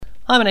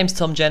Hi, my name's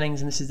Tom Jennings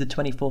and this is the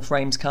 24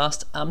 Frames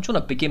cast. I'm trying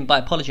to begin by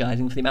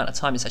apologising for the amount of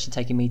time it's actually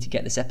taken me to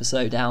get this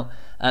episode out.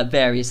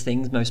 Various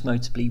things, most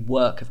notably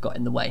work, have got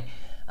in the way.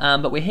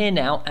 But we're here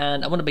now,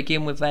 and I want to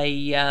begin with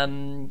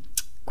a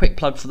quick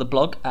plug for the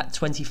blog at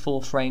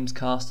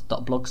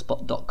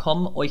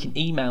 24framescast.blogspot.com, or you can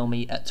email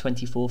me at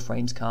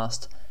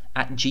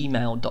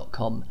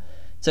 24framescast@gmail.com.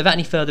 So without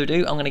any further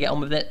ado, I'm going to get on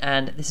with it,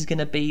 and this is going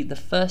to be the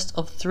first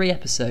of 3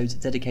 episodes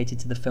dedicated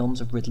to the films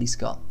of Ridley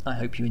Scott. I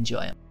hope you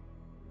enjoy it.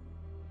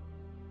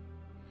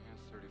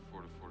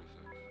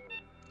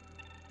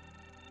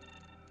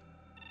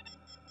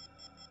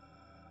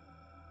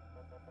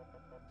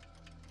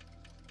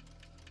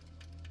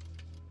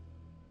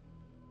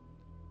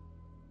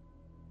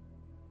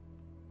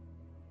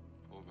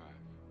 Pull back.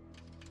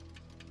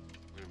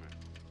 Wait a minute.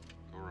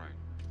 Go right.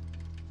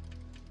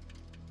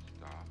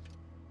 Stop.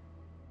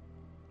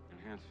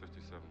 Enhance 5719.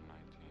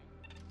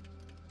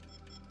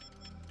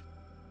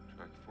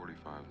 Track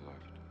 45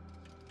 left.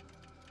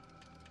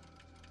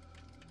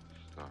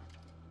 Stop.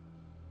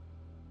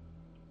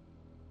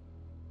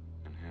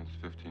 Enhance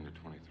 15 to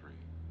 23.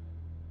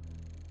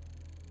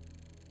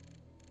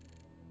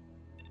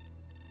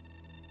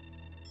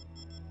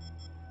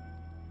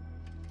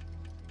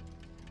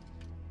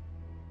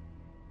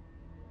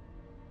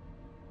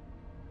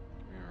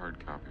 Hard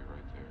copy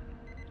right there.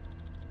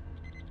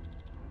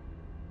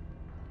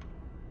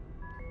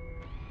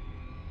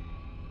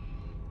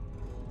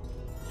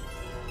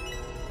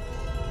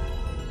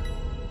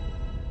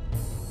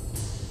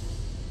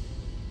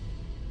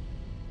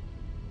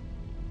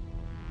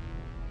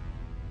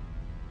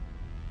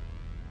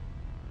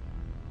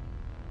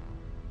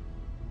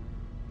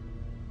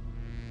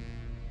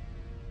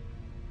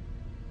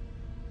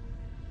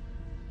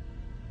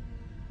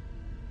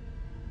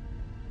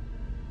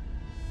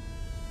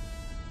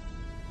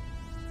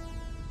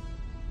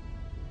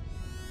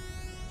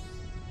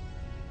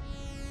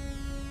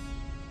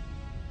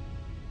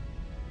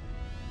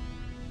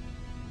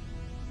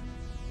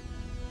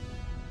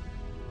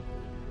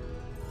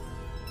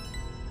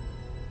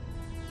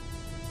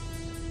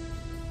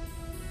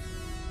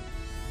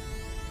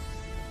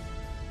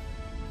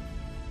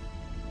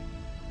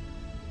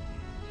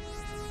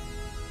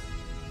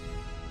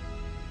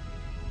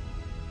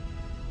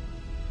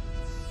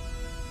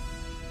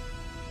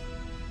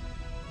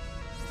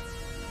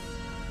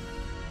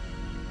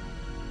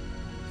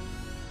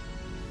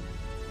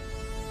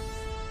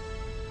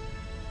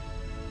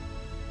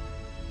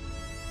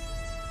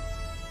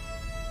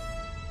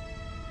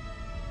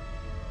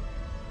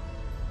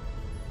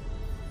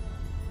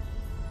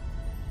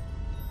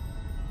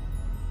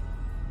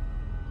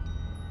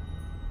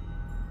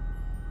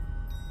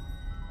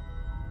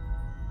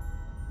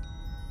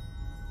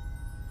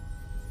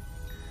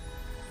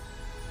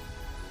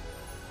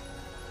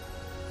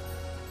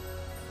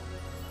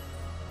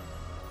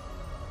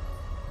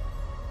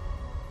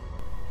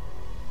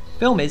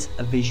 Film is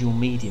a visual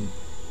medium.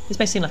 This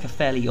may seem like a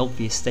fairly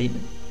obvious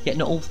statement, yet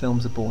not all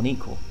films are born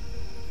equal.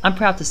 I'm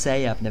proud to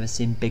say I've never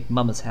seen Big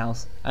Mama's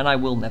House, and I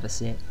will never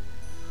see it.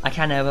 I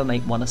can however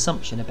make one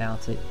assumption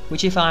about it,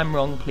 which if I am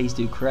wrong, please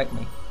do correct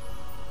me.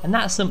 And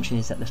that assumption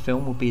is that the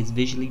film will be as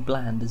visually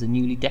bland as a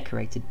newly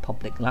decorated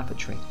public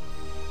lavatory.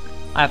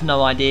 I have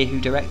no idea who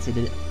directed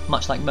it,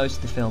 much like most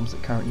of the films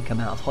that currently come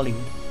out of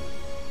Hollywood.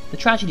 The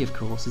tragedy, of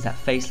course, is that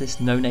faceless,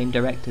 no-name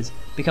directors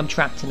become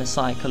trapped in a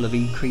cycle of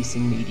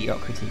increasing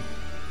mediocrity.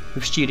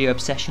 With studio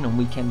obsession on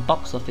weekend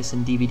box office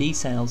and DVD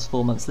sales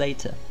 4 months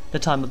later, the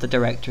time of the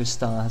director's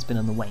star has been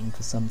on the wane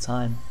for some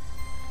time.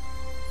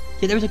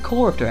 Yet there is a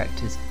core of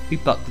directors who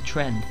buck the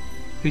trend,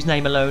 whose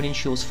name alone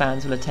ensures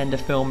fans will attend a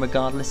film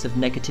regardless of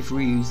negative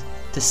reviews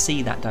to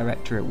see that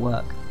director at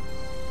work.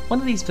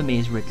 One of these for me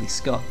is Ridley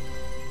Scott.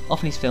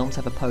 Often his films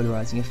have a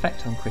polarising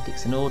effect on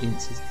critics and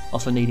audiences,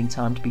 often needing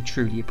time to be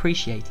truly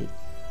appreciated.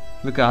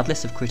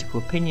 Regardless of critical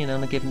opinion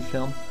on a given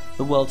film,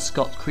 the world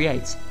Scott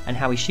creates and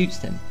how he shoots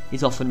them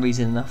is often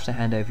reason enough to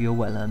hand over your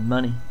well-earned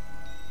money.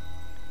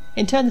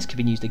 In turn, this could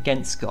be used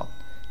against Scott.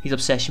 His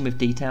obsession with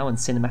detail and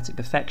cinematic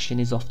perfection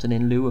is often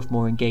in lieu of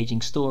more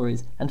engaging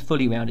stories and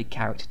fully rounded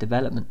character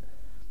development.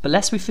 But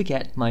lest we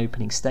forget my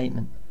opening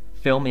statement,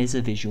 film is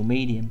a visual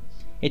medium.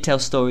 It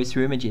tells stories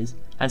through images,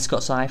 and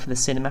Scott's eye for the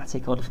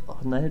cinematic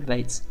often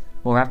elevates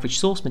more average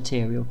source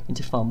material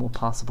into far more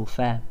passable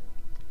fare.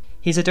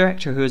 He's a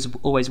director who has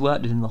always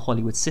worked within the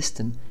Hollywood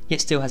system,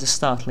 yet still has a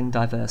startling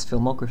diverse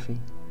filmography.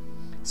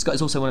 Scott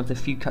is also one of the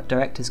few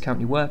directors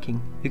currently working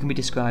who can be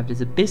described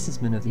as a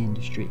businessman of the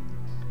industry.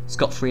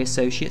 Scott Free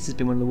Associates has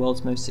been one of the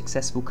world's most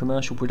successful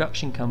commercial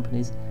production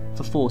companies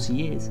for 40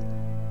 years.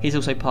 He is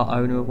also part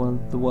owner of one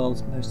of the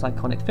world's most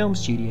iconic film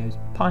studios,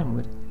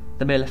 Pinewood,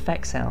 the Mill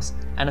Effects House,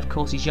 and of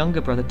course his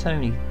younger brother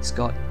Tony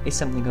Scott is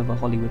something of a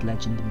Hollywood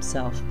legend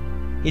himself.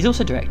 He's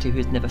also a director who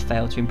has never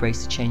failed to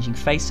embrace the changing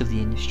face of the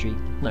industry,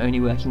 not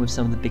only working with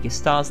some of the biggest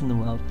stars in the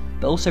world,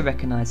 but also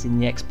recognising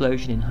the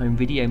explosion in home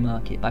video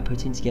market by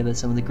putting together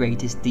some of the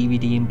greatest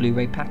DVD and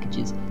Blu-ray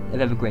packages that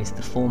have ever graced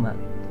the format.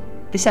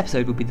 This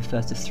episode will be the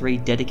first of 3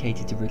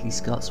 dedicated to Ridley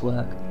Scott's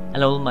work,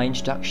 and although my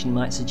introduction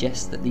might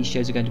suggest that these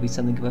shows are going to be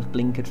something of a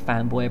blinkered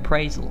fanboy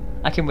appraisal,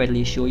 I can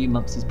readily assure you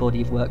amongst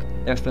body of work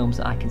there are films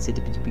that I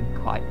consider to be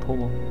quite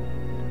poor.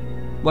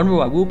 One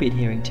rule I will be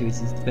adhering to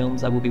is the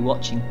films I will be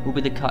watching will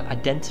be the cut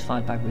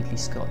identified by Ridley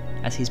Scott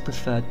as his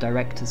preferred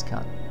director's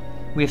cut.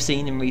 We have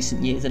seen in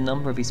recent years a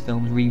number of his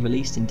films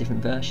re-released in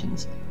different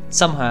versions.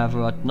 Some,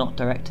 however, are not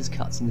director's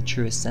cuts in the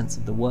truest sense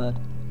of the word.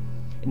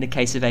 In the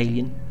case of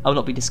Alien, I will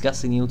not be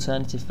discussing the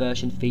alternative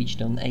version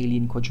featured on the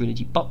Alien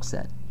Quadrilogy box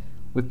set.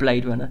 With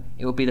Blade Runner,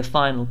 it will be the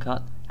final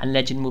cut, and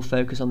Legend will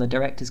focus on the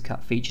director's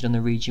cut featured on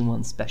the Region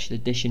 1 Special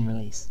Edition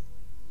release.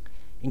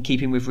 In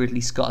keeping with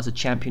Ridley Scott as a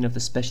champion of the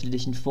Special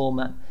Edition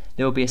format,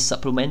 there will be a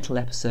supplemental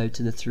episode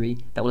to the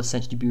 3 that will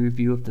essentially be a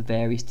review of the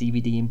various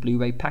DVD and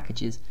Blu-ray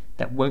packages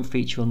that won't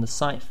feature on the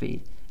site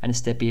feed and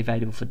instead be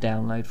available for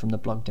download from the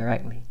blog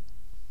directly.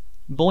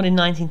 Born in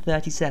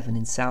 1937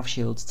 in South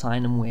Shields,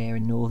 Tyne Wear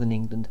in northern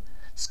England,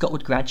 Scott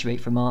would graduate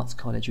from Arts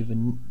College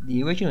with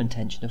the original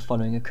intention of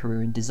following a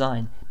career in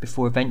design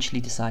before eventually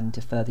deciding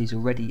to further his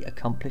already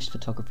accomplished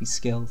photography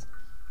skills.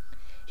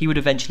 He would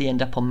eventually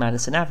end up on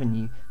Madison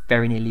Avenue,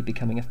 very nearly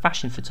becoming a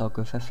fashion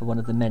photographer for one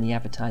of the many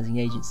advertising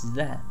agencies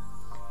there.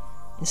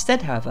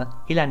 Instead, however,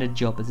 he landed a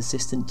job as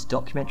assistant to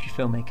documentary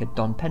filmmaker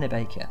Don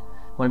Pennebaker.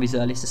 One of his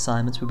earliest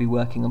assignments would be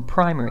working on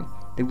Primary,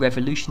 the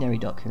revolutionary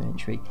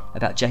documentary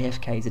about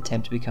JFK's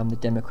attempt to become the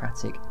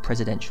Democratic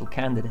presidential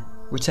candidate.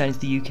 Returning to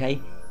the UK,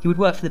 he would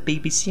work for the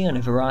BBC on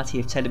a variety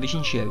of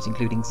television shows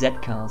including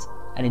Z-Cars,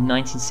 and in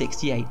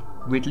 1968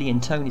 Ridley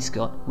and Tony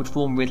Scott would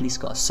form Ridley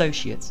Scott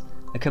Associates,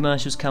 a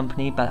commercials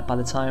company that by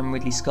the time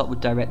Ridley Scott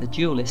would direct The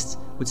Duelists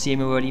would see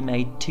him already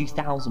made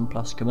 2,000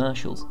 plus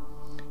commercials.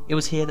 It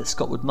was here that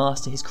Scott would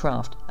master his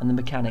craft and the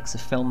mechanics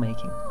of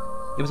filmmaking.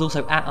 It was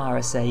also at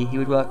RSA he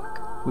would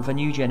work with a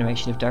new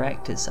generation of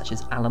directors such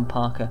as Alan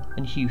Parker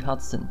and Hugh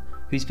Hudson,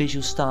 whose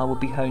visual style would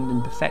be honed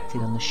and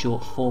perfected on the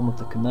short form of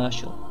the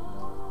commercial.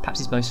 Perhaps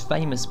his most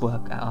famous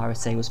work at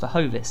RSA was for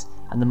Hovis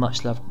and the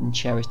much loved and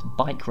cherished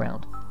Bike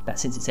Round, that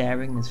since its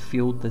airing has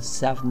fueled the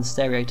southern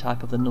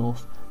stereotype of the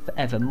North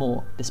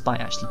forevermore, despite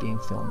actually being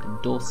filmed in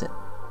Dorset.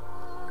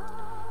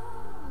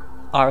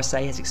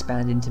 RSA has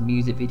expanded into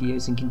music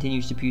videos and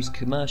continues to produce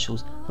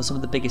commercials for some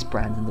of the biggest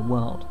brands in the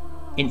world.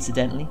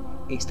 Incidentally,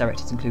 its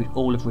directors include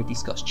all of Ridley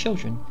Scott's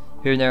children,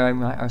 who in their own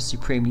right are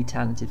supremely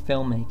talented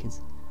filmmakers.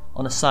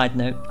 On a side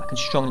note, I can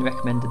strongly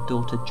recommend the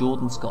daughter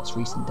Jordan Scott's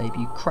recent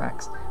debut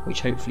Cracks,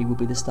 which hopefully will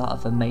be the start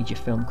of a major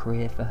film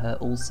career for her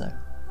also.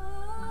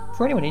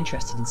 For anyone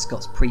interested in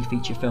Scott's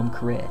pre-feature film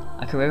career,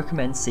 I can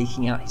recommend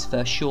seeking out his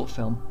first short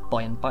film,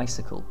 Boy and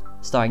Bicycle,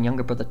 starring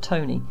younger brother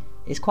Tony.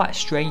 It's quite a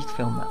strange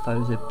film that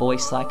follows a boy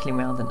cycling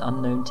around an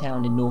unknown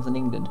town in northern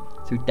England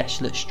through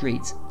desolate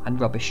streets and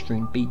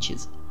rubbish-strewn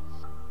beaches.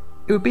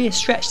 It would be a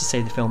stretch to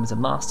say the film is a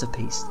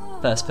masterpiece,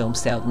 first film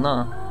styled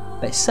noir,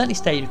 but it certainly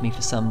stayed with me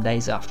for some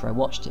days after I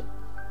watched it.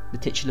 The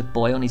titular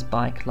boy on his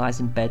bike lies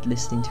in bed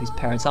listening to his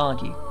parents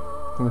argue.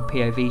 From a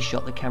POV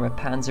shot, the camera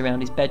pans around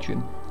his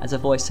bedroom as a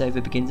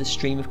voiceover begins a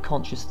stream of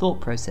conscious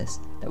thought process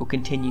that will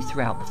continue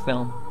throughout the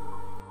film.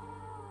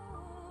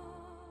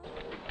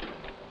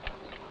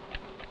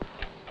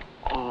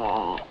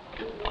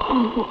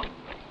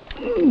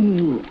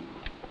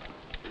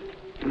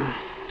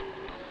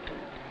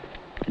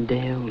 A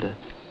day older.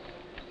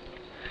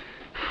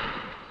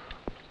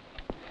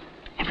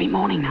 Every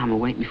morning now I'm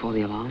awake before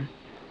the alarm.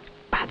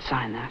 Bad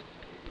sign, that.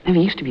 Never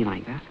used to be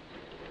like that.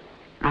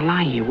 I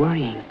lie here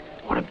worrying.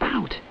 What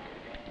about?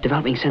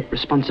 Developing sense of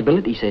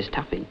responsibility, says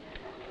Tuffy.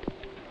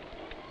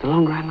 The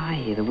longer I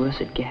lie here, the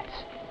worse it gets.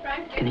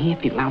 I can hear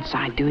people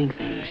outside doing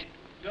things.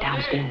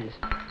 Downstairs.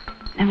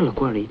 Never look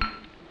worried.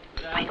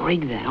 Like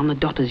rig there, on the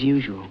dot as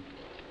usual.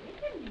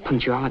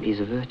 Punctuality is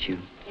a virtue.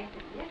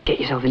 Get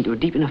yourself into a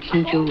deep enough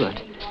punctual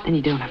rut, then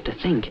you don't have to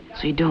think,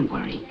 so you don't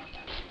worry.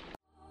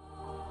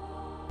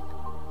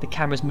 The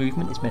camera's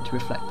movement is meant to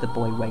reflect the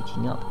boy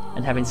waking up,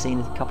 and having seen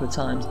it a couple of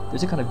times,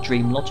 there's a kind of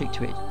dream logic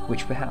to it,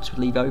 which perhaps would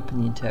leave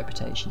open the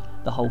interpretation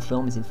the whole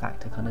film is in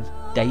fact a kind of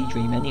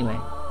daydream anyway.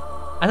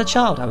 As a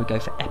child, I would go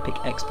for epic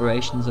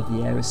explorations of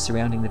the areas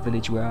surrounding the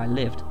village where I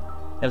lived.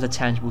 There was a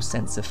tangible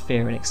sense of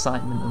fear and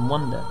excitement and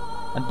wonder,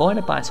 and Boy and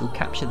a Bicycle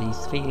capture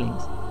these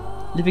feelings.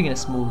 Living in a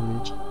small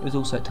village, it was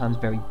also at times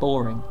very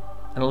boring,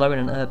 and although in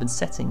an urban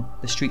setting,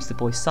 the streets the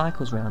boy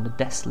cycles round are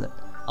desolate,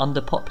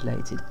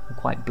 underpopulated, and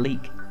quite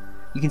bleak.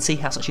 You can see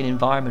how such an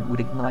environment would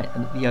ignite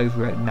the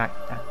overwrought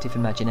active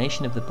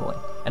imagination of the boy,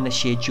 and the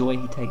sheer joy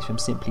he takes from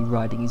simply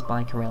riding his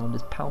bike around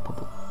is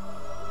palpable.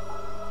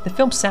 The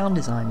film's sound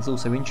design is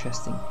also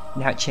interesting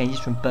in how it changes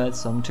from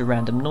birdsong to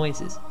random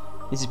noises.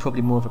 This is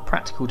probably more of a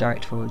practical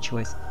directorial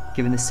choice,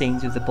 given the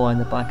scenes with the boy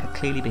and the bike are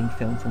clearly being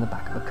filmed from the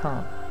back of a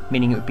car,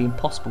 meaning it would be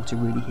impossible to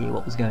really hear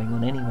what was going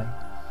on anyway.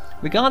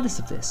 Regardless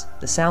of this,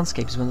 the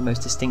soundscape is one of the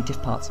most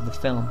distinctive parts of the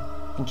film.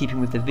 In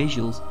keeping with the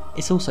visuals,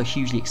 it's also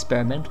hugely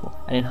experimental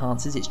and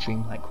enhances its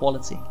dreamlike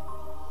quality.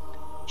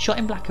 Shot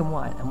in black and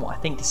white and what I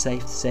think is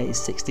safe to say is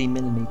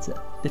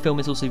 16mm, the film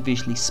is also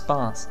visually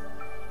sparse.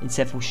 In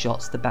several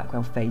shots, the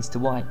background fades to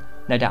white,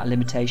 no doubt a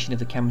limitation of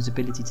the camera's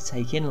ability to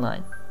take in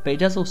line, but it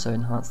does also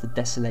enhance the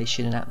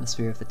desolation and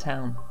atmosphere of the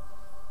town.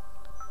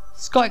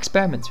 Scott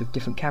experiments with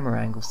different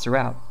camera angles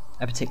throughout,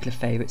 a particular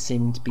favourite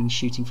seeming to be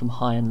shooting from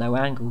high and low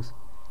angles.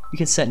 You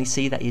can certainly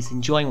see that he is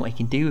enjoying what he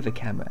can do with a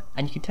camera,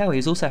 and you can tell he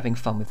is also having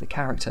fun with the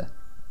character.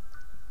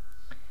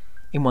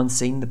 In one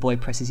scene, the boy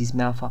presses his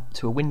mouth up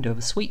to a window of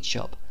a sweet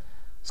shop.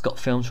 Scott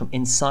films from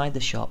inside the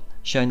shop,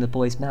 showing the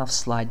boy's mouth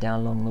slide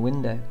down along the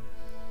window.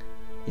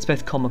 It's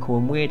both comical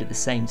and weird at the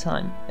same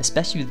time,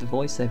 especially with the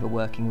voiceover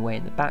working away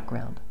in the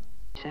background.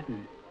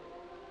 7.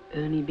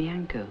 Ernie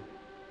Bianco,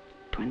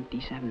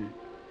 27.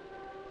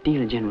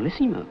 Dealer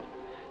Generalissimo,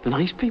 the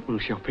nice people who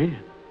shop here.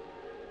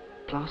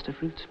 Plaster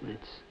fruit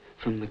splits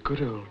from the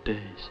good old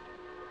days.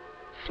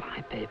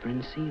 Flypaper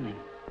and ceiling.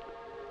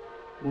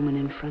 Woman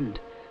in front,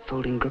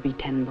 folding grubby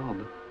 10 bob.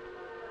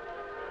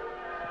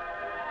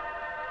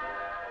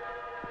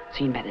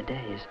 Seen better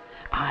days,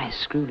 eyes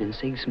screwed in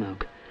cig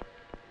smoke.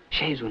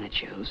 Shaves when it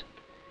shows.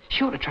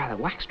 She ought to try the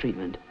wax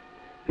treatment.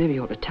 Maybe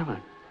you ought to tell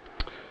her.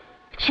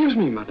 Excuse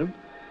me, madam.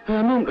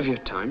 A moment of your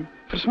time.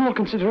 For a small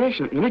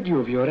consideration, I can rid you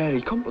of your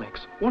airy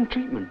complex. One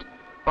treatment.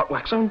 Hot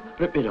wax on,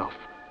 rip it off.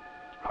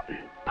 Rotten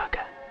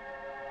bugger.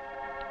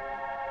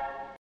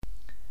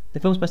 The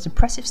film's most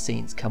impressive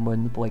scenes come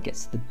when the boy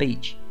gets to the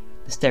beach.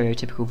 The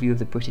stereotypical view of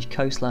the British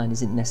coastline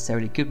isn't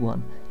necessarily a good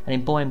one, and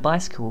in Boy and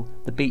Bicycle,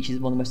 the beach is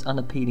one of the most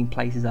unappealing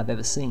places I've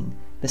ever seen.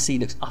 The sea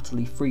looks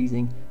utterly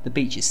freezing, the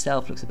beach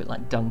itself looks a bit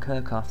like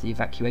Dunkirk after the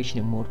evacuation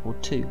in World War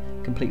II,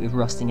 complete with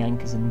rusting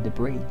anchors and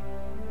debris.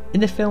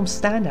 In the film's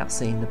standout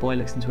scene, the boy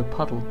looks into a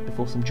puddle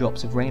before some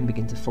drops of rain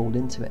begin to fall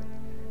into it.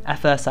 At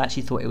first I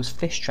actually thought it was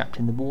fish trapped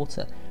in the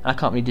water, and I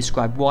can't really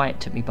describe why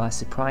it took me by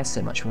surprise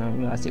so much when I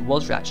realised it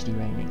was actually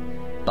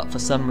raining, but for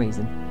some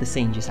reason, the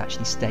scene just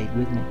actually stayed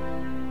with me.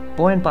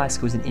 Boy and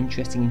Bicycle is an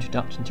interesting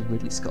introduction to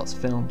Ridley Scott's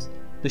films.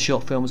 The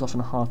short film is often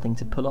a hard thing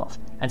to pull off,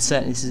 and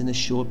certainly this is an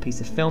assured piece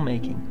of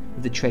filmmaking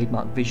with the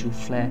trademark visual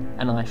flair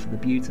and eye for the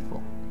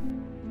beautiful.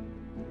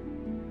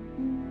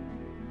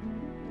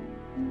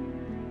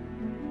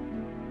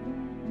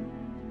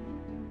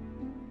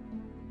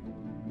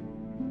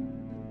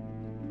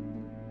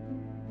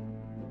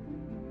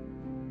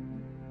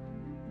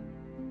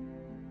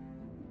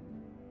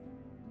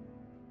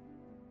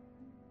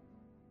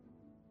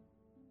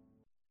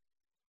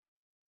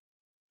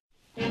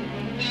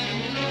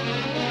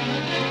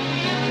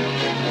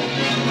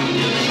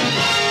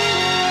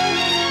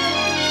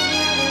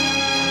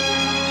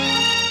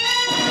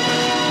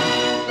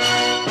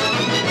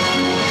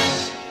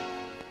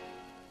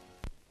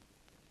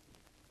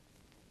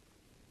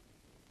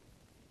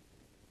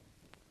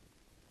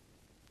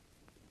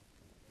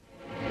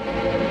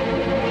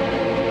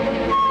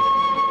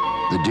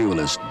 The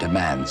duelist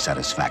demands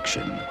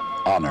satisfaction.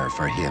 Honor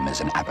for him is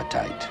an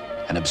appetite,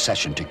 an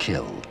obsession to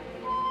kill.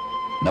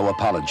 No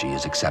apology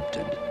is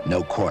accepted,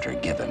 no quarter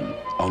given.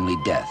 Only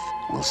death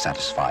will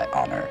satisfy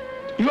honor.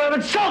 You have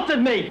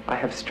insulted me! I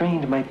have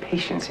strained my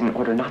patience in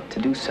order not to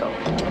do so.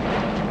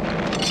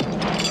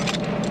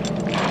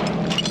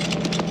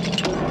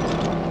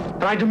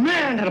 But I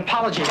demand an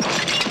apology.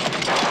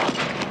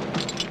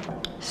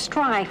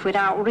 Strife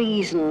without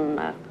reason,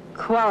 a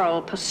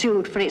quarrel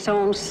pursued for its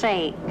own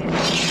sake.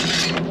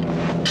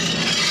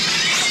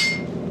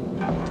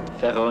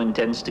 Ferro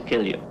intends to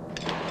kill you.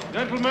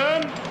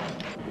 Gentlemen,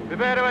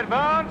 prepare to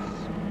advance.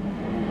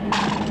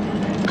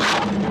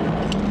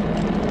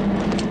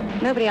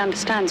 Nobody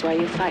understands why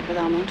you fight with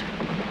Arnold.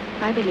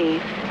 I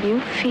believe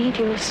you feed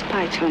your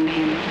spite on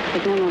him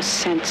with no more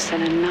sense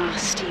than a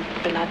nasty,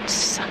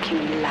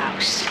 blood-sucking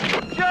louse.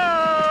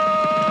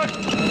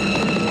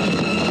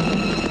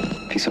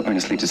 If he so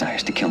earnestly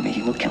desires to kill me,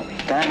 he will kill me.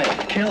 Damn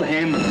it, kill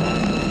him.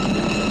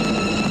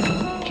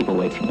 Keep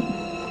away from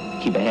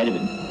him. Keep ahead of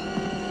him.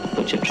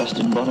 Put your trust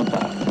in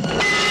Bonaparte.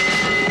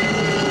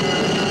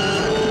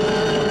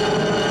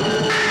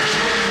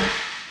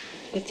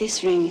 With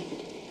this ring,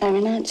 I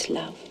renounce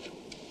love.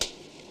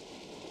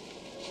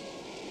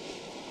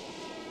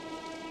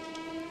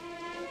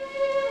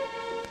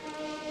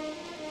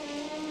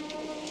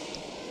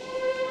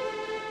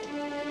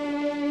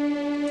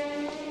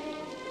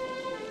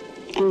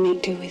 And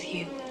make do with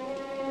you.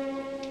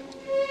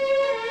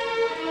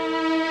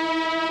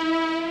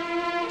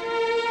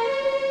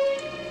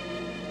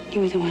 You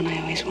were the one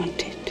I always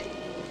wanted.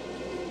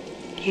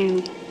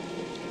 You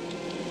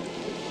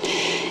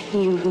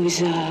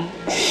who's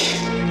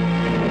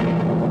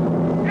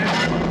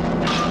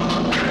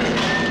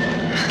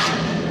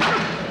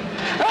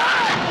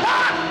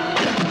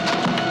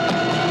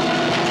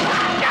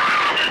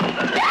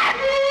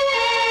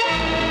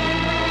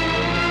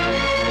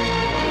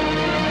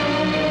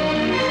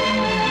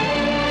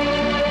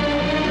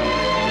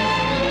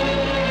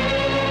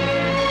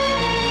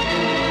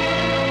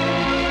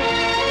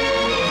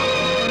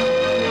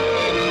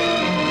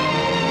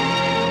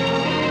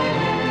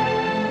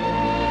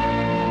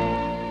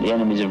The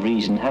enemies of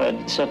reason have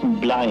a certain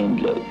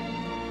blind look.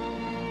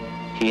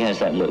 He has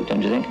that look,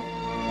 don't you think?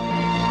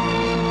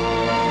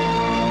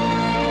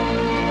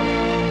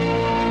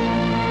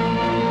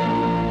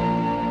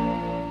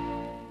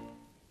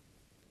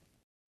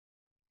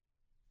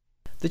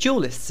 The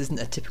Duelists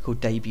isn't a typical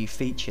debut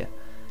feature.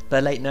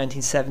 By the late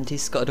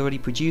 1970s, Scott had already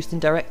produced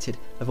and directed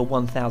over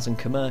 1,000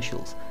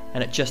 commercials,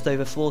 and at just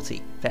over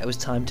 40, that it was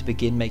time to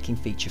begin making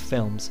feature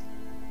films.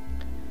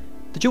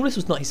 The Duelist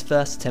was not his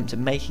first attempt at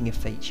making a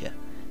feature.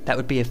 That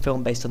would be a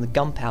film based on the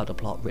Gunpowder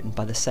plot written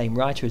by the same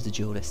writer as The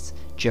Duelists,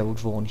 Gerald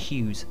Vaughan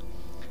Hughes.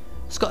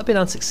 Scott had been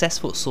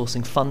unsuccessful at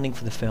sourcing funding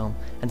for the film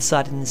and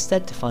decided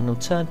instead to find an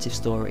alternative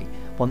story,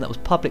 one that was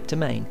public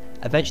domain,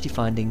 eventually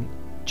finding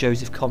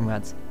Joseph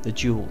Conrad's The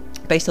Duel,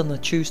 based on the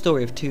true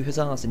story of two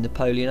hussars in the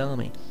Napoleon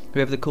army,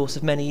 who over the course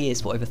of many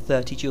years fought over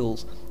 30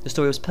 duels. The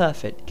story was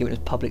perfect, given it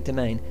was public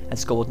domain, and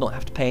Scott would not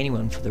have to pay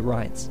anyone for the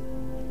rights.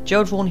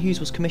 Gerald Vaughan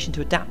Hughes was commissioned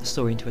to adapt the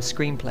story into a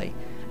screenplay,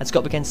 and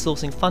Scott began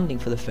sourcing funding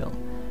for the film.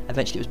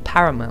 Eventually it was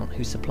Paramount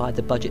who supplied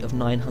the budget of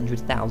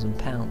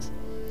 £900,000.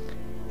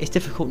 It's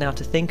difficult now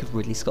to think of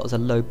Ridley Scott as a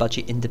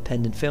low-budget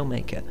independent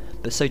filmmaker,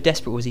 but so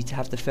desperate was he to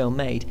have the film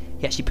made,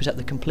 he actually put up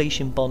the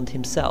completion bond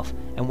himself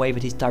and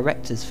waived his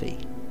director's fee.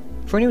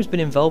 For anyone who's been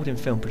involved in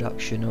film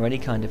production or any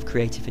kind of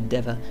creative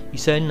endeavour, you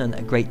soon learn that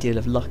a great deal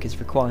of luck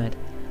is required.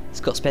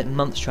 Scott spent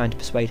months trying to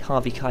persuade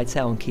Harvey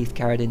Keitel and Keith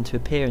Carradine to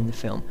appear in the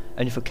film,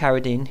 only for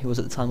Carradine, who was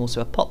at the time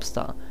also a pop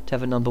star, to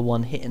have a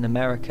 #1 hit in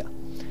America.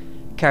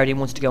 Carradine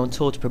wanted to go on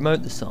tour to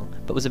promote the song,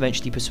 but was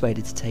eventually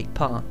persuaded to take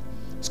part.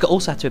 Scott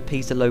also had to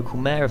appease the local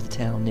mayor of the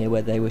town near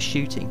where they were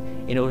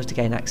shooting in order to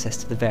gain access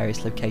to the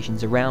various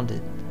locations around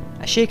it.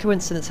 As sheer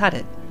coincidence had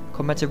it,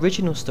 Conrad's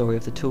original story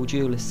of the Tall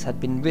Duelists had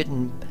been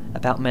written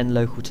about men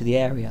local to the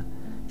area.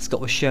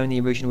 Scott was shown the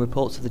original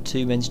reports of the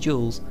two men's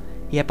duels.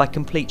 He had by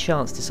complete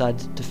chance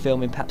decided to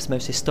film in perhaps the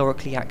most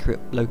historically accurate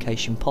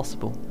location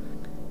possible.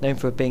 Known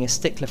for being a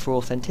stickler for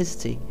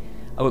authenticity,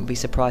 I wouldn't be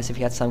surprised if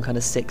he had some kind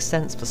of sixth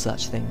sense for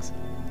such things.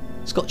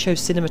 Scott chose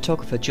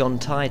cinematographer John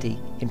Tidy,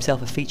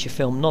 himself a feature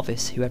film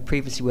novice who had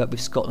previously worked with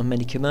Scott on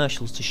many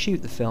commercials, to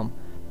shoot the film.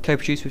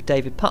 Co-produced with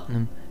David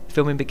Putnam,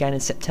 filming began in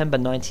September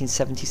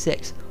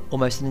 1976,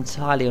 almost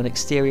entirely on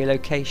exterior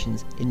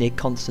locations in near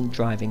constant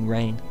driving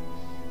rain.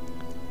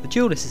 The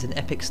Duelist is an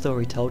epic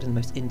story told in the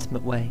most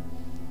intimate way.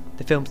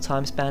 The film's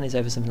time span is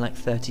over something like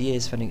 30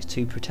 years, following its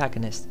two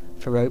protagonists,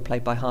 Farreau,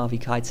 played by Harvey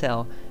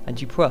Keitel, and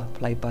Dupreux,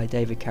 played by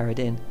David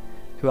Carradine,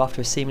 who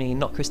after a seemingly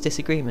innocuous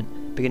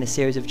disagreement begin a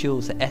series of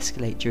duels that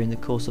escalate during the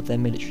course of their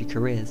military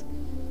careers.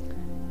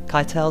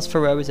 Keitel's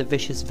Farreau is a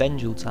vicious,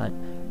 vengeful type,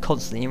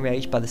 constantly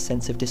enraged by the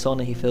sense of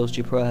dishonour he feels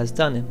Dupreux has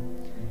done him.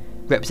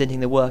 Representing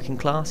the working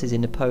classes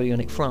in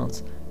Napoleonic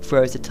France,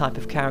 Farreau is the type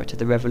of character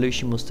the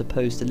revolution was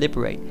supposed to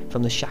liberate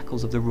from the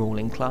shackles of the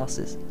ruling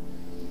classes.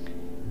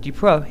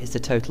 Dupreux is the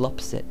total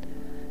opposite.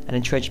 An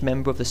entrenched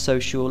member of the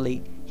social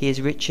elite, he is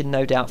rich and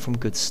no doubt from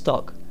good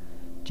stock.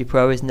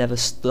 Dupreux is never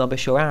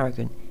snobbish or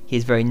arrogant. He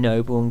is very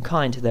noble and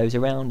kind to those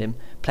around him,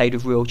 played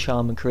with real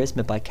charm and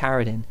charisma by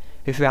Carradine,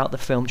 who throughout the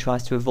film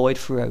tries to avoid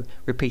Farreau,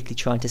 repeatedly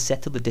trying to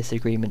settle the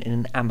disagreement in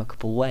an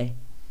amicable way.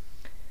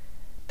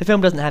 The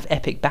film doesn't have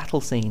epic battle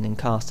scene and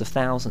cast of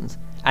thousands,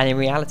 and in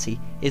reality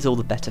is all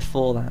the better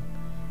for that.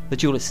 The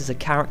Duelist is a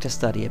character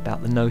study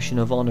about the notion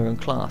of honour and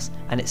class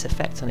and its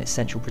effect on its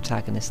central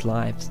protagonists'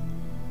 lives.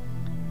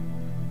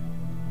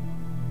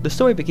 The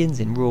story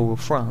begins in rural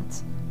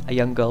France. A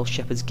young girl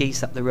shepherds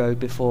geese up the road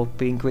before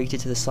being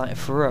greeted to the sight of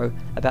Farreau,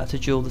 about to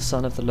duel the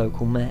son of the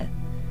local mayor.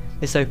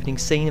 This opening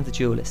scene of The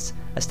Duelists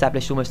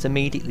established almost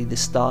immediately the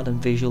style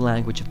and visual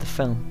language of the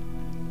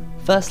film.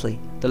 Firstly,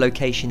 the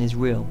location is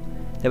real.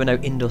 There were no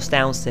indoor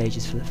sound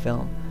stages for the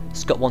film.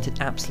 Scott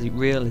wanted absolute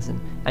realism,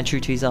 and true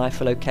to his eye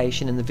for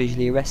location and the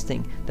visually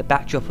arresting, the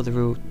backdrop of the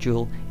real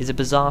duel is a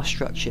bizarre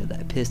structure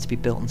that appears to be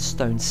built on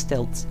stone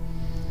stilts.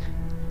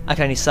 I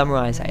can only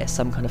summarise it as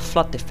some kind of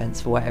flood defence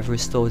for whatever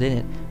is stored in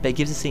it, but it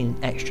gives the scene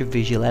an extra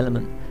visual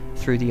element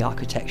through the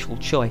architectural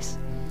choice.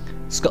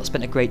 Scott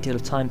spent a great deal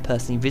of time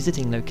personally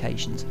visiting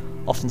locations,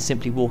 often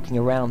simply walking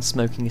around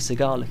smoking a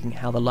cigar, looking at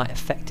how the light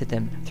affected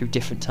them through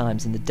different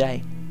times in the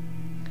day.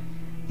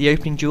 The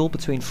opening duel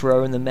between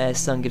Farreau and the mayor's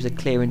son gives a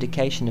clear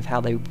indication of how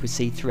they would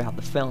proceed throughout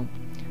the film.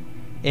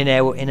 In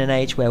an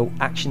age where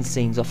action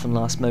scenes often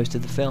last most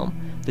of the film,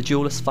 the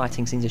duelist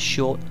fighting scenes are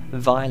short,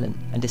 violent,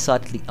 and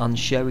decidedly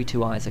unshowy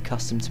to eyes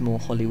accustomed to more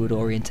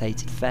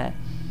Hollywood-orientated fare.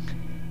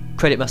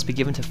 Credit must be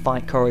given to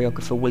fight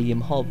choreographer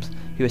William Hobbs,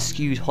 who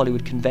eschewed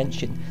Hollywood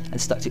convention and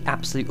stuck to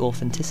absolute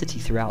authenticity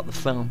throughout the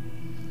film.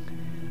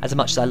 As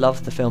much as I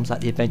love the films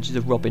like The Adventures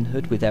of Robin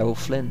Hood with Errol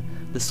Flynn,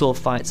 the sword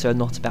fights are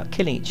not about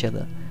killing each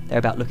other, they're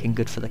about looking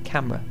good for the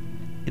camera.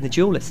 In The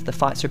Duelist, the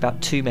fights are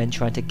about two men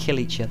trying to kill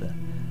each other.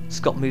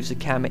 Scott moves the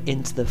camera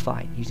into the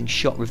fight, using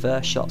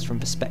reverse shots from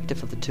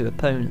perspective of the two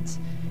opponents,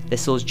 their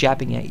swords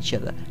jabbing at each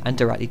other and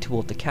directly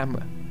toward the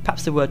camera.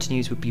 Perhaps the word to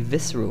use would be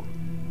visceral.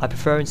 I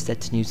prefer instead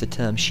to use the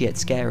term shit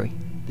scary.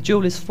 The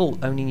duel is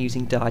fought only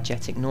using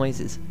diegetic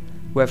noises.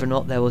 Whether or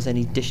not there was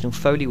any additional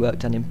Foley work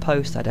done in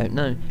post, I don't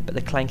know, but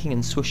the clanking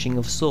and swooshing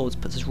of swords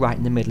puts us right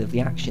in the middle of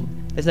the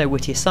action. There's no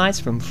witty asides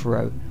from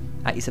Farreau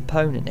at his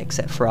opponent,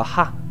 except for a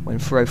ha when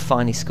Farreau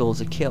finally scores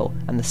a kill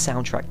and the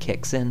soundtrack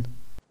kicks in.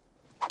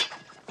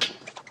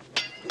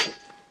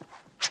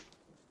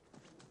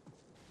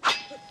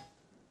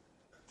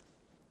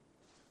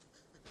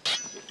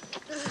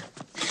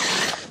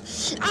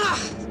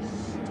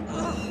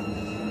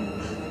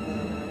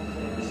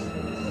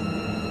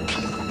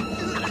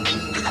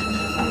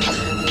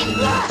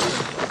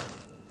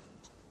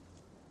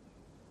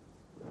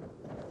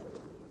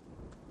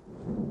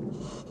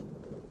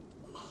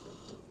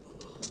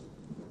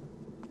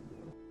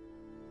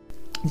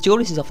 The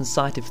Duelist is often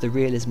cited for the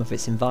realism of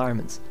its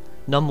environments,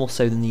 none more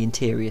so than the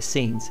interior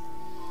scenes.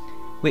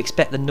 We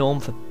expect the norm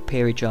for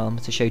period drama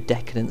to show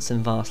decadence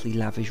and vastly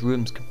lavish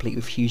rooms complete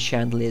with huge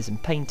chandeliers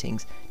and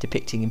paintings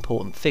depicting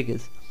important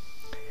figures.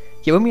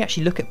 Yet when we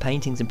actually look at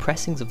paintings and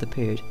pressings of the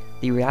period,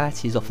 the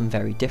reality is often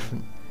very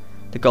different.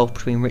 The gulf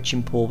between rich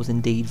and poor was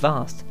indeed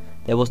vast.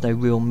 There was no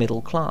real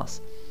middle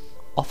class.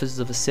 Officers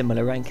of a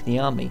similar rank in the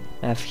army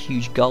may have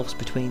huge gulfs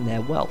between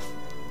their wealth.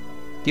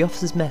 The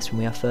officer's mess when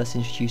we are first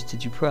introduced to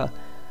Dupreux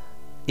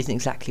isn't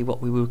exactly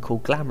what we would call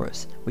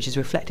glamorous, which is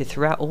reflected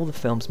throughout all the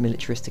film's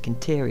militaristic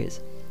interiors.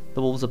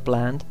 The walls are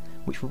bland,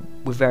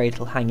 with very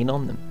little hanging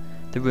on them.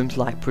 The room's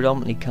light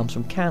predominantly comes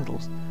from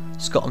candles.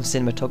 Scotland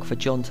cinematographer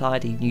John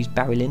Tidy used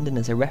Barry Lyndon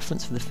as a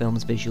reference for the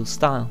film's visual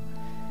style.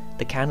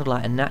 The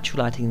candlelight and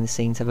natural lighting in the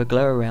scenes have a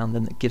glow around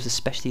them that gives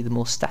especially the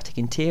more static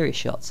interior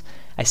shots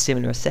a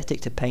similar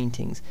aesthetic to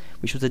paintings,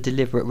 which was a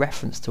deliberate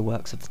reference to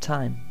works of the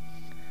time.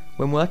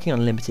 When working on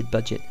a limited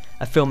budget,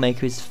 a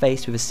filmmaker is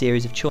faced with a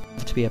series of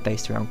choices to be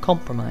based around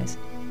compromise.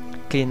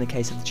 Clearly in the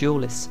case of The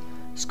Duelist,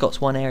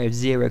 Scott's one area of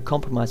zero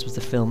compromise was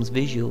the film's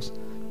visuals.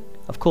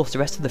 Of course the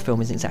rest of the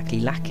film isn't exactly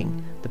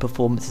lacking, the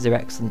performances are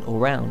excellent all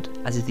round,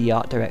 as is the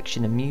art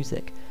direction and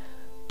music,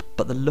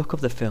 but the look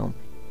of the film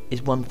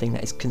is one thing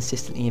that is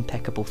consistently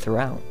impeccable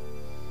throughout.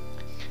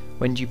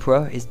 When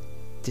Dupreux is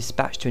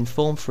dispatched to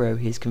inform Thoreau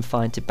he is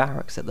confined to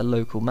barracks at the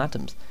local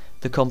Madams,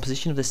 the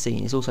composition of the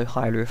scene is also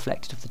highly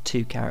reflective of the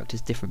two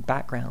characters' different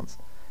backgrounds.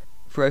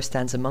 Thoreau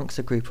stands amongst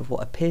a group of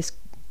what appears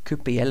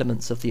could be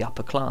elements of the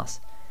upper class.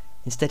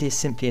 Instead he is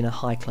simply in a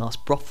high-class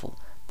brothel,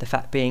 the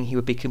fact being he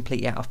would be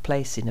completely out of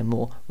place in a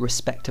more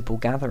respectable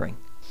gathering.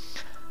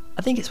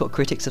 I think it's what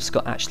critics of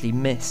Scott actually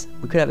miss.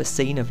 We could have a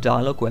scene of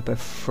dialogue where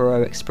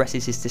Thoreau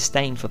expresses his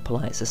disdain for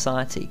polite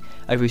society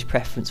over his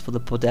preference for the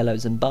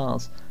bordellos and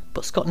bars,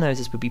 but Scott knows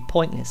this would be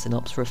pointless and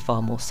opts for a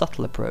far more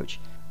subtle approach.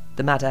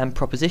 The Madame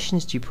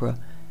propositions Dupreux,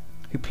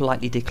 who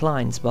politely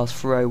declines whilst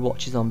Thoreau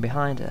watches on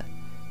behind her.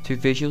 Through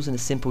visuals and a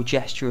simple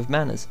gesture of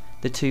manners,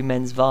 the two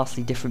men's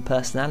vastly different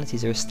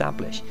personalities are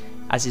established,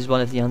 as is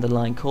one of the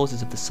underlying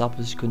causes of the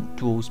subsequent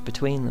duels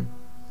between them.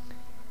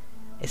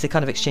 It's the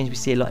kind of exchange we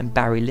see a lot in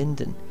Barry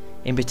Lyndon.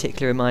 In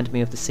particular reminded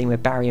me of the scene where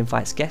Barry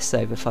invites guests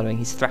over following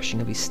his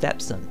thrashing of his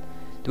stepson.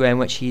 The way in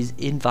which his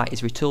invite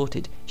is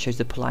retorted shows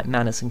the polite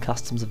manners and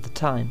customs of the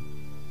time.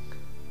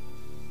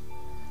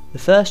 The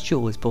first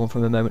duel is born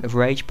from a moment of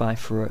rage by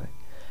Thoreau,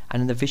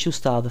 and in the visual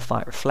style of the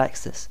fight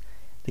reflects this.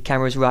 The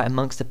camera is right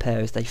amongst the pair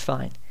as they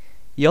fight.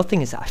 The odd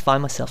thing is that I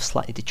find myself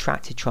slightly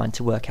detracted trying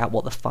to work out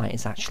what the fight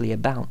is actually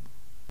about.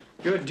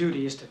 Your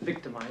duty is to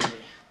victimize me.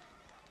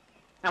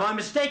 Am I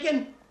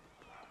mistaken?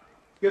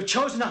 You have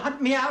chosen to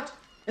hunt me out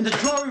in the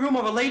drawing room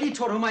of a lady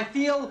toward whom I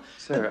feel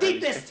Sir, the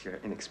deepest... I respect your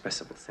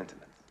inexpressible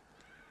sentiments.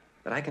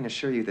 But I can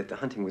assure you that the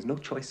hunting was no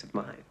choice of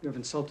mine. You have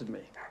insulted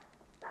me.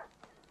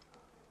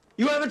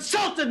 You have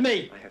insulted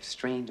me! I have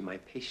strained my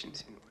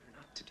patience in order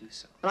not to do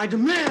so. And I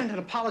demand an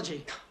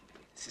apology.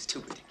 This is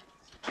too ridiculous.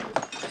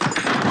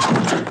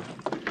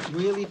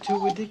 Really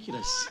too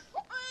ridiculous.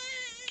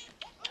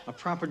 A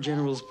proper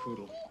general's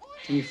poodle.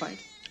 Can you fight?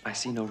 I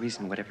see no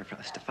reason whatever for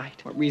us to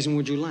fight. What reason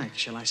would you like?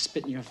 Shall I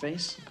spit in your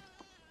face?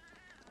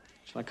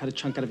 Shall I cut a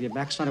chunk out of your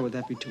backside, or would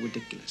that be too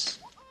ridiculous?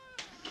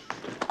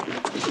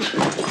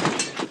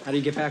 How do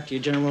you get back to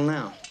your general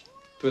now?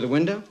 Through the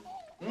window?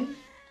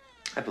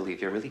 I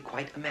believe you're really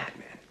quite a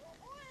madman.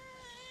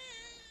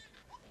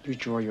 You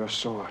draw your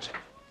sword.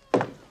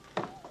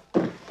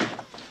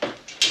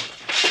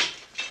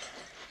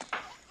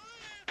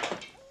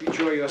 You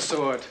draw your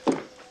sword.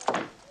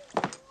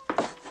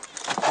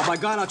 Oh, my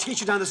God, I'll chase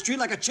you down the street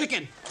like a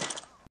chicken.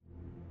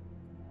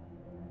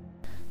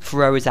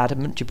 Thoreau is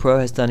adamant Dupreux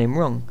has done him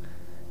wrong.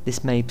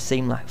 This may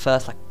seem like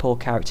poor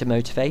character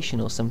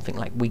motivation or something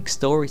like weak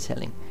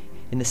storytelling,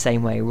 in the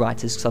same way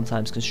writers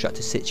sometimes construct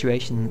a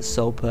situation that's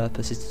sole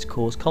purpose is to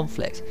cause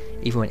conflict,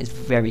 even when it's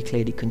very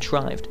clearly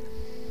contrived.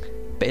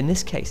 But in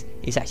this case,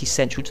 it's actually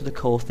central to the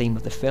core theme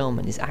of the film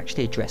and is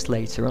actually addressed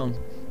later on.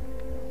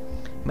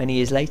 Many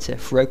years later,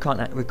 Thoreau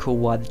can't recall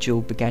why the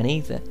duel began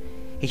either.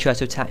 He tries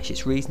to attach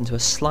its reason to a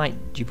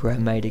slight Dupreux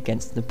made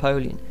against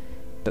Napoleon,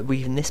 but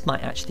even this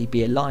might actually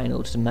be a lie in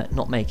order to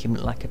not make him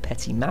look like a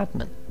petty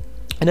madman.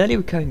 An early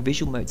recurring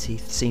visual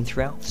motif seen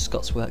throughout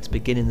Scott's works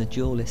begin in The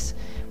Duelist,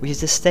 which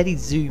is a steady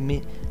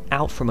zoom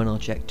out from an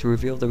object to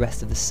reveal the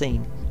rest of the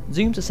scene.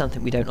 Zooms are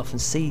something we don't often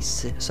see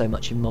so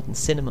much in modern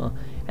cinema,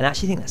 and I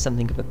actually think that's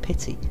something of a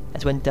pity,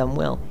 as when done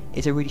well,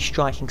 it's a really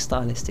striking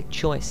stylistic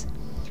choice.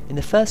 In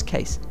the first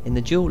case, in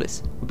The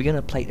Duelist, we begin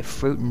a plate of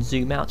fruit and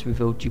zoom out to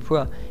reveal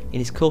Dupreux in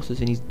his quarters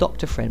and his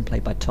doctor friend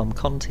played by Tom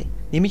Conti.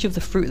 The image of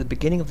the fruit at the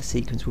beginning of the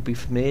sequence will be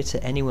familiar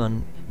to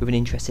anyone with an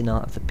interest in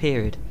art of the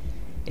period.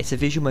 It's a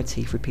visual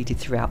motif repeated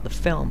throughout the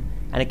film,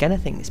 and again I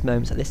think it's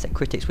moments like this that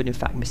critics would in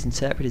fact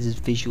misinterpret as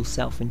visual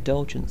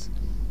self-indulgence.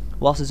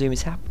 Whilst the zoom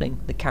is happening,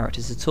 the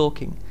characters are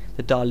talking,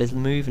 the dial is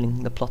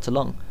moving the plot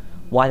along.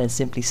 Why then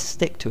simply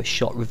stick to a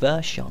shot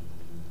reverse shot?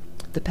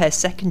 The pair's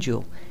second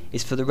duel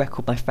is for the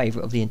record my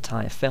favourite of the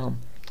entire film.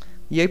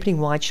 The opening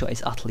wide shot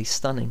is utterly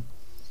stunning.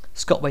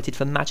 Scott waited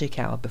for magic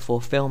hour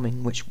before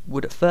filming, which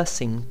would at first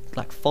seem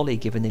like folly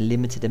given the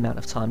limited amount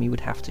of time he would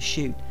have to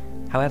shoot.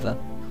 However,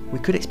 we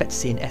could expect to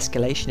see an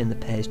escalation in the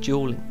pair's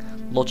duelling.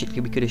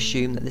 Logically, we could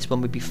assume that this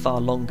one would be far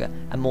longer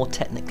and more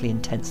technically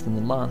intense than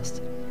the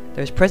last.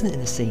 There is present in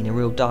the scene a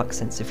real dark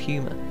sense of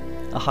humour,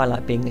 a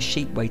highlight being the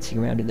sheep waiting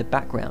around in the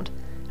background,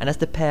 and as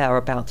the pair are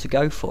about to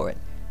go for it,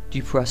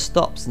 Dupois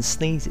stops and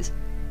sneezes.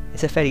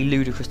 It's a fairly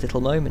ludicrous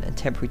little moment and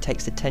temporarily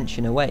takes the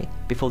tension away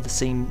before the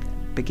scene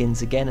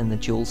begins again and the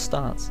duel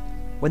starts.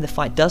 When the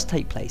fight does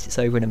take place, it's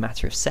over in a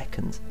matter of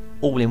seconds,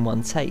 all in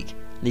one take,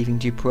 leaving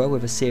Dupois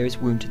with a serious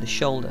wound to the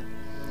shoulder.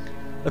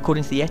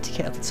 According to the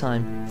etiquette of the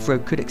time,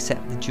 Theroux could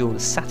accept the duel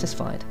as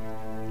satisfied.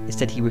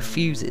 Instead he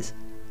refuses.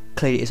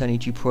 Clearly it's only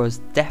Dupois'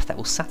 death that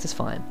will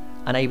satisfy him.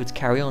 Unable to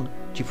carry on,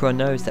 Dupois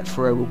knows that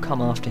Theroux will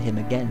come after him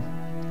again.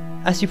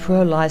 As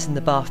Dupois lies in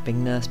the bath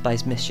being nursed by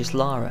his mistress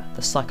Lara,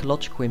 the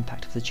psychological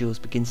impact of the duels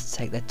begins to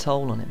take their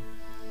toll on him.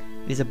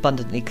 It is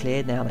abundantly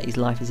clear now that his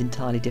life is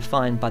entirely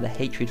defined by the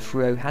hatred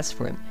Theroux has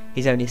for him.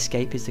 His only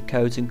escape is the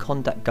codes and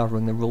conduct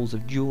governing the rules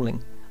of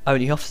duelling.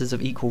 Only officers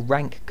of equal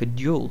rank could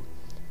duel.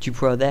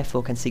 Dupois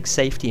therefore can seek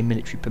safety in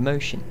military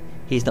promotion.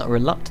 He is not a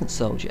reluctant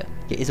soldier,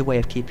 yet is a way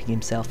of keeping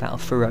himself out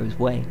of Theroux's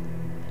way.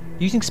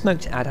 Using smoke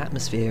to add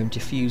atmosphere and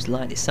diffuse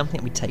light is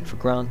something we take for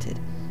granted.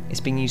 It's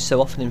been used so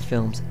often in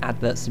films,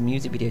 adverts and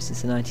music videos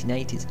since the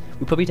 1980s,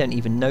 we probably don't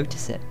even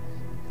notice it.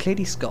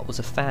 Clearly Scott was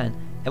a fan,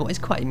 and what is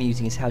quite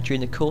amusing is how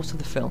during the course of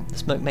the film, the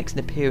smoke makes an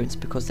appearance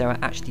because there are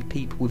actually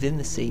people within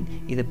the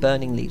scene, either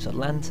burning leaves or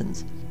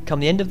lanterns. Come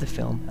the end of the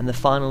film, and the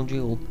final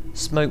duel,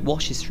 smoke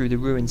washes through the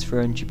ruins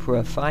Theroux and Dupois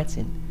are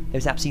fighting. There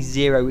is absolutely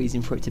zero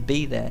reason for it to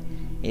be there.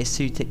 It is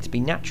suited to be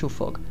natural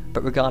fog,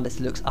 but regardless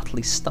it looks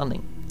utterly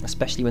stunning,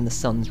 especially when the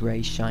sun's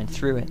rays shine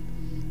through it.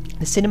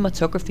 The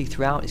cinematography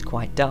throughout is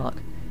quite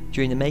dark.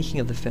 During the making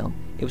of the film,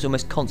 it was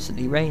almost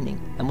constantly raining,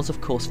 and was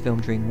of course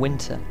filmed during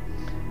winter.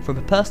 From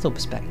a personal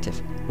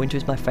perspective, winter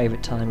is my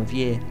favourite time of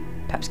year,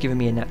 perhaps giving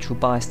me a natural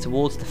bias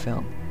towards the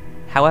film.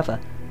 However,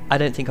 I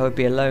don't think I would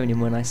be alone in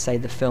when I say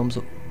the film's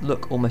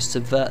look almost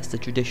subverts the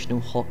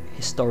traditional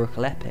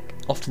historical epic.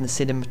 Often the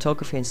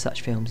cinematography in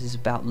such films is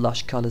about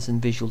lush colours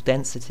and visual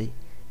density.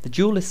 The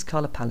duelist's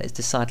colour palette is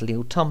decidedly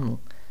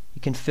autumnal.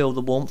 You can feel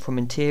the warmth from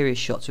interior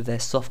shots with their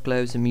soft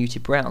glows and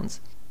muted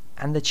browns,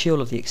 and the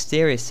chill of the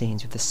exterior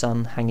scenes with the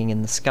sun hanging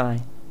in the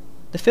sky.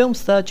 The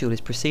film's third duel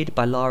is preceded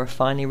by Lara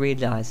finally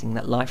realising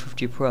that life with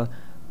Dupois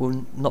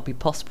will not be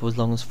possible as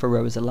long as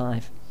Theroux is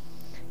alive.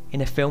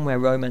 In a film where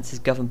romance is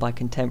governed by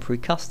contemporary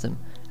custom,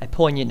 a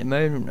poignant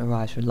moment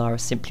arrives when Lara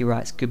simply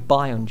writes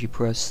goodbye on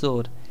Dupois'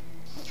 sword.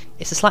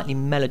 It's a slightly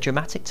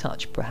melodramatic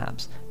touch,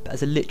 perhaps, but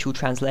as a literal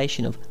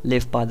translation of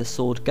live by the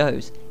sword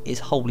goes, it is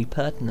wholly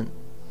pertinent.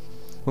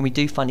 When we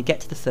do finally get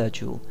to the third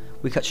duel,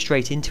 we cut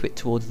straight into it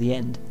towards the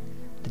end.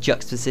 The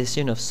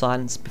juxtaposition of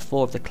silence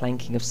before the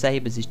clanking of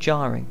sabres is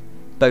jarring.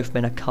 Both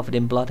men are covered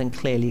in blood and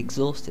clearly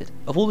exhausted.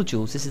 Of all the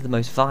duels, this is the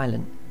most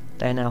violent.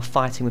 They are now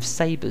fighting with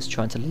sabres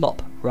trying to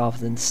lop rather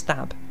than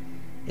stab.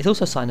 It's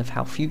also a sign of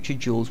how future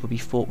duels will be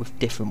fought with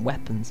different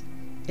weapons.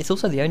 It's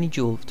also the only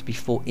duel to be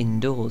fought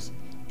indoors,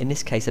 in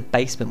this case a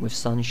basement with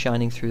sun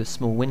shining through the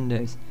small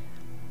windows.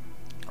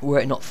 Were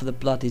it not for the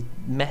bloody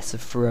mess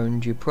of Theroux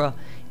and Dupois,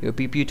 it would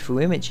be a beautiful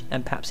image,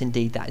 and perhaps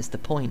indeed that is the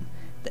point.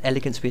 The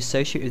elegance we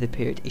associate with the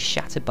period is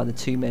shattered by the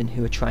two men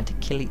who are trying to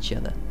kill each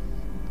other.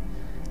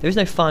 There is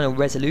no final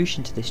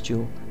resolution to this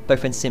duel,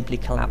 both men simply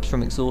collapse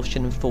from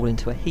exhaustion and fall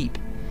into a heap.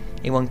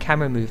 In one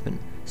camera movement,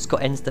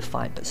 Scott ends the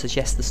fight but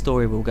suggests the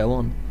story will go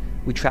on.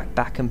 We track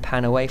back and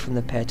pan away from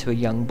the pair to a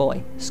young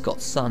boy,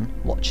 Scott's son,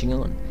 watching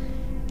on.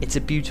 It's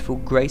a beautiful,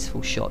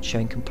 graceful shot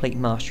showing complete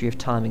mastery of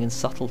timing and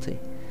subtlety.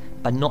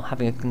 By not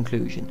having a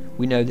conclusion,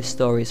 we know this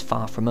story is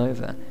far from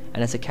over,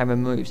 and as the camera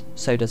moves,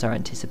 so does our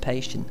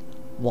anticipation.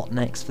 What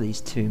next for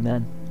these two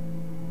men?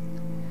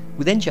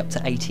 We then jump to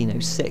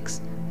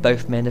 1806.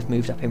 Both men have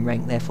moved up in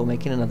rank, therefore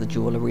making another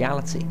duel a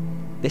reality.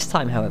 This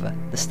time, however,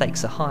 the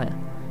stakes are higher.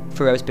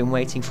 Theroux has been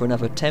waiting for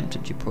another attempt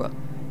at Dupois,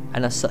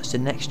 and as such the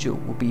next duel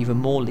will be even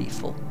more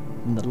lethal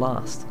than the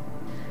last.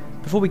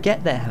 Before we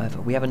get there,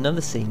 however, we have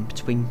another scene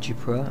between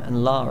Dupois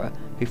and Lara,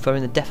 who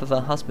following the death of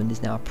her husband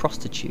is now a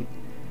prostitute.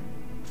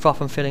 Far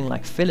from feeling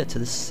like filler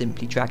to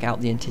simply drag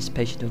out the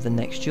anticipation of the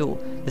next duel,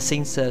 the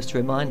scene serves to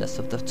remind us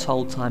of the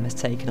toll time has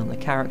taken on the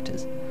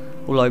characters.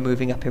 Although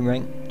moving up in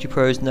rank,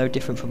 Dupois is no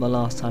different from the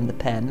last time the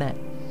pair met.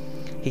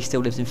 He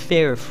still lives in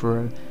fear of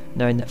Theroux,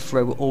 knowing that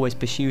Theroux will always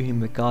pursue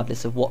him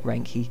regardless of what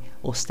rank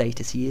or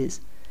status he is.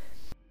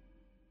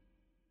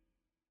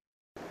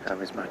 How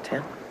is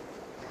Martin?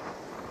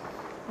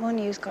 One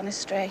you's gone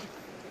astray.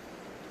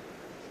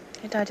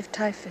 He died of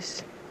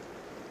typhus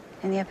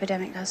in the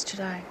epidemic last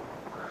July.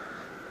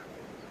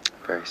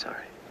 Very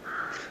sorry.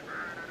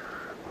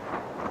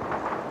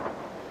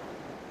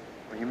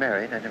 You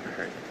married? I never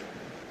heard.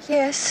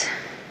 Yes.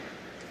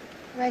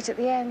 Right at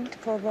the end,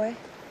 poor boy.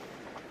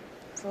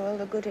 For all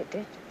the good it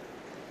did.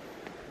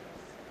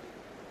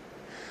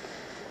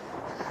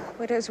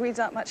 Widow's weeds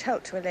aren't much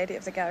help to a lady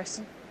of the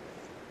garrison.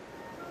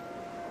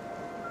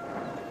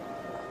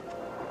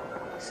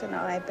 So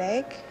now I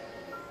beg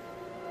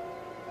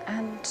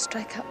and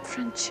strike up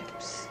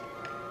friendships.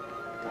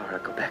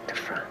 Laura, go back to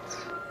France.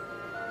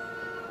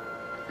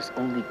 There's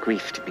only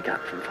grief to be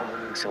got from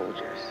following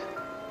soldiers.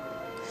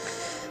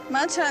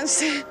 Martin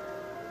said...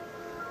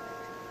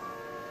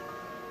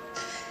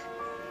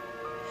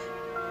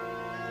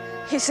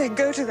 He said,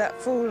 go to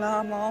that fool,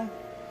 Armand.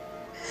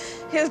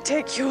 He'll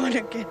take you on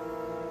again.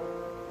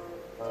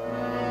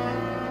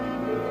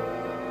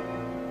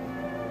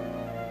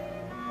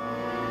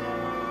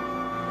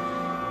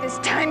 This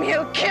time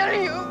he'll kill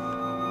you.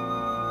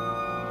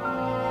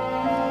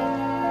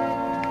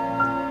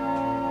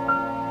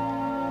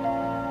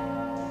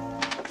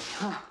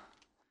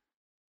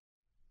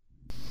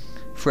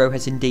 Thoreau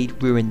has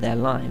indeed ruined their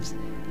lives.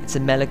 It's a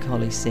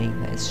melancholy scene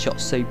that is shot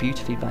so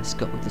beautifully by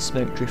Scott, with the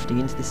smoke drifting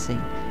into the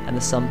scene and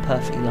the sun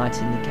perfectly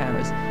lighting the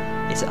carriers.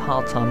 It's at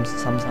hard times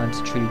sometimes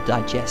to truly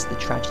digest the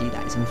tragedy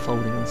that is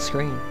unfolding on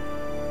screen.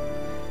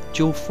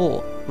 Duel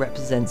 4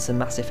 represents a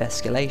massive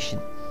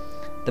escalation.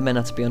 The men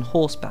are to be on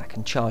horseback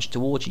and charge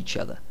towards each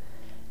other.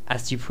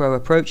 As Dupreux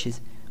approaches,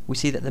 we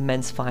see that the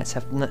men's fights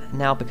have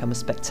now become a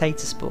spectator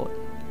sport.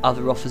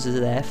 Other officers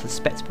are there for the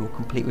spectacle,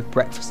 complete with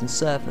breakfast and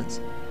servants.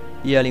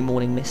 The early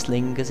morning mist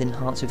lingers,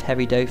 enhanced with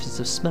heavy doses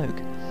of smoke.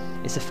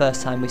 It's the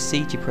first time we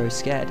see Dupreux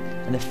scared,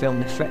 and the film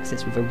reflects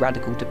this with a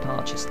radical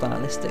departure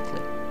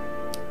stylistically.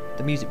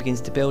 The music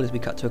begins to build as we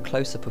cut to a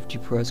close-up of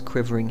Dupreux's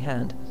quivering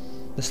hand.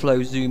 The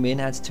slow zoom in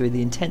adds to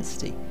the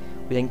intensity.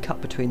 We then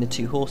cut between the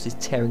two horses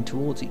tearing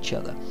towards each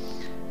other,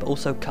 but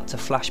also cut to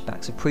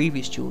flashbacks of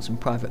previous duels and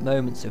private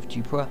moments of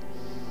Dupreux.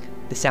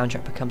 The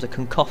soundtrack becomes a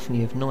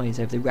cacophony of noise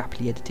over the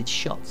rapidly edited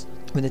shots.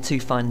 When the two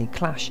finally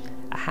clash,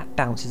 a hat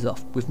bounces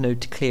off with no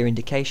clear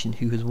indication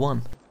who has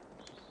won.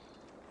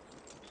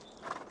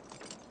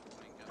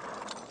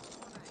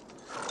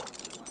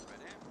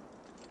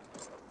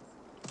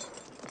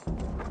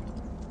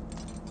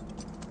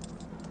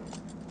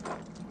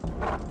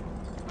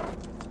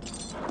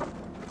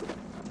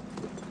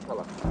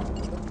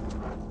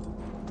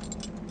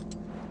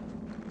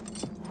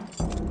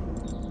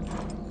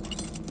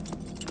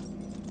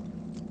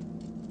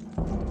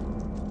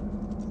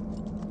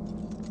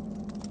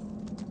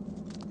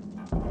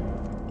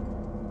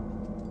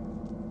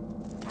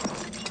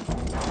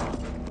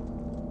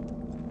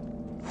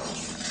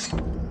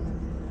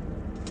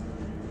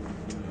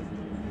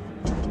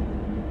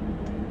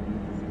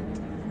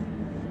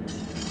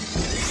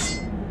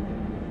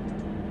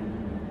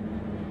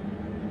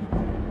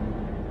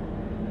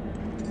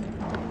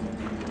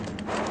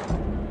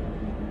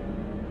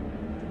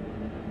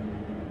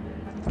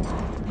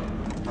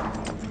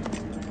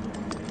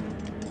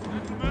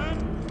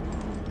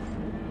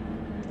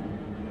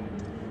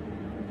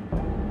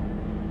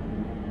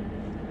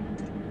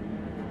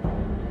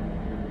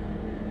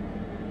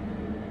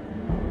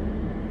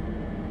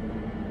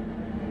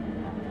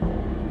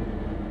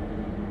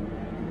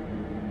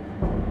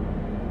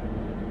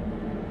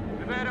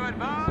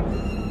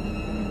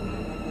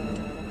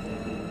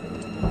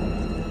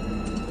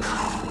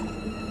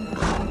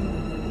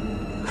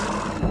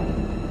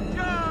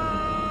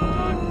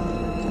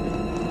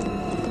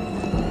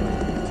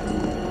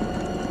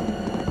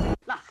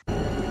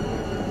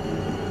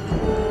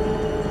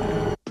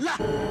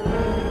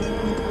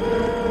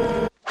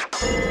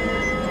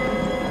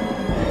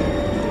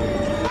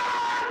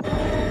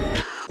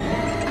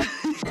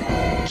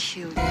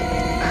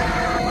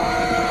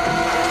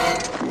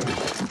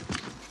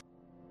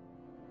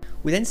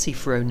 We then see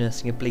Thoreau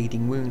nursing a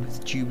bleeding wound,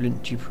 with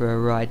jubilant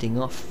Dupreux riding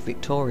off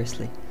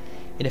victoriously.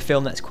 In a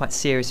film that's quite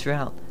serious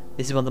throughout,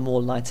 this is one of the more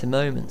lighter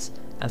moments,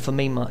 and for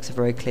me marks a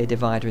very clear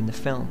divider in the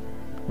film.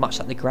 Much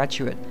like The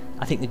Graduate,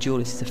 I think The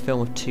Duelist is a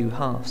film of two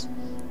halves.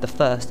 The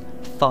first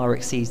far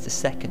exceeds the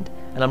second,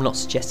 and I'm not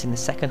suggesting the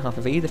second half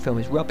of either film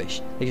is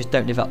rubbish, they just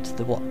don't live up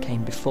to what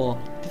came before.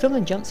 The film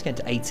then jumps again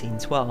to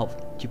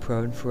 1812.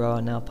 Dupreux and Thoreau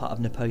are now part of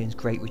Napoleon's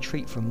Great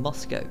Retreat from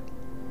Moscow.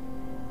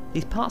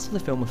 These parts of the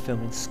film were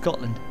filmed in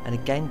Scotland, and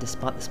again,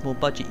 despite the small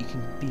budget, you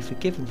can be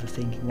forgiven for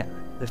thinking that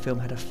the film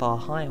had a far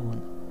higher one.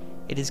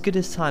 It is good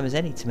as time as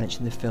any to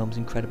mention the film's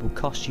incredible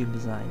costume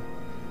design.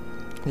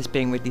 This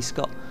being Ridley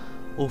Scott,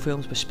 all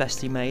films were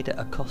specially made at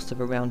a cost of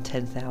around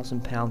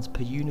 £10,000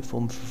 per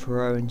uniform for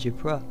Thoreau and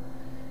Dupreux.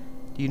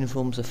 The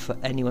uniforms are, for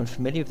anyone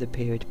familiar with the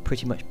period,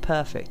 pretty much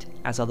perfect,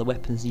 as are the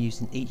weapons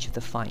used in each of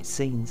the fight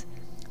scenes.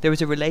 There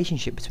is a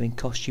relationship between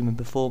costume and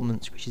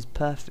performance which is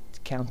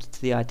perfect counter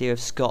to the idea of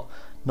Scott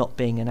not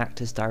being an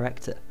actor's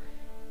director.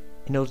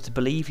 In order to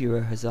believe you're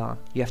a hussar,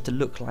 you have to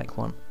look like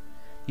one.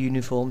 The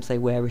uniforms they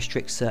wear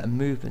restrict certain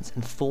movements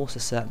and force a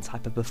certain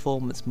type of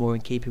performance more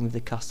in keeping with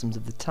the customs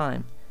of the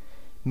time.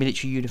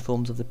 Military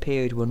uniforms of the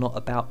period were not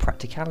about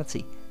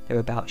practicality, they were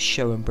about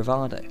show and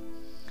bravado.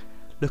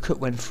 Look at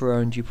when Thoreau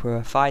and Dupreux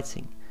are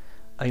fighting.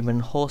 Only when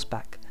on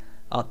horseback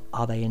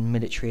are they in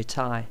military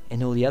attire?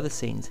 In all the other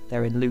scenes,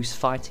 they're in loose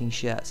fighting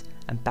shirts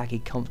and baggy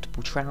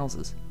comfortable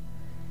trousers.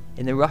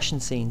 In the Russian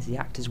scenes, the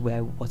actors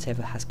wear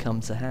whatever has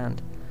come to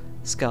hand.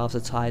 Scarves are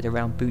tied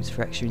around boots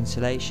for extra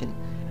insulation,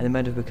 and the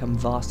men have become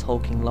vast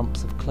hulking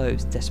lumps of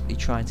clothes desperately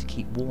trying to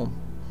keep warm.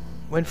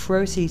 When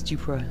Thoreau sees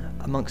Dupreux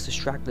amongst the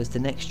stragglers, the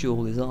next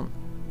duel is on.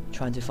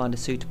 Trying to find a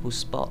suitable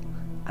spot,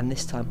 and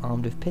this time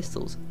armed with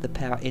pistols, the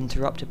pair are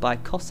interrupted by a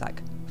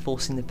Cossack,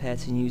 forcing the pair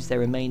to use their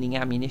remaining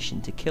ammunition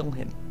to kill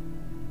him.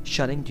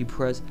 Shunning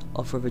Dupreux's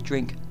offer of a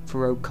drink,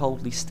 Thoreau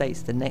coldly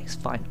states the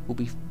next fight will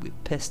be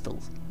with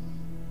pistols.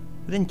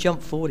 We then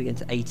jump forward again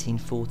to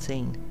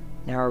 1814.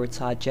 Now a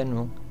retired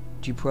general,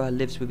 Dupreux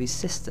lives with his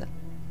sister.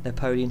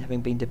 Napoleon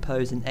having been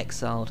deposed and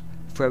exiled,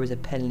 Thoreau is a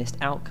penniless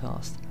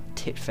outcast,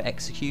 tipped for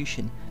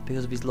execution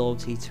because of his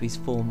loyalty to his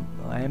former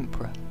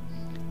emperor.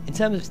 In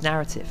terms of its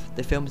narrative,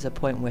 the film is at a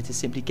point where to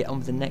simply get on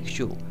with the next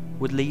duel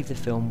would leave the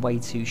film way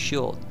too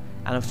short,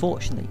 and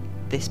unfortunately,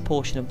 this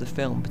portion of the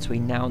film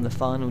between now and the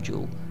final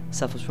duel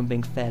suffers from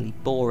being fairly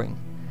boring.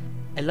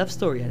 A love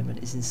story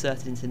element is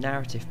inserted into the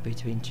narrative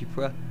between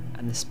Dupreux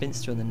and the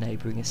spinster on the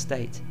neighbouring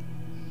estate.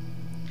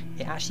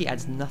 It actually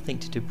adds nothing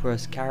to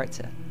Dupreux's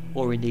character,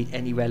 or indeed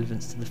any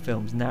relevance to the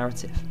film's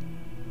narrative.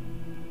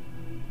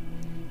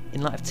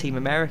 In light of Team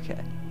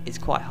America, it's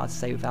quite hard to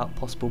say without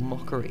possible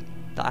mockery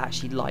that I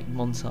actually like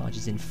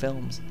montages in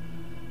films.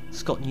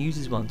 Scott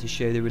uses one to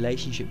show the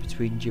relationship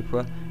between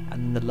Dupreux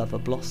and the lover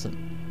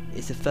Blossom.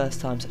 It's the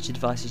first time such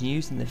advice is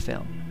used in the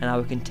film, and I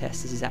would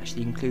contest this is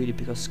actually included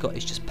because Scott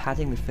is just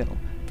padding the film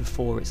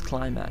before its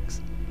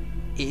climax.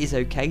 It is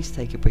okay to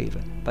take a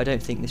breather, but I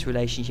don't think this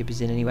relationship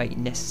is in any way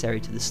necessary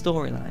to the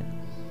storyline.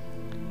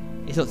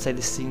 It's not to say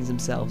the scenes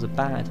themselves are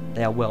bad,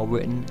 they are well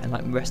written, and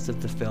like the rest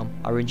of the film,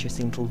 are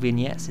interesting little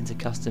vignettes into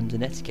customs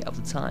and etiquette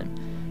of the time,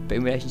 but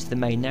in relation to the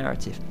main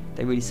narrative,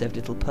 they really serve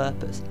little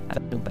purpose, and on a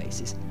personal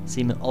basis,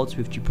 seem at odds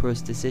with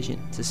Dupreux's decision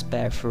to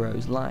spare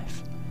Thoreau's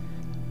life.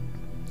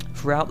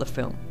 Throughout the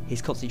film,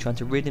 he's constantly trying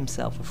to rid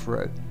himself of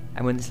Thoreau,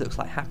 and when this looks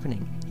like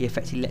happening, he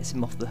effectively lets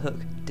him off the hook,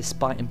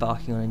 despite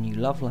embarking on a new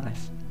love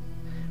life.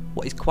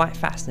 What is quite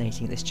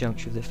fascinating at this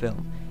juncture of the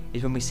film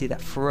is when we see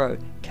that Thoreau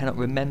cannot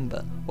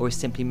remember or is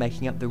simply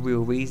making up the real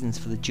reasons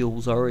for the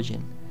duel's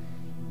origin.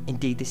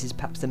 Indeed, this is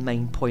perhaps the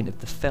main point of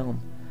the film.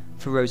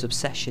 Thoreau's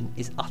obsession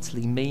is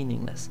utterly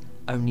meaningless,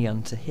 only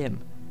unto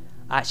him.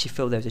 I actually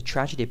feel there is a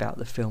tragedy about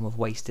the film of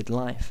wasted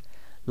life.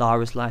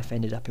 Lara's life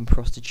ended up in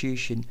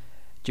prostitution,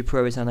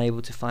 Dupreux is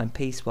unable to find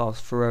peace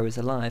whilst Thoreau is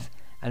alive,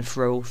 and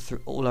Thoreau,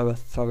 although a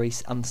thoroughly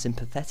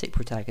unsympathetic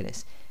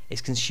protagonist,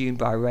 is consumed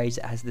by a rage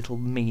that has little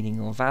meaning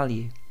or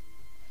value.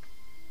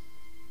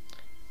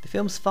 The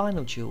film's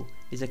final duel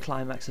is a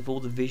climax of all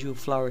the visual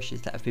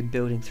flourishes that have been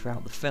building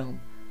throughout the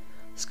film.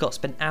 Scott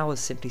spent hours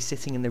simply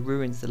sitting in the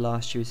ruins the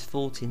last year is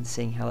fought in,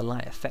 seeing how the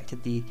light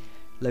affected the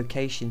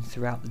location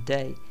throughout the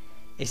day.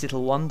 It's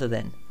little wonder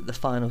then that the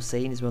final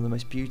scene is one of the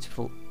most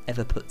beautiful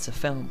ever put to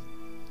film.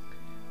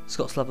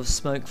 Scott's love of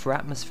smoke for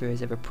atmosphere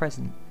is ever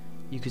present.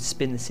 You could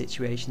spin the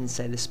situation and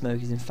say the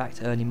smoke is in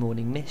fact early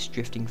morning mist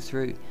drifting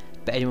through,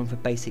 but anyone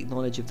with basic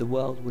knowledge of the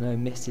world will know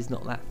mist is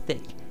not that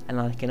thick, and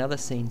like in other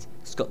scenes,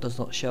 Scott does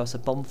not show us a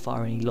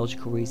bonfire or any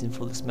logical reason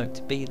for the smoke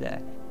to be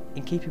there.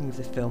 In keeping with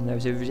the film, there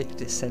is a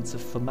ridiculous sense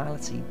of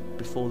formality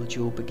before the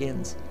duel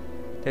begins.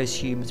 There is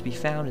humour to be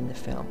found in the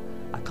film.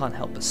 I can't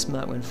help but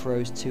smirk when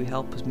Thoreau's two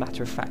helpers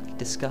matter-of-factly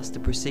discuss the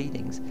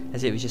proceedings,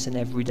 as it was just an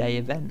everyday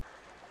event.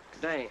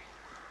 Good day.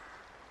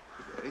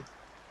 Good day.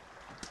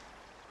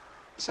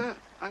 Sir,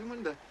 I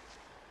wonder,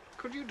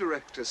 could you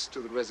direct us to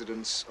the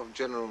residence of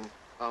General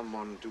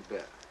Armand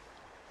Dubert?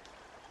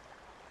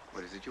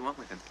 What is it you want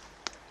with him?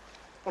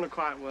 I want a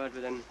quiet word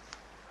with him.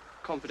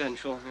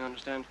 Confidential, you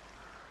understand?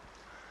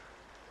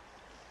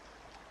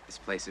 This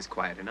place is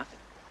quiet enough.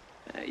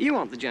 You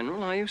aren't the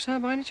General, are you, sir,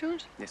 by any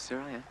chance? Yes, sir,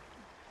 I am.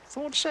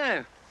 Thought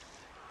so.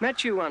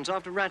 Met you once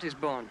after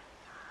Ratisbon.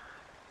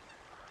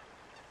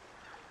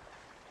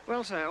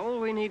 Well, sir, all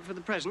we need for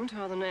the present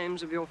are the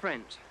names of your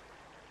friends.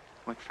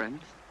 What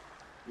friends?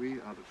 We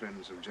are the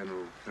friends of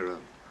General Thoreau.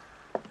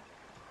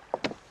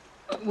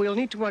 We'll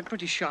need to work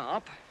pretty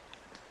sharp.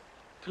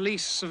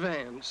 Police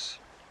surveillance.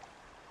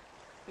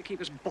 They keep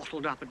us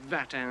bottled up at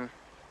Vato.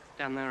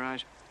 Down their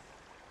eyes.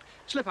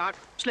 Slip out,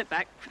 slip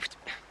back.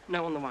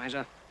 No one the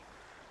wiser.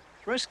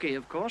 It's risky,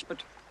 of course,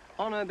 but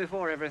honor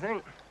before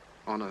everything.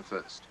 Honor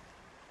first.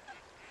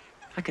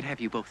 I could have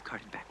you both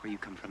carted back where you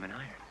come from in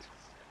irons.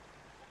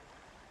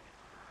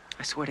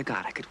 I swear to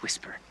God I could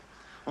whisper.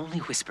 Only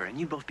whisper, and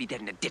you'd both be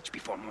dead in a ditch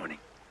before morning.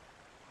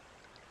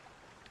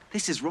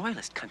 This is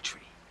royalist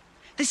country.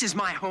 This is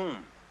my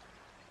home.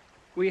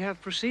 We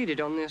have proceeded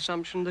on the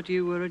assumption that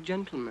you were a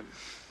gentleman.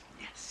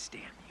 Yes,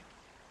 damn you.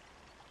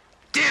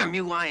 Damn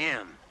you, I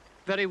am.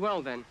 Very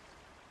well, then.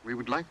 We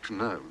would like to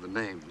know the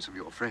names of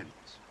your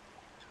friends.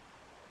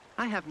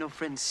 I have no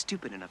friends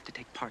stupid enough to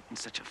take part in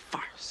such a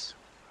farce.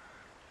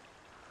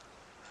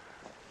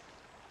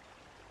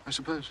 I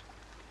suppose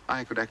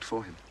I could act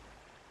for him.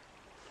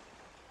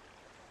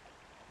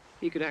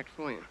 He could act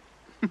for you.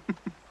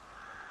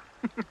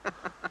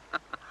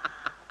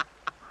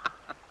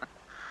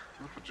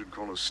 what you'd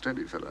call a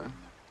steady fellow.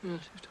 Yes,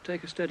 it used to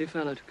take a steady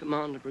fellow to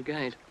command a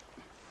brigade.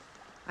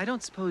 I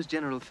don't suppose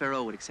General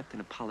Ferrot would accept an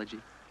apology.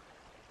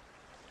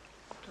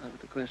 Out of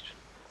the question.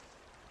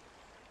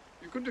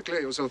 You could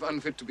declare yourself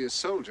unfit to be a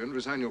soldier and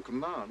resign your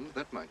command.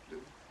 That might do.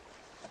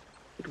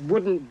 It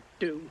wouldn't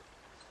do.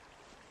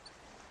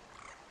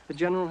 The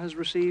general has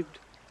received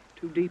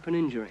too deep an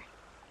injury.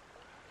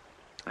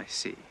 I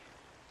see.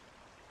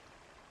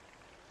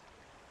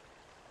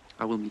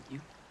 I will meet you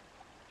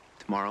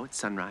tomorrow at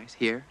sunrise,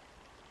 here.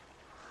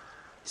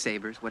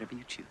 Sabers, whatever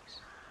you choose.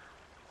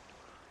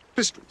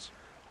 Pistols.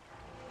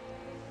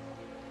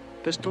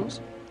 Pistols?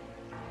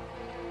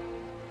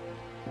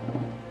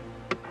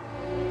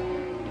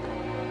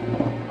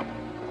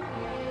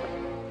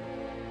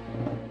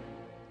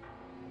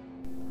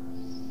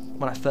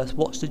 When I first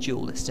watched The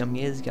Duelist some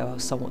years ago, I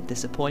was somewhat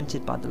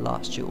disappointed by the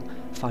last duel,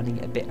 finding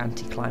it a bit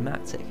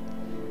anticlimactic.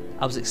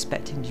 I was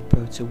expecting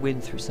Dupont to win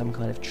through some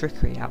kind of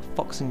trickery,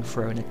 outfoxing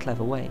Ferrot in a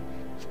clever way.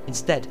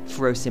 Instead,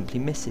 Ferrot simply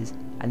misses,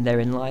 and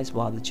therein lies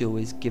why the duel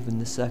is, given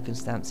the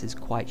circumstances,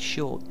 quite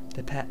short.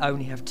 The pair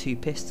only have 2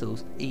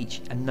 pistols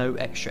each and no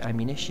extra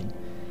ammunition.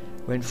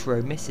 When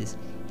Ferrot misses,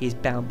 he is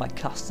bound by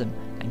custom,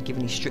 and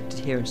given his strict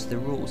adherence to the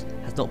rules,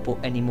 has not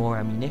bought any more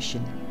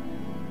ammunition.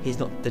 He is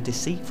not the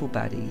deceitful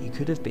baddie he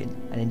could have been,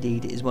 and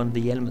indeed it is one of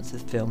the elements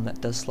of the film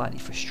that does slightly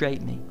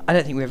frustrate me. I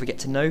don't think we ever get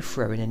to know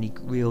Ferrot in any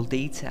real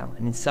detail,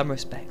 and in some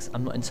respects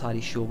I'm not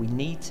entirely sure we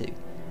need to.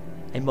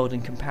 A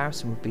modern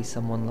comparison would be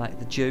someone like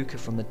the Joker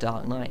from The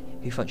Dark Knight,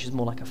 who functions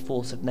more like a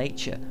force of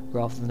nature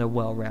rather than a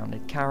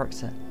well-rounded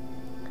character.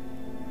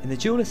 In The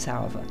Duelist,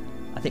 however,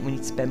 I think we need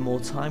to spend more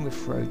time with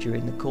Ferrot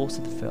during the course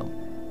of the film,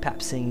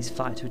 perhaps seeing his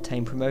fight to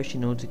attain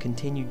promotion in order to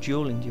continue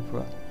duelling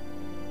Dupont.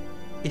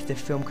 If the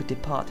film could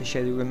depart to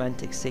show the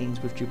romantic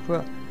scenes with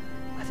Dupont,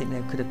 I think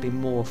there could have been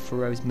more of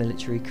Ferrot's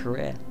military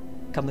career.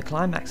 Come the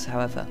climax,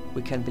 however,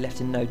 we can be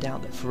left in no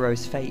doubt that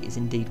Ferrot's fate is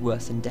indeed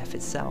worse than death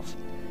itself.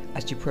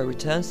 As Dupont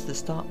returns to the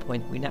start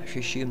point, we naturally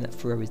assume that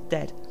Ferrot is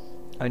dead,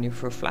 only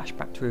for a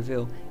flashback to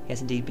reveal he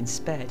has indeed been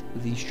spared,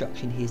 with the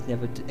instruction he is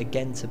never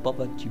again to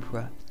bother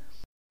Dupont.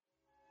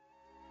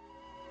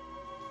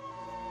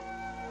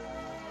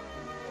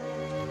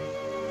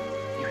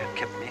 You have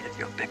kept me at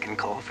your beck and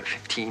call for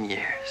 15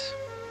 years.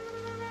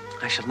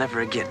 I shall never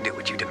again do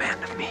what you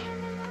demand of me.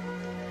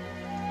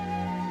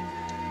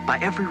 By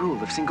every rule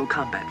of single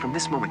combat, from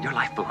this moment your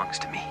life belongs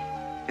to me.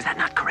 Is that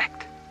not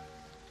correct?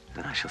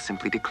 Then I shall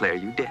simply declare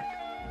you dead.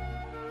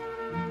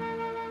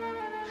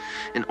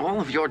 In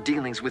all of your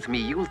dealings with me,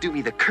 you will do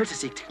me the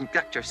courtesy to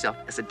conduct yourself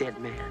as a dead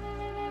man.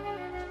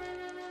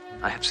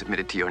 I have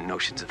submitted to your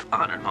notions of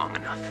honor long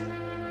enough.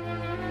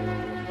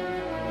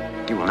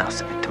 You will now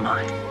submit to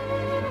mine.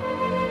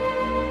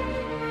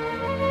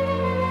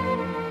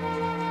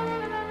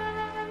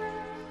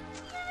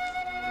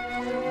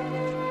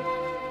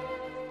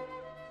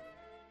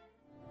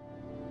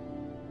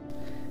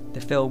 The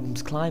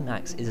film's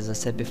climax is, as I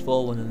said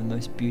before, one of the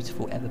most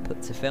beautiful ever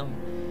put to film.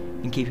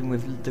 In keeping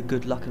with the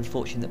good luck and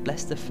fortune that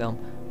blessed the film,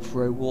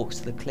 Ferrot walks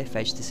to the cliff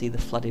edge to see the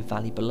flooded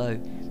valley below.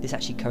 This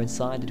actually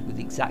coincided with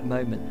the exact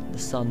moment the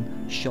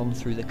sun shone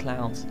through the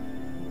clouds.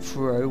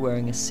 Ferrot,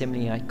 wearing a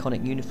similarly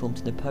iconic uniform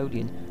to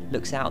Napoleon,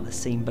 looks out at the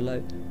scene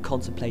below,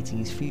 contemplating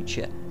his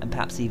future and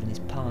perhaps even his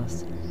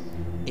past.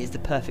 It is the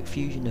perfect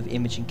fusion of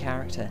image and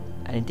character,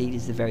 and indeed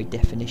is the very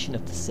definition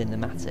of the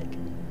cinematic.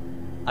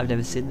 I've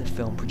never seen the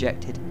film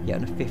projected, yet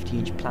on a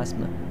 50-inch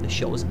plasma, the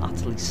shot was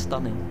utterly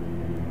stunning.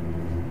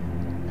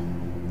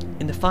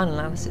 In the final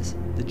analysis,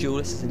 The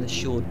Duelist is an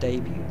assured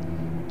debut.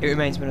 It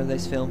remains one of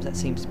those films that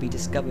seems to be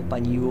discovered by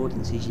new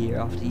audiences year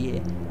after year,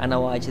 and I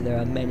wager there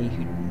are many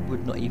who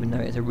would not even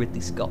know it as a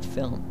Ridley Scott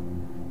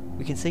film.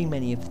 We can see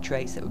many of the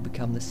traits that would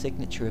become the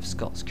signature of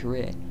Scott's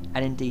career,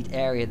 and indeed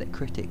area that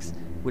critics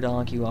would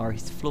argue are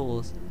his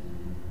flaws.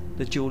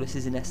 The Duelist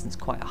is in essence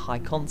quite a high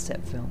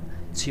concept film,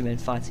 2 men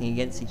fighting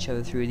against each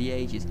other through the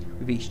ages,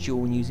 with each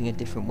duel using a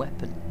different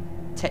weapon.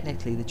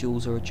 Technically, the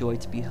duels are a joy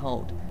to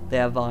behold. They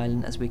are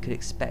violent as we could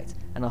expect,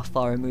 and are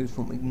far removed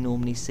from what we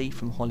normally see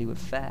from Hollywood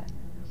fare.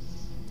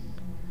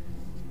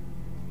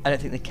 I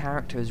don't think the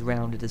character is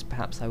rounded as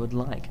perhaps I would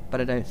like,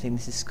 but I don't think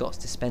this is Scott's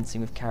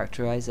dispensing with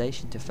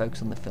characterization to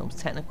focus on the film's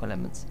technical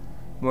elements.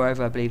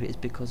 Moreover, I believe it is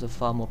because of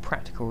far more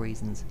practical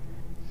reasons.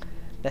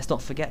 Let's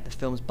not forget the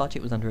film's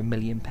budget was under £1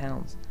 million,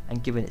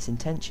 and given its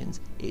intentions,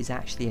 it is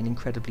actually an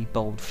incredibly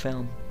bold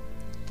film.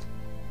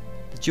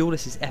 The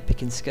Duelist is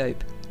epic in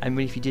scope, and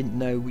if you didn't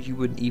know, you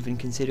wouldn't even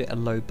consider it a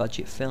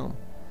low-budget film.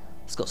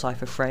 Scott's eye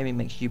for framing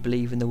makes you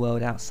believe in the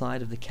world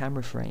outside of the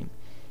camera frame.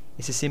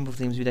 It's the simple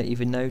things we don't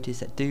even notice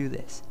that do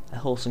this, a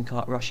horse and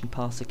cart rushing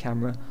past the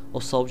camera,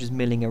 or soldiers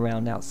milling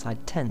around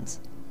outside tents.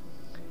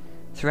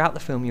 Throughout the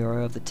film you are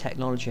aware of the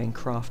technology and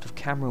craft of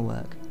camera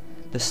work.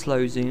 The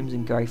slow zooms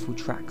and graceful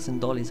tracks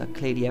and dollies are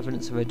clearly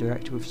evidence of a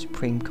director with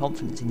supreme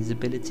confidence in his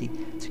ability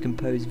to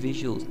compose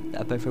visuals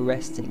that are both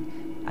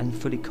arresting and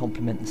fully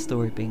complement the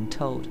story being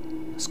told.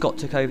 Scott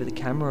took over the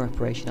camera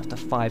operation after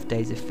 5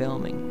 days of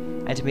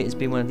filming, and to me it has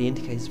been one of the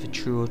indicators for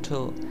true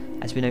auteur,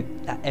 as we know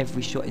that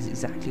every shot is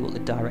exactly what the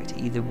director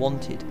either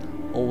wanted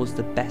or was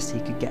the best he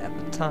could get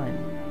at the time.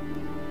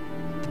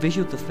 The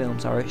visual of the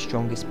films are its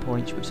strongest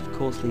points, which of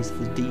course leads to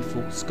the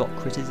default Scott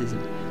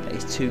criticism that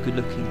it's too good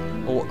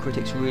looking, or what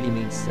critics really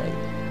mean to say,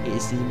 it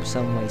is in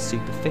some way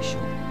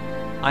superficial.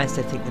 I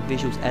instead think the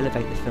visuals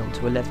elevate the film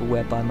to a level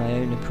whereby my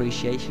own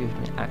appreciation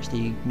of it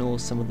actually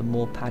ignores some of the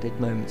more padded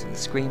moments of the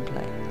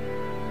screenplay.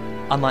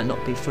 I might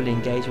not be fully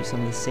engaged with some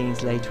of the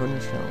scenes later on in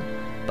the film,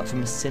 but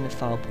from a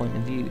cinephile point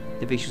of view,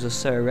 the visuals are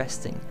so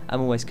arresting,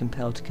 I'm always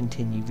compelled to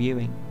continue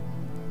viewing.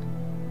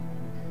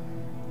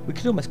 We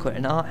could almost call it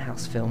an art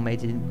house film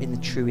made in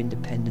the true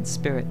independent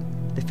spirit.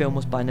 The film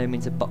was by no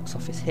means a box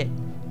office hit,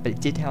 but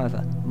it did,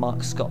 however,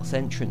 mark Scott's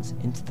entrance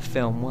into the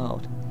film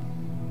world.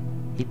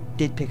 He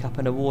did pick up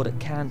an award at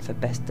Cannes for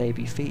Best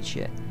Debut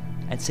Feature,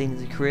 and seen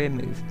as a career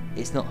move,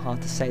 it's not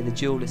hard to say The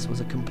Duelist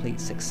was a complete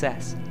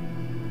success.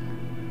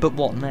 But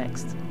what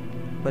next?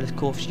 Well, of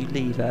course you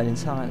leave Earl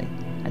entirely,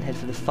 and head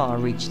for the far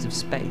reaches of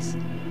space,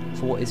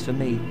 for what is for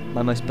me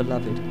my most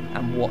beloved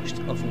and watched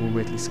of all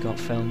Ridley Scott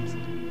films.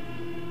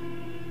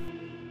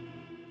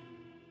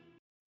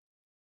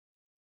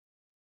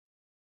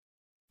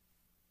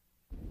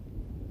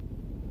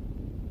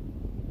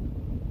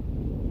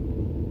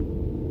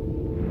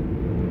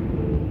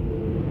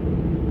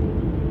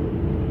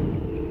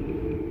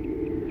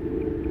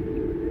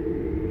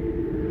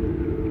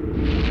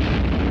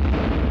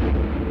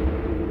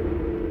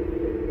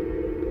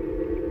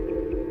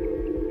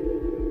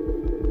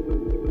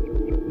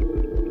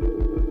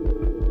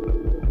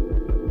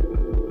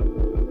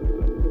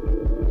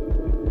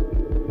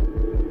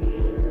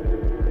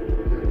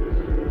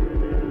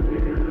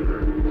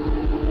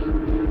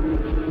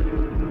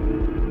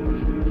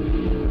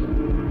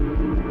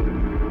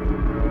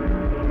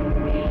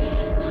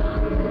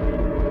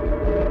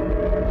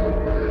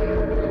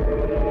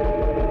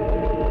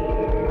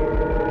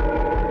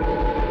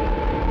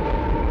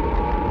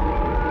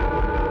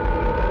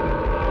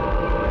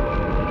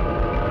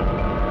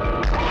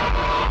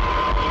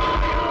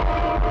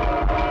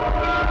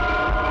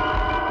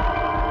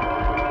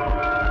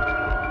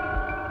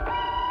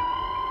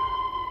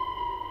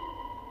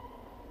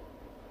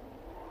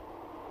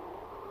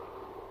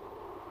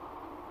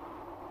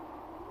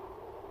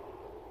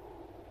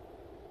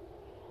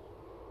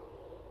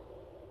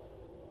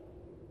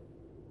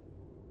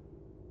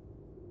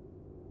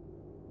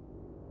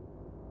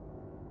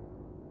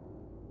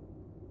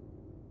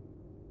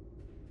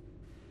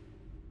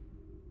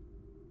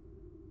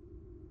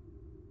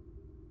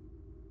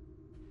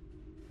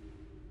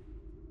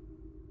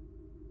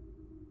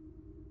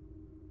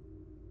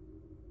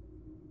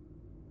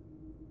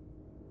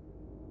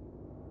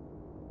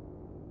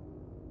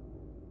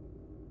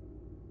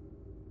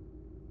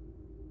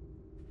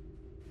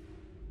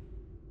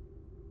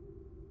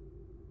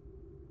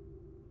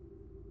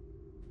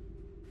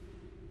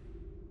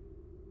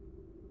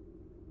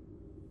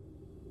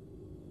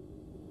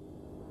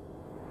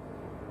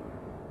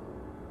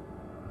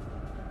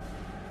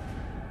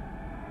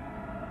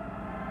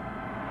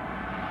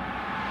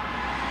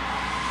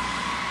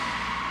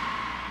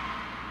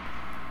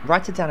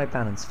 Writer Dan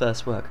O'Bannon's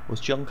first work was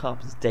John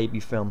Carpenter's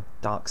debut film,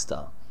 Dark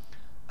Star.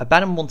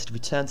 O'Bannon wanted to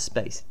return to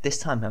space, this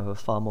time however a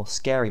far more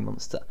scary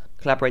monster.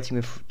 Collaborating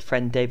with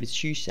friend David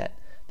Shusett,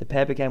 the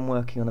pair began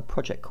working on a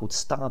project called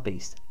Star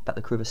Beast, about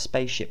the crew of a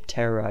spaceship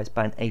terrorised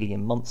by an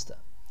alien monster.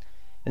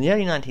 In the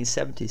early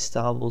 1970s,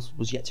 Star Wars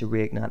was yet to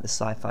reignite the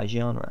sci-fi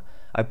genre.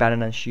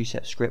 O'Bannon and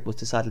Shusett's script was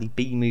decidedly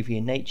B-movie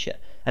in nature,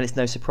 and it's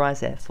no surprise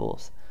therefore.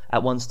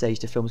 At one stage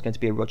the film was going to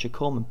be a Roger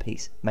Corman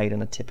piece, made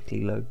on a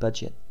typically low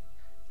budget.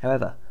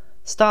 However,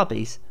 Star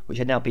Beast, which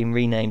had now been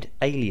renamed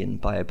Alien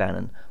by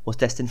O'Bannon, was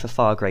destined for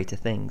far greater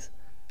things,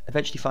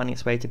 eventually finding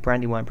its way to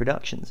Brandywine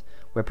Productions,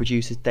 where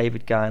producers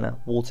David Giler,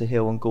 Walter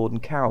Hill and Gordon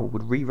Carroll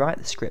would rewrite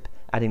the script,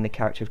 adding the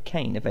character of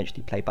Kane,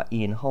 eventually played by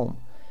Ian Holm.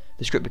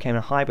 The script became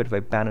a hybrid of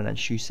O'Bannon and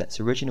Shusett's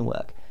original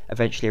work,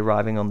 eventually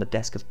arriving on the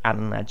desk of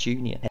Alan Ladd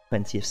Jr. at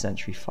 20th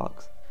Century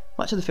Fox.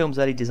 Much of the film's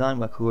early design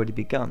work had already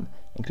begun,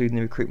 including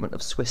the recruitment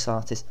of Swiss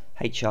artist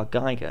H.R.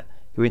 Geiger,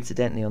 who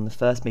incidentally on the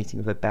first meeting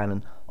with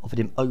O'Bannon offered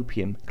him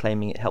opium,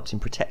 claiming it helped him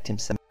protect him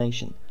from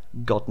assassination.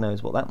 God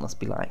knows what that must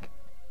be like.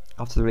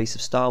 After the release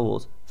of Star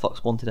Wars,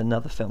 Fox wanted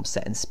another film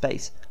set in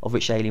space, of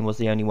which Alien was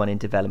the only one in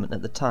development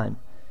at the time.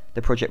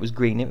 The project was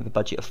greenlit with a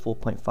budget of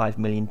 $4.5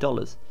 million.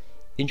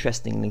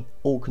 Interestingly,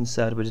 all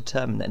concerned were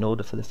determined that in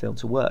order for the film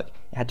to work,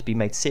 it had to be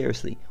made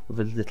seriously, with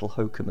as little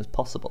hokum as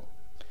possible.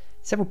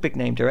 Several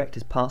big-name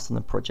directors passed on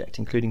the project,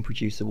 including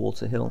producer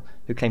Walter Hill,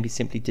 who claimed he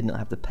simply did not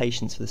have the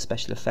patience for the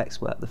special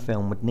effects work the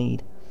film would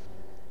need.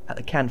 At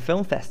the Cannes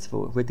Film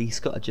Festival, Ridley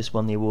Scott had just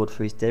won the award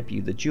for his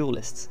debut, The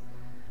Duelists.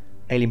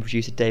 Alien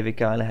producer David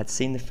Giler had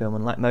seen the film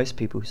and, like most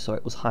people who saw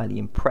it, was highly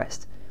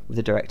impressed with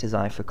the director's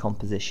eye for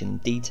composition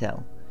and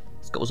detail.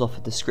 Scott was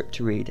offered the script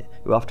to read,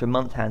 who after a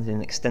month handed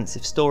in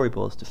extensive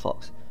storyboards to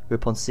Fox, who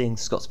upon seeing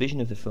Scott's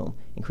vision of the film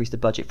increased the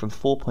budget from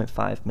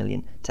 $4.5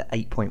 million to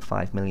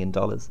 $8.5 million.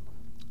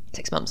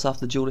 6 months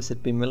after The Duelist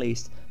had been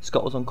released,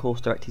 Scott was on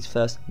course to direct his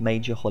first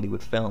major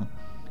Hollywood film.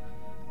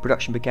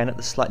 Production began at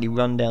the slightly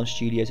run-down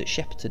studios at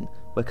Shepperton,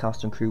 where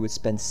cast and crew would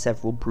spend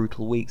several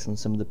brutal weeks on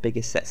some of the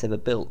biggest sets ever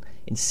built,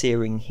 in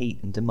searing heat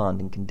and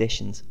demanding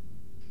conditions.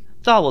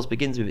 Star Wars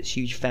begins with its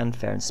huge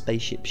fanfare and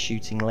spaceships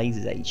shooting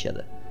lasers at each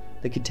other.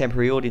 The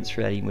contemporary audience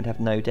for Alien would have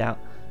no doubt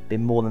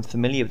been more than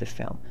familiar with the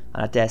film,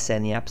 and I dare say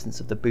in the absence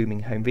of the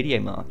booming home video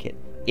market,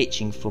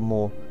 itching for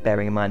more,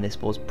 bearing in mind this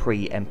was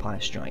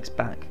pre-Empire Strikes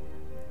Back.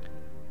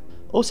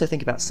 Also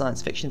think about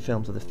science fiction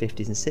films of the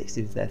 50s and 60s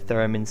with their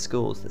theremin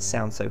scores that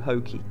sound so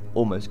hokey,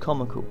 almost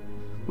comical.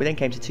 We then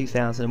came to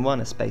 2001: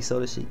 A Space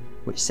Odyssey,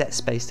 which set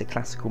space to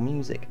classical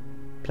music,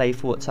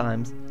 playful at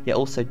times, yet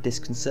also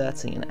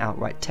disconcerting and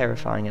outright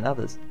terrifying at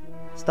others.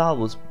 Star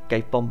Wars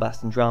gave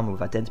bombast and drama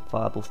with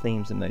identifiable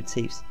themes and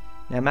motifs.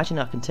 Now imagine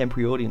our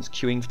contemporary audience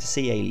queuing to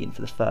see Alien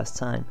for the first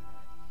time.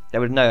 They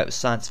would know it was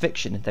science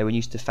fiction, they were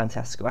used to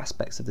fantastical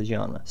aspects of the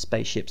genre,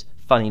 spaceships,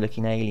 funny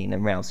looking alien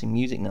and rousing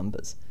music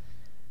numbers.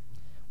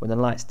 When the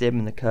lights dim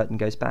and the curtain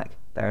goes back,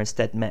 they are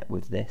instead met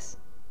with this.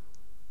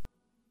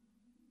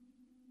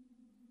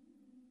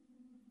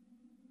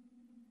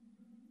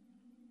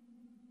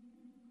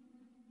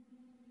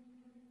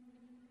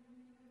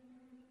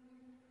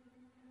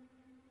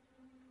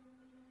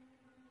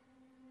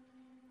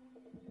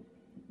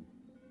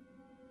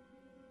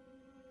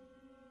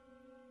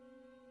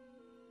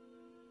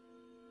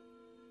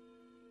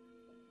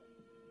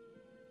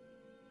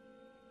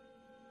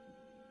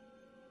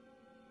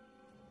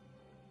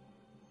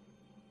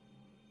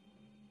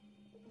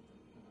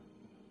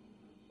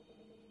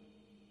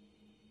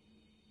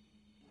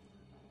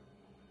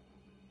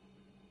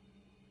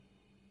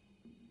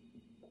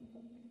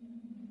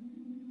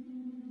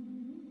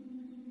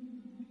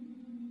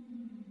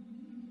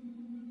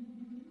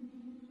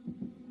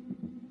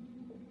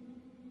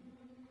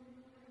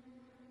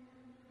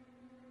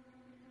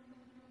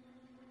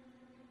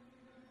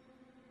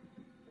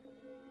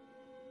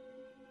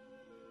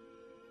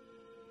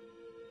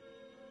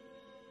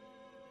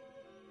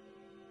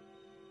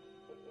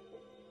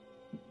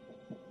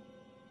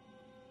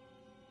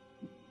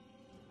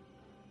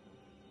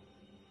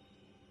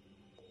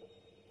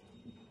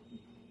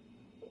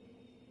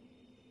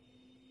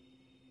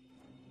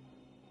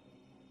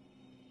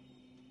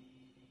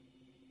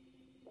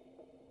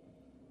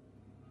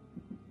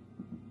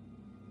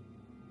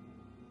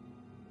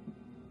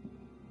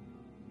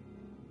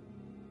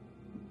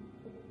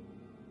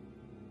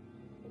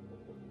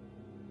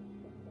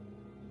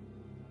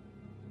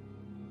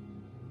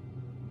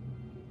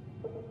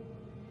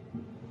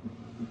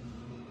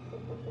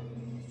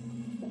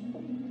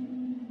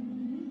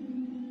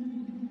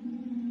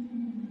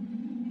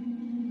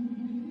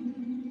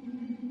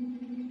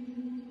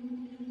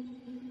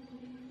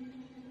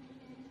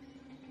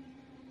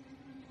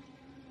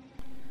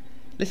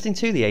 Listening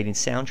to the Alien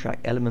soundtrack,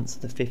 elements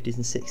of the 50s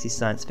and 60s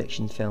science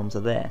fiction films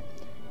are there,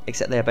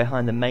 except they are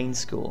behind the main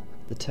score.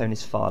 The tone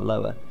is far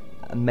lower,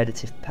 at a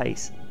meditative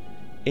pace.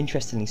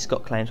 Interestingly,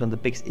 Scott claims one of the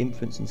biggest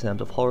influences in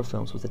terms of horror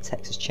films was the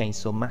Texas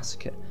Chainsaw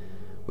Massacre,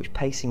 which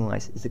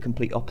pacing-wise is the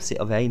complete opposite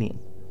of Alien.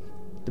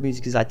 The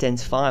music is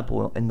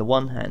identifiable on the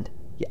one hand,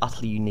 yet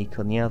utterly unique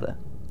on the other.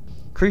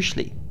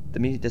 Crucially, the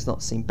music does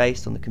not seem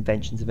based on the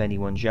conventions of any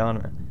one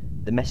genre.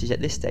 The message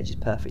at this stage is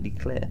perfectly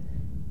clear.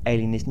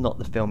 Alien is not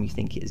the film you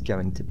think it is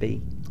going to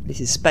be.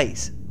 This is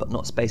space, but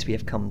not space we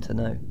have come to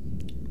know.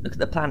 Look at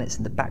the planets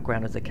in the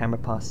background as the camera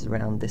passes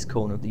around this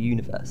corner of the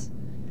universe.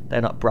 They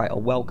are not bright or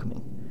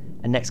welcoming.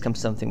 And next comes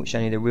something which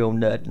only the real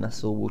nerd in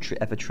us all will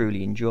ever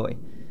truly enjoy: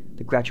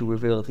 the gradual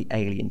reveal of the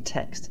alien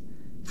text.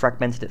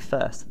 Fragmented at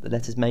first, the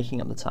letters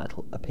making up the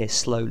title appear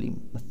slowly,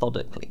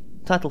 methodically.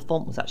 The title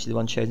font was actually the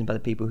one chosen by the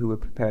people who were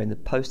preparing the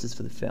posters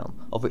for the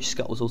film, of which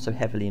Scott was also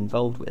heavily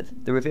involved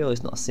with. The reveal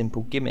is not a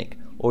simple gimmick,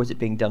 or is it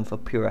being done for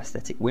pure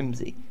aesthetic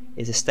whimsy.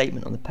 It is a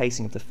statement on the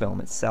pacing of the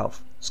film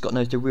itself. Scott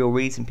knows the real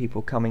reason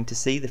people are coming to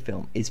see the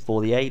film is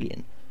for the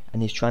alien,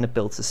 and he's trying to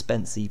build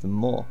suspense even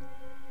more.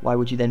 Why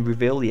would you then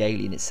reveal the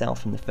alien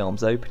itself from the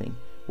film's opening?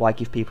 Why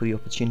give people the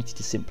opportunity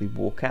to simply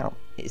walk out?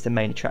 It is the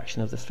main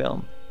attraction of the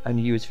film.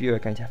 Only you as viewer are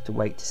going to have to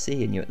wait to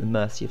see, and you're at the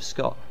mercy of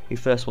Scott, who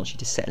first wants you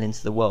to settle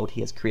into the world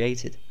he has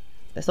created.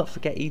 Let's not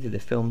forget either the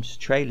film's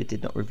trailer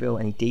did not reveal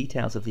any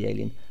details of the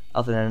alien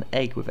other than an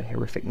egg with a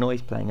horrific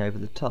noise playing over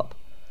the top.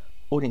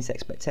 Audience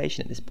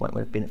expectation at this point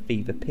would have been at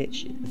fever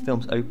pitch. The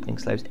film's opening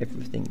slows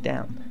everything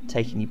down,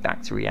 taking you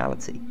back to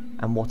reality,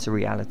 and what a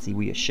reality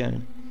we are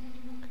shown.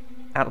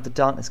 Out of the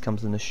darkness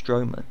comes the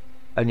Nostromo,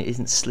 only it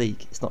isn't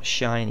sleek, it's not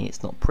shiny,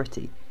 it's not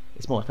pretty,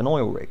 it's more like an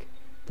oil rig.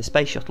 The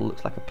space shuttle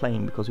looks like a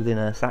plane because within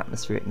Earth's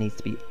atmosphere it needs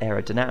to be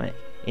aerodynamic.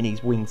 It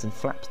needs wings and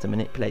flaps to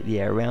manipulate the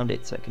air around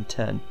it so it can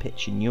turn,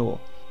 pitch and yaw.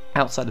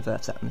 Outside of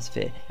Earth's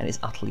atmosphere, and it's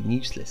utterly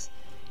useless.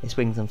 Its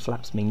wings and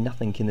flaps mean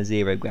nothing in the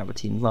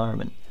zero-gravity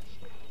environment.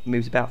 It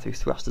moves about through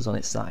thrusters on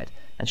its side,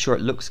 and sure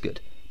it looks good,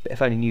 but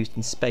if only used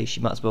in space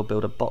you might as well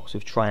build a box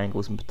with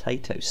triangles and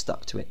potatoes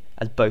stuck to it,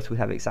 as both would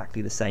have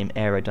exactly the same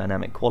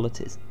aerodynamic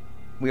qualities.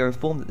 We are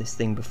informed that this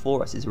thing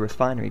before us is a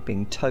refinery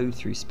being towed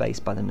through space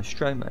by the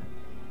Nostromo.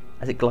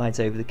 As it glides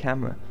over the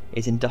camera, it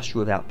is industrial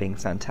without being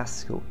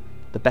fantastical.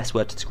 The best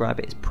word to describe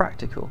it is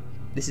practical.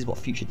 This is what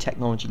future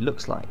technology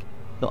looks like,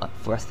 not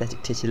for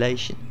aesthetic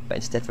titillation, but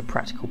instead for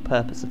practical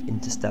purpose of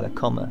interstellar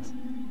commerce.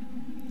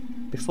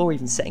 Before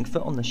even setting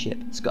foot on the ship,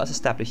 Scott has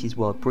established his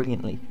world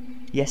brilliantly.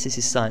 Yes, this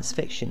is science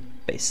fiction,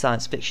 but it's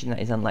science fiction that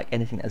is unlike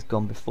anything that has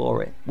gone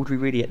before it. Would we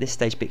really at this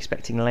stage be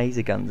expecting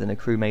laser guns and a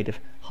crew made of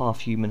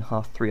half-human,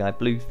 half-three-eyed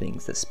blue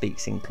things that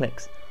speaks in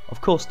clicks?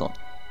 Of course not.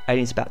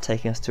 Alien's about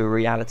taking us to a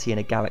reality in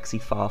a galaxy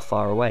far,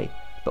 far away.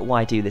 But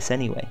why do this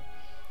anyway?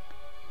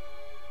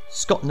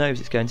 Scott knows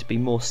it's going to be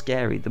more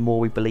scary the more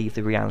we believe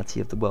the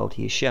reality of the world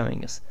he is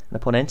showing us, and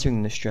upon entering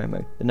the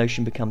Nostromo, the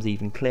notion becomes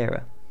even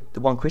clearer. The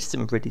one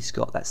criticism of Ridley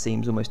Scott that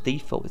seems almost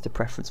default is the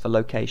preference for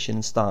location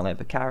and style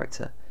over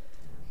character.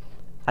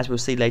 As we'll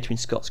see later in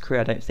Scott's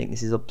career, I don't think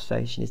this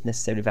observation is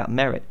necessarily without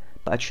merit,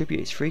 but I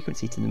attribute its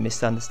frequency to the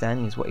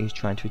misunderstanding of what he is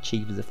trying to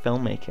achieve as a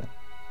filmmaker.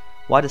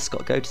 Why does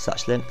Scott go to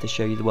such length to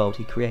show you the world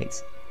he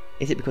creates?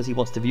 Is it because he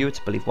wants the viewer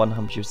to believe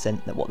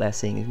 100% that what they're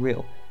seeing is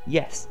real?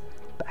 Yes,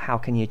 but how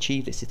can he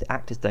achieve this if the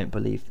actors don't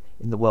believe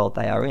in the world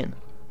they are in?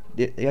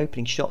 The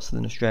opening shots of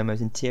the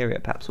Nostromo's interior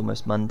are perhaps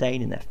almost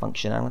mundane in their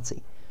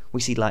functionality.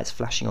 We see lights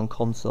flashing on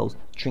consoles,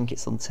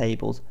 trinkets on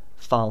tables,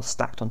 files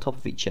stacked on top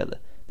of each other.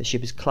 The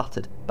ship is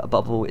cluttered, but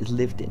above all it is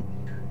lived in.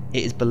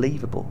 It is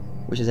believable,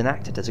 which as an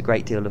actor does a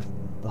great deal of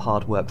the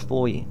hard work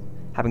for you.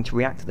 Having to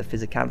react to the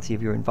physicality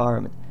of your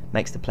environment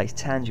makes the place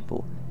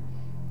tangible.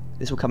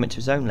 This will come into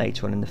its own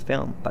later on in the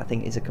film, but I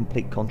think it is a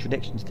complete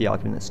contradiction to the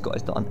argument that Scott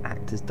is not an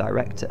actor's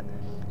director.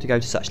 To go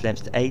to such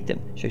lengths to aid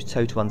them shows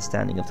total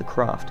understanding of the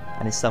craft,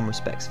 and in some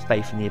respects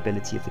faith in the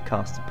ability of the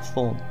cast to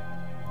perform.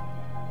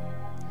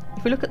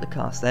 If we look at the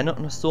cast, they're not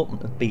an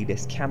assortment of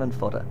B-list cannon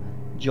fodder.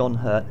 John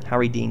Hurt,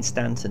 Harry Dean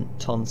Stanton,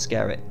 Ton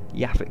Skerritt,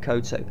 Yaphet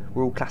Kotto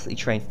were all classically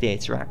trained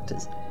theatre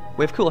actors.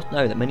 We of course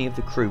know that many of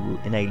the crew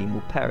in Alien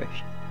will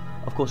perish.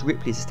 Of course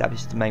Ripley is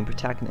established as the main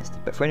protagonist,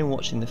 but for anyone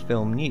watching the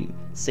film new,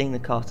 seeing the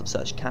cast of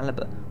such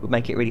calibre would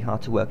make it really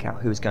hard to work out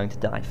who is going to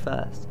die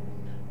first.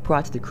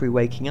 Prior to the crew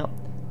waking up,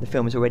 the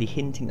film is already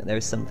hinting that there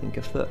is something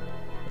afoot.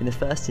 In the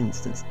first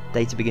instance,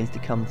 data begins to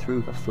come through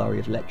with a flurry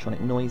of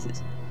electronic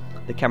noises.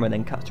 The camera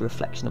then cuts to a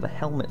reflection of a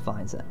helmet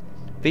visor.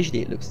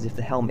 Visually it looks as if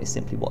the helmet is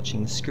simply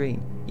watching the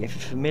screen, yet if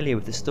you're familiar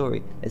with the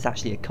story, there's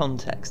actually a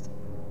context.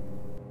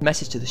 A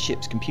message to the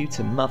ship's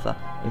computer, Mother,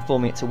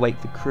 informing it to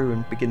wake the crew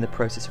and begin the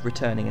process of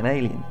returning an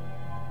alien.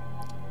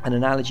 An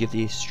analogy of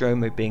the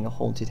Nostromo being a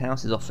haunted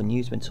house is often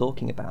used when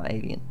talking about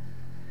Alien.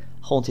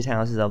 Haunted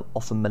houses are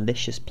often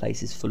malicious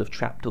places full of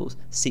trapdoors,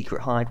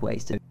 secret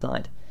hideways to the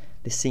side.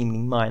 This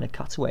seemingly minor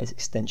cutaway is an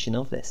extension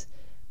of this.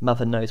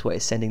 Mother knows what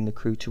it's sending the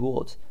crew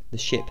towards. The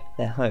ship,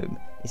 their home,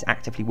 is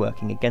actively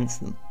working against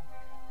them.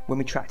 When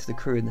we track to the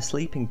crew in the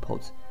sleeping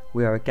pods,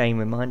 we are again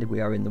reminded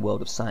we are in the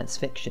world of science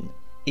fiction.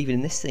 Even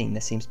in this scene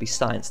there seems to be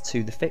science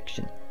to the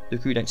fiction. The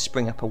crew don't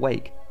spring up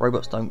awake,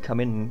 robots don't come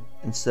in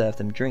and serve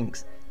them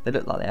drinks. They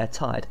look like they are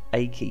tired,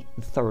 achy,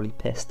 and thoroughly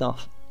pissed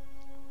off.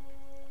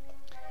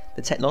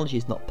 The technology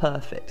is not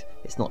perfect,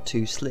 it's not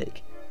too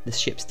slick. The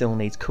ship still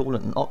needs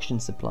coolant and oxygen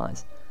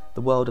supplies.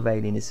 The world of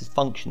Alien is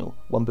functional,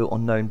 one built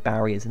on known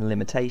barriers and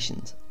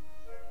limitations.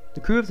 The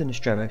crew of the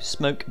Nostromo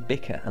smoke,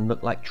 bicker and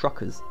look like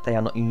truckers. They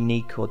are not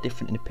unique or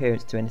different in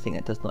appearance to anything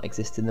that does not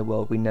exist in the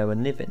world we know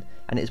and live in,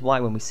 and it is why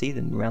when we see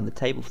them around the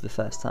table for the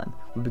first time,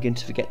 we begin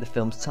to forget the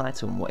film's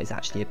title and what it's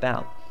actually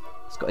about.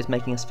 Scott is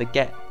making us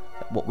forget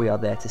what we are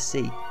there to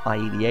see,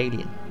 i.e. the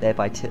alien,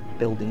 thereby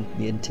building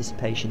the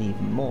anticipation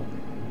even more.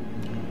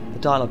 The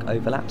dialogue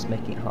overlaps,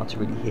 making it hard to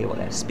really hear what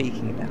they're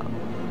speaking about.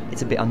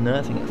 It's a bit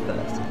unnerving at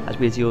first, as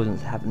we as the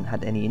audience haven't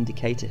had any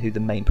indicator who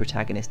the main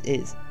protagonist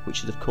is,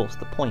 which is of course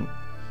the point.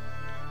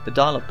 The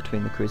dialogue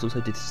between the crew is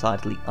also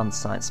decidedly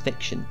unscience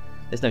fiction.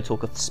 There's no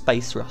talk of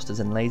space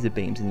thrusters and laser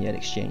beams in the early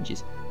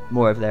exchanges.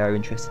 Moreover, they are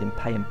interested in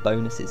pay and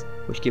bonuses,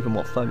 which given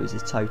what follows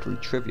is totally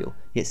trivial,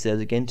 yet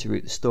serves again to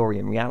root the story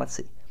in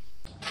reality.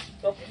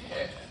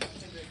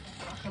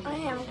 I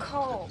am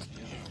cold.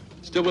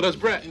 Still with us,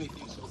 Brett?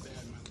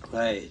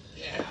 Right.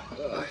 Yeah.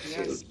 Oh, I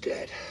feel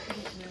dead.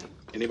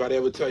 Anybody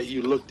ever tell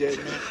you look dead,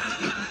 man?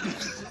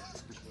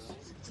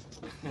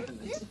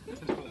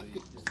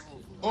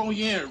 Oh,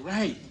 yeah,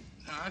 right.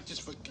 I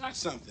just forgot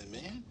something,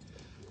 man.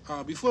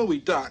 Before we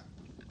dock,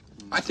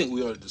 I think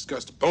we ought to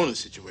discuss the bonus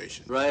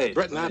situation. Right.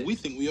 Brett and I, we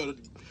think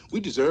we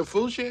deserve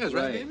full shares,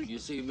 right, baby? You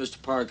see, Mr.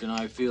 Park and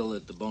I feel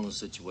that the bonus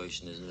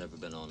situation has never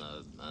been on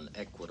an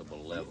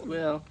equitable level.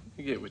 Well,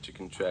 you get what you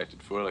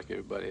contracted for like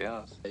everybody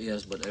else.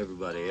 Yes, but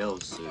everybody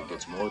else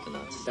gets more than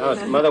us. Oh,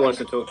 Mother wants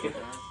to talk to you.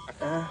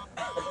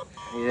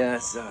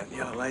 Yes,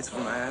 yellow lights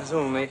for my eyes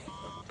only.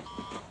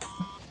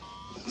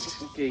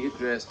 Okay, get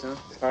dressed, huh?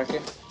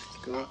 Parker?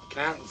 Can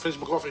I finish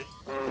my coffee?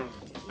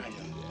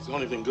 It's the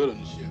only thing good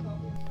on this ship.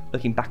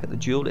 Looking back at the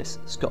duelists,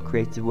 Scott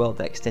created a world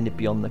that extended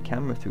beyond the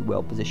camera through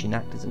well-positioned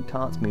actors and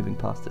carts moving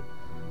past it.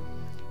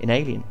 In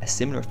Alien, a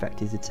similar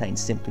effect is attained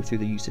simply through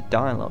the use of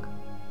dialogue.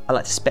 I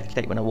like to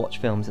speculate when I watch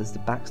films as the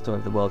backstory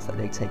of the worlds that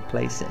they take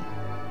place in.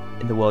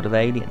 in the world of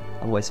Alien,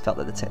 I've always felt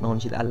that the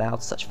technology that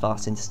allowed such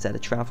fast interstellar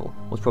travel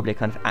was probably a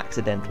kind of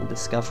accidental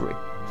discovery,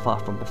 far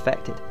from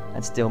perfected,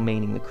 and still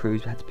meaning the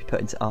crews had to be put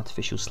into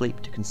artificial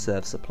sleep to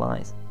conserve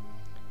supplies.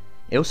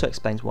 It also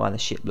explains why the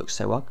ship looks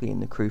so ugly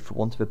and the crew, for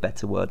want of a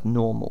better word,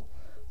 normal.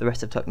 The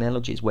rest of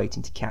technology is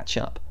waiting to catch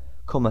up,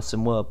 commerce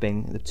and world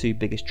being the two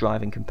biggest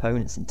driving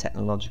components in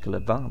technological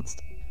advance.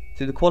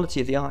 Through the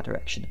quality of the art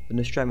direction, the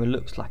Nostromo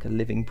looks like a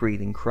living,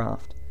 breathing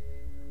craft.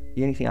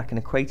 The only thing I can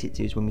equate it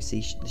to is when we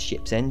see the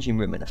ship's engine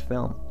room in a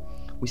film.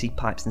 We see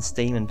pipes and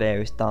steam and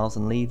various dials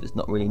and levers,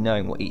 not really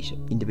knowing what each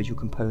individual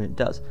component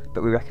does,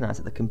 but we recognise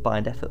that the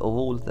combined effort of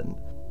all of them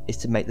is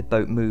to make the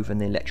boat move and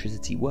the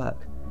electricity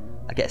work.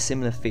 I get a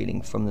similar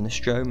feeling from the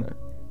Nostromo.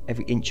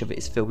 Every inch of it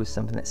is filled with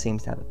something that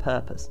seems to have a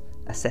purpose.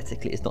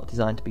 Aesthetically, it's not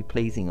designed to be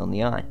pleasing on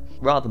the eye,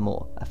 rather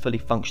more a fully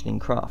functioning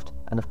craft,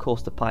 and of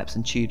course the pipes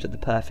and tubes are the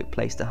perfect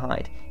place to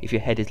hide if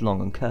your head is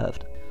long and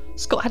curved.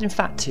 Scott had in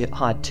fact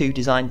hired two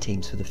design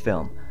teams for the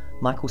film.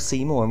 Michael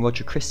Seymour and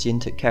Roger Christian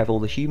took care of all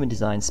the human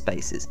design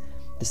spaces.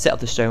 The set of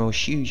the Nostromo was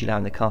huge,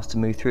 allowing the cast to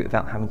move through it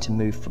without having to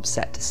move from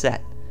set to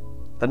set.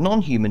 The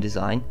non-human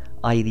design,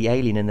 i.e. the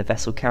alien and the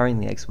vessel carrying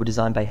the eggs, were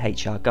designed by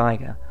H.R.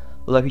 Geiger.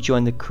 Although he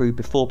joined the crew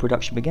before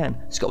production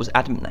began, Scott was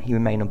adamant that he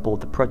remain on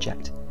board the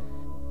project.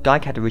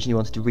 Geiger had originally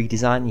wanted to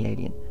redesign the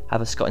alien,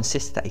 however Scott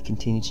insisted that he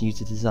continue to use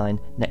the design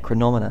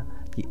Necronomina,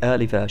 the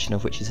early version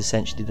of which is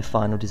essentially the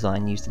final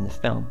design used in the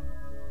film.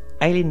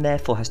 Alien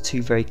therefore has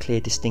two very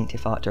clear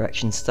distinctive art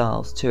direction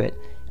styles to it,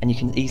 and you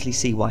can easily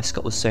see why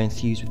Scott was so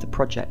enthused with the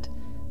project.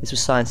 This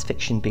was science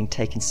fiction being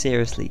taken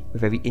seriously,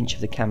 with every inch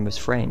of the camera's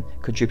frame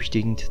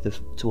contributing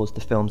towards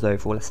the film's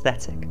overall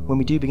aesthetic. When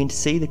we do begin to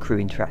see the crew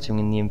interacting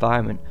in the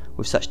environment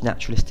with such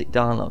naturalistic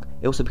dialogue,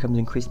 it also becomes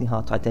increasingly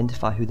hard to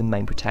identify who the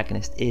main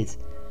protagonist is.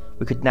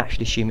 We could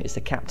naturally assume it is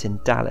the captain,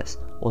 Dallas,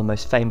 or the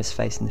most famous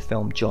face in the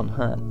film, John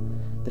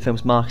Hearn. The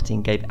film's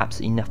marketing gave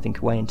absolutely nothing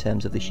away in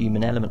terms of the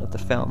human element of the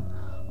film.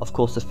 Of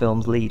course, the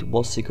film's lead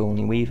was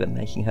Sigourney Weaver,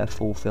 making her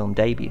full film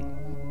debut.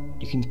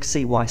 You can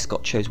see why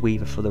Scott chose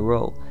Weaver for the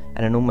role,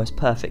 and an almost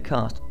perfect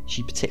cast,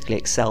 she particularly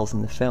excels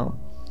in the film.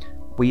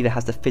 Weaver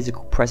has the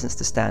physical presence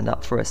to stand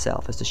up for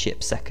herself as the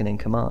ship's second in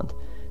command.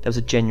 There was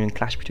a genuine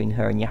clash between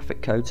her and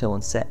Yaphet Kotto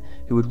on set,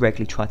 who would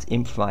regularly try to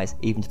improvise,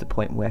 even to the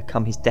point where,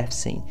 come his death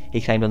scene,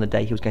 he claimed on the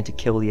day he was going to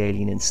kill the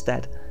alien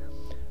instead.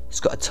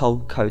 Scott had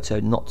told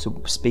Kotto not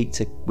to speak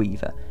to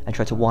Weaver and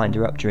tried to wind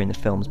her up during the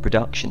film's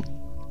production.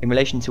 In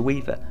relation to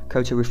Weaver,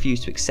 Kotto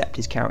refused to accept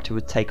his character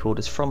would take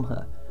orders from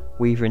her.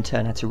 Weaver in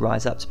turn had to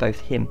rise up to both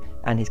him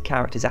and his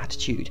character's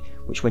attitude,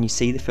 which when you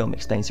see the film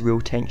explains the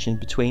real tension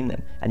between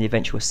them and the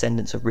eventual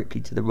ascendance of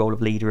Ripley to the role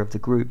of leader of the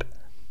group.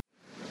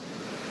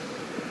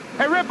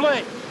 Hey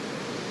Ripley!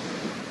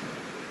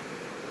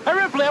 Hey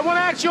Ripley, I want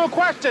to ask you a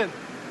question.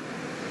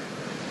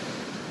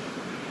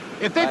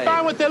 If they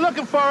find what they're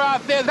looking for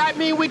out there, does that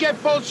mean we get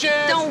full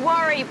shares? Don't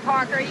worry,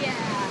 Parker, yeah.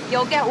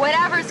 You'll get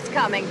whatever's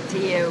coming to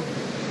you.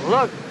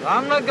 Look,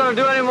 I'm not gonna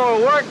do any more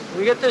work.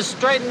 We get this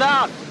straightened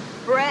out.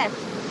 Brett,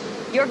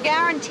 you're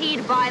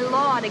guaranteed by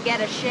law to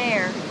get a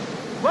share.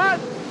 What?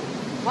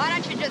 Why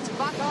don't you just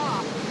fuck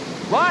off?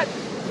 What?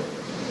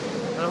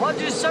 And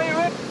what'd you say,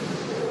 Rip?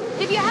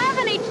 If you have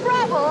any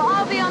trouble,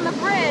 I'll be on the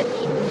bridge.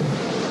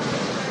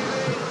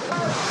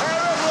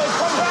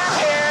 Come back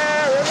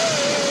here!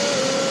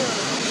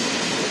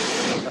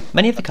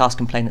 Many of the cast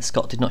complained that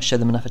Scott did not show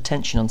them enough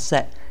attention on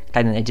set,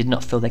 claiming they did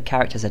not feel their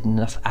characters had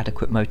enough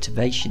adequate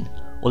motivation,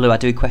 although I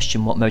do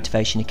question what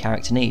motivation a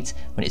character needs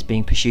when it's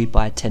being pursued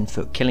by a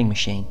 10-foot killing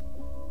machine.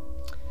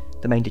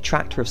 The main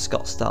detractor of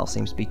Scott's style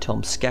seems to be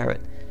Tom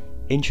Skerritt.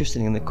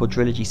 Interested in the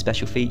quadrilogy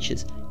special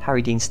features,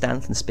 Harry Dean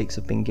Stanton speaks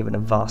of being given a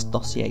vast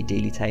dossier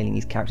detailing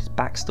his character's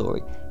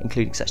backstory,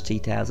 including such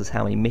details as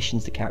how many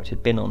missions the character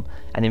had been on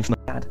and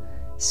information he had.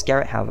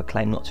 Skerritt, however,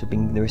 claimed not to have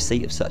been in the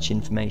receipt of such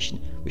information,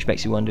 which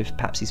makes me wonder if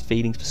perhaps his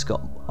feelings for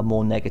Scott are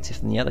more negative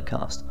than the other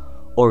cast,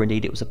 or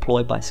indeed it was a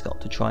ploy by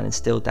Scott to try and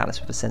instill Dallas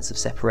with a sense of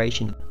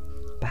separation.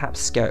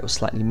 Perhaps Skerritt was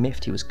slightly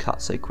miffed he was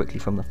cut so quickly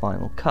from the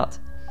final cut.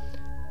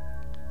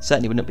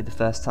 Certainly would not be the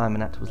first time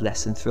an actor was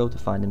less than thrilled to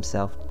find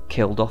himself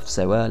killed off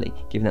so early,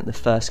 given that the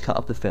first cut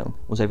of the film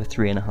was over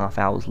 3.5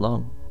 hours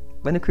long.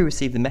 When the crew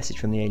received the message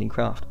from the alien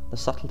craft, the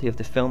subtlety of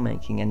the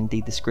filmmaking and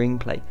indeed the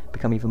screenplay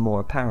become even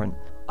more apparent.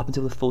 Up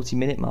until the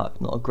 40-minute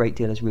mark, not a great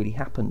deal has really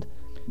happened.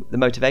 The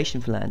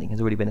motivation for landing has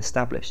already been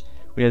established.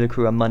 We know the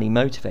crew are money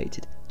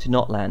motivated. To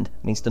not land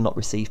means to not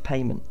receive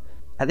payment.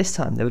 At this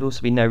time, there would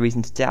also be no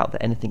reason to doubt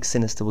that anything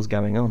sinister was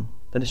going on.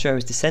 The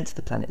Nostromo's descent to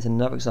the planet is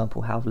another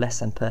example of how less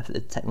than perfect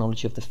the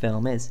technology of the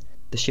film is.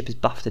 The ship is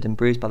buffeted and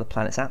bruised by the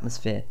planet's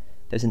atmosphere.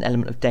 There is an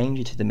element of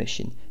danger to the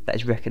mission that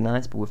is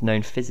recognisable with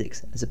known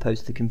physics as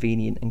opposed to the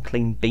convenient and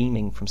clean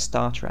beaming from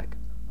Star Trek.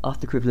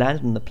 After the crew have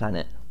landed on the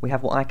planet, we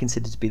have what I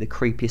consider to be the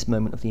creepiest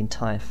moment of the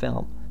entire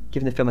film.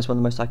 Given the film is one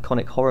of the most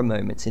iconic horror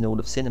moments in all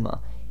of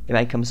cinema, it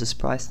may come as a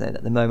surprise to know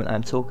that the moment I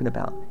am talking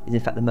about is in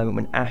fact the moment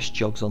when Ash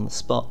jogs on the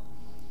spot.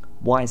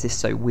 Why is this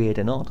so weird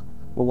and odd?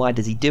 Well, why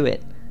does he do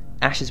it?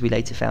 Ash, as we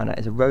later found out,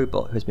 is a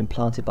robot who has been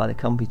planted by the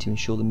company to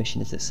ensure the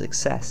mission is a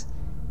success.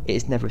 it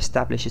is never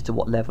established as to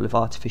what level of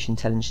artificial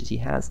intelligence he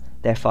has,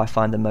 therefore I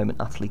find the moment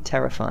utterly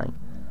terrifying.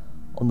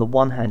 On the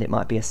one hand, it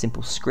might be a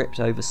simple script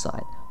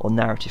oversight or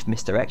narrative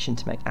misdirection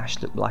to make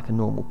Ash look like a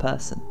normal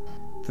person.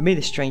 For me,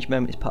 this strange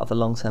moment is part of the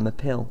long-term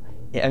appeal.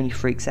 It only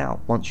freaks out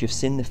once you've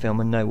seen the film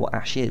and know what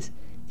Ash is.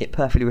 It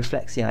perfectly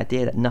reflects the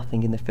idea that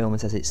nothing in the film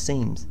is as it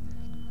seems.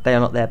 They are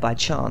not there by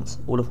chance,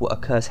 all of what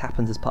occurs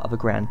happens as part of a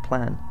grand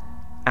plan.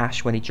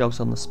 Ash, when he jogs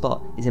on the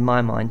spot, is in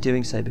my mind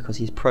doing so because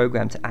he is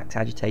programmed to act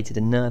agitated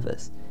and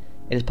nervous.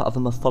 It is part of a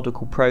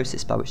methodical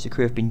process by which the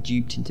crew have been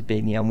duped into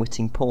being the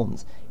unwitting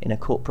pawns in a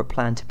corporate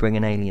plan to bring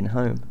an alien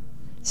home.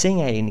 Seeing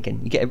Alien again,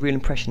 you get a real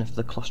impression of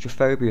the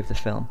claustrophobia of the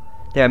film.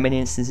 There are many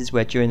instances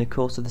where during the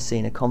course of the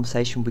scene a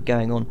conversation will be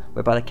going on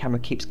whereby the camera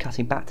keeps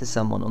cutting back to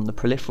someone on the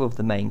peripheral of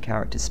the main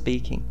character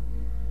speaking.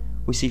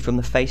 We see from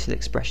the facial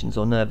expressions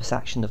or nervous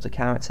action of the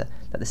character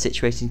that the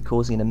situation is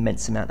causing an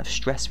immense amount of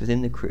stress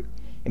within the crew.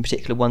 In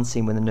particular, one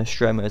scene when the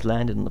Nostromo has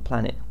landed on the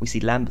planet, we see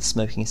Lambert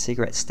smoking a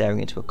cigarette staring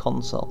into a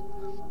console.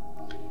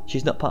 She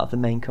is not part of the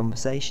main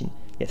conversation,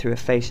 yet through her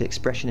facial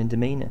expression and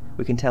demeanour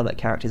we can tell that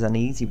character is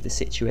uneasy with the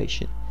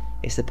situation.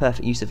 It's the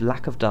perfect use of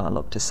lack of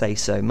dialogue to say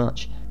so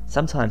much.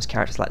 Sometimes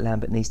characters like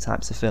Lambert in these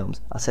types of films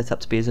are set up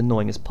to be as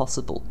annoying as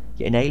possible,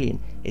 yet in Alien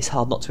it's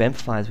hard not to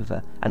empathise with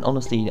her, and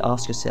honestly you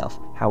ask yourself,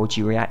 how would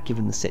you react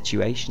given the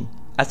situation?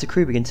 As the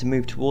crew begin to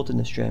move toward the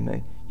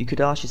Nostromo, you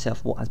could ask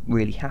yourself what has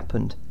really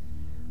happened.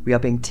 We are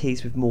being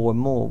teased with more and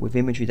more, with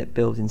imagery that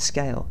builds in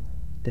scale.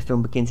 The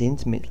film begins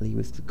intimately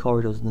with the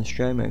corridors of the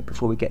Nostromo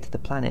before we get to the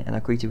planet and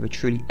are greeted with a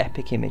truly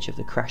epic image of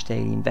the crashed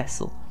alien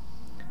vessel.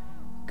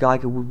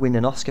 Geiger would win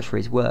an Oscar for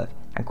his work,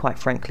 and quite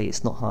frankly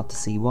it's not hard to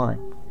see why.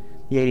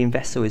 The alien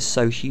vessel is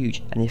so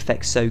huge and the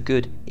effects so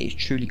good, it is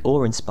truly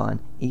awe-inspiring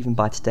even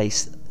by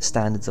today's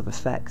standards of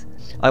effect.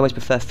 I always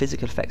prefer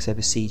physical effects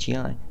over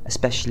CGI,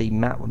 especially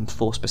matte and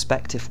forced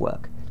perspective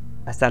work.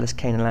 As Dallas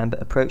Kane and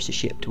Lambert approach the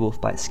ship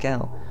dwarfed by its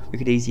scale, we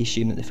could easily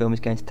assume that the film is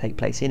going to take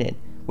place in it,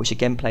 which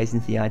again plays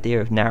into the idea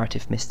of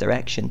narrative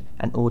misdirection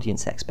and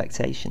audience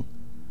expectation.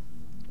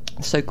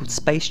 The so-called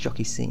space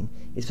jockey scene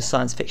is for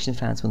science fiction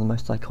fans one of the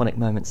most iconic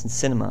moments in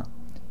cinema.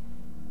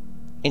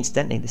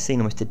 Incidentally, the scene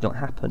almost did not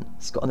happen.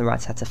 Scott and the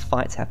writers had to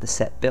fight to have the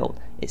set built.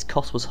 Its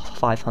cost was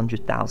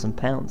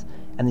 £500,000,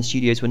 and the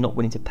studios were not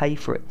willing to pay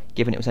for it,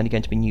 given it was only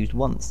going to be used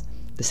once.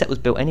 The set was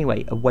built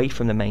anyway, away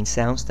from the main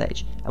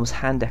soundstage, and was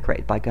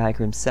hand-decorated by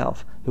Geiger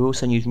himself, who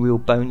also used real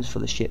bones for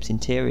the ship's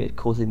interior,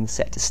 causing the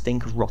set to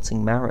stink of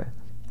rotting marrow.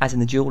 As in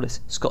The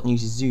Duelist, Scott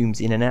uses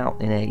zooms in and out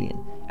in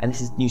Alien, and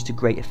this is used to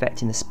great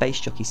effect in the space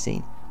jockey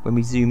scene, when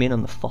we zoom in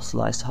on the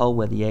fossilised hole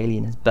where the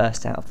alien has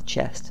burst out of the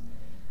chest.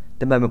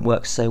 The moment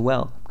works so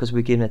well because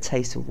we're given a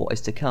taste of what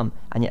is to come,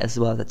 and yet as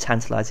well as a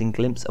tantalising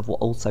glimpse of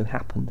what also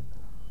happened.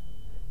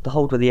 The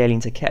hold where the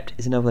aliens are kept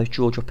is another of those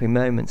jaw-dropping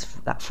moments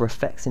that for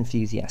effects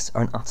enthusiasts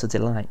are an utter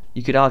delight.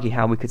 You could argue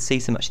how we could see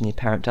so much in the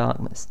apparent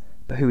darkness,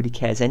 but who really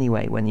cares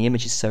anyway when the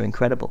image is so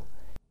incredible?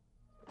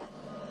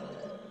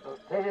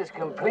 This is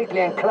completely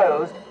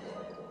enclosed,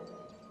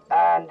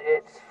 and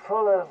it's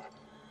full of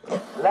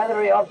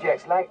leathery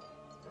objects like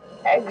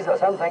eggs or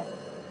something.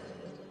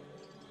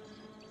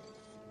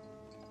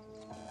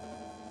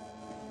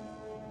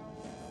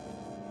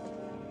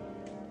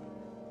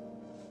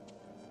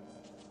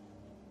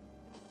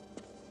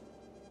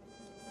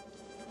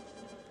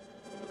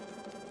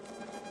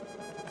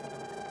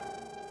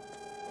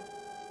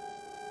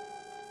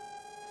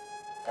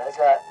 There's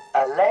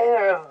a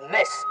layer of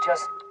mist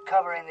just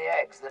covering the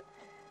eggs that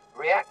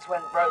reacts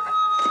when broken.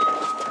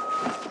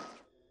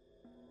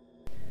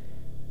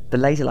 The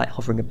laser light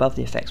hovering above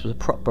the effects was a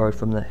prop borrowed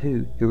from The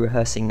Who were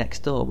rehearsing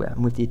next door,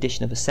 and with the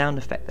addition of a sound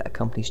effect that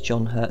accompanies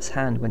John Hurt's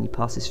hand when he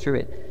passes through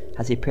it,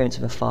 has the appearance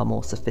of a far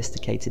more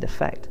sophisticated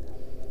effect.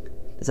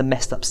 There's a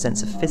messed up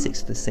sense of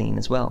physics to the scene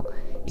as well.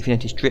 If you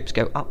notice, drips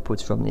go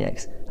upwards from the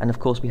eggs, and of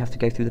course we have to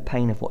go through the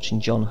pain of watching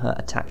John Hurt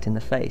attacked in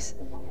the face.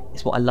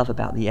 It's what I love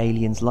about the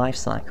alien's life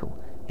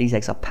cycle. These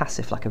eggs are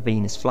passive like a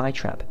Venus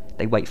flytrap.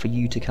 They wait for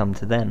you to come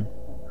to them.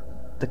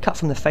 The cut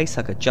from the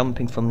facehugger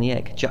jumping from the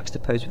egg,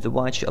 juxtaposed with the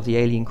wide shot of the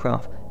alien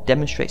craft,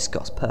 demonstrates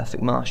Scott's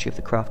perfect mastery of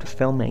the craft of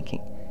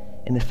filmmaking.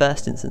 In the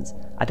first instance,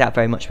 I doubt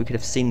very much we could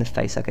have seen the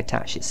facehugger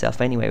attach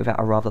itself anyway without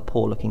a rather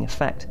poor looking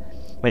effect.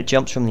 When it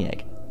jumps from the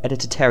egg,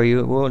 editor Terry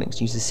Rawlings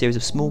uses a series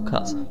of small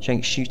cuts showing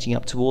it shooting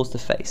up towards the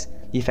face.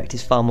 The effect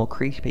is far more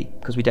creepy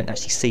because we don't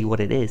actually see what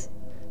it is.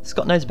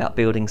 Scott knows about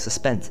building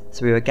suspense,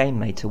 so we are again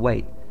made to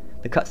wait.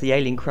 The cut to the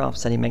alien craft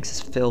suddenly makes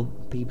us feel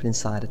people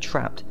inside are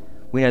trapped.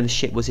 We know the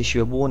ship was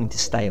issued a warning to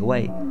stay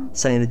away.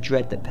 Suddenly the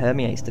dread that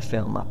permeates the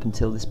film up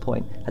until this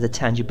point has a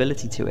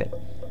tangibility to it.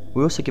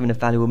 We're also given a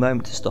valuable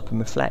moment to stop and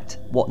reflect.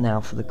 What now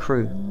for the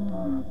crew?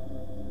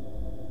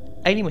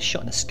 Alien was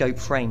shot in a scope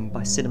frame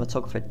by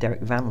cinematographer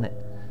Derek Vanlett.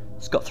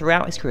 Scott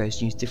throughout his career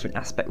has used different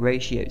aspect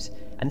ratios,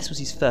 and this was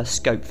his first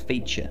scope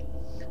feature.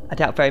 I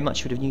doubt very much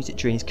he would have used it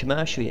during his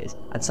commercial years,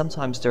 and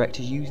sometimes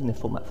directors using the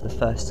format for the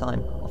first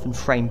time often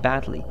frame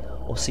badly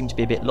or seem to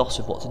be a bit lost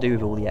with what to do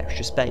with all the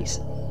extra space.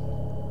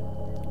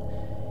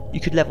 You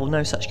could level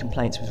no such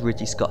complaints with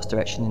Ridley Scott's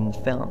direction in the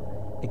film.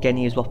 Again,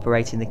 he is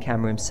operating the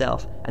camera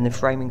himself, and the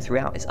framing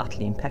throughout is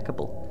utterly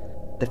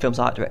impeccable. The film's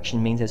art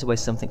direction means there's always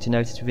something to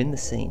notice within the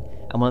scene,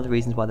 and one of the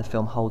reasons why the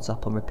film holds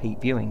up on repeat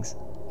viewings.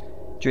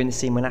 During the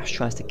scene when Ash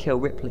tries to kill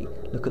Ripley,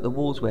 look at the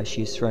walls where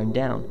she is thrown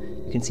down.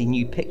 You can see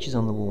new pictures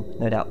on the wall,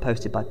 no doubt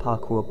posted by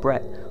Parker or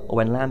Brett, or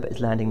when Lambert is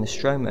landing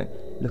Nostromo,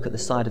 look at the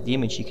side of the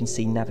image, you can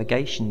see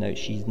navigation notes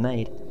she's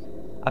made.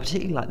 I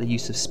particularly like the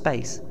use of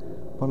space.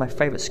 One of my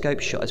favourite scope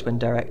shots is when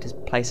directors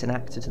place an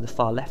actor to the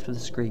far left of the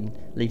screen,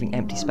 leaving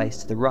empty space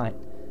to the right.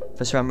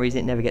 For some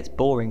reason it never gets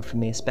boring for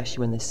me,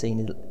 especially when this scene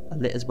is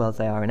lit as well as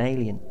they are in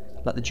Alien.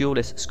 Like the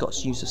duelist,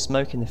 Scott's use of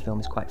smoke in the film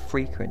is quite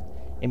frequent,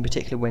 in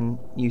particular when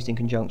used in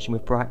conjunction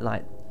with bright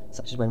light,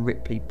 such as when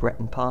Ripley, Brett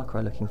and Parker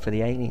are looking for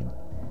the alien.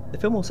 The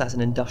film also has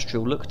an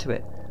industrial look to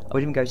it. I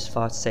would even go so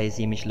far as to say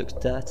the image looks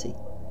dirty.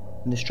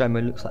 The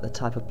Nostromo looks like the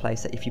type of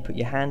place that if you put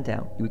your hand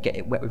down, you would get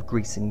it wet with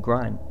grease and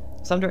grime.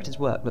 Some directors'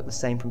 work look the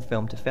same from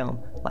film to film,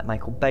 like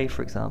Michael Bay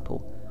for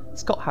example.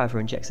 Scott, however,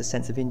 injects a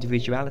sense of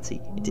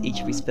individuality into each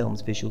of his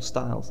film's visual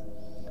styles.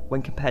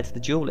 When compared to The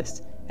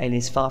Duelist, Alien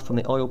is far from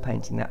the oil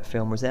painting that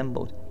film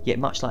resembled, yet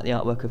much like the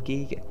artwork of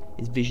Giger,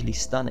 is visually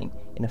stunning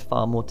in a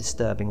far more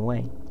disturbing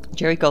way.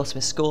 Jerry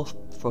Goldsmith's score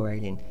for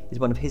Alien is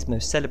one of his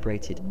most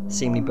celebrated,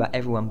 seemingly by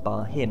everyone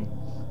bar him.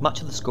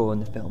 Much of the score in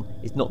the film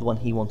is not the one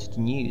he wanted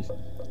to use.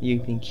 The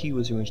opening cue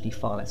was originally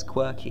far less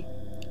quirky.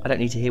 I don't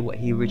need to hear what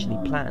he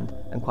originally planned,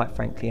 and quite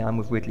frankly I'm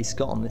with Ridley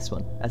Scott on this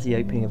one, as the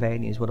opening of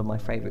Alien is one of my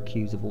favourite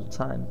cues of all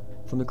time.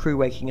 From the crew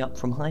waking up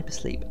from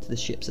hypersleep to the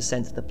ship's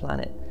ascent to the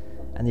planet,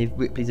 and the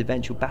Ripley's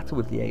eventual battle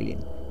with the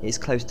alien, it is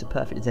close to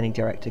perfect as any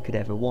director could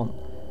ever want.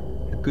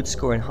 A good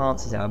score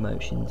enhances our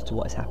emotions to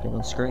what is happening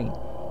on screen.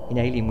 In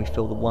Alien we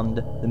feel the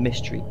wonder, the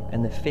mystery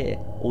and the fear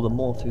all the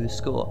more through the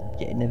score,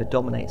 yet it never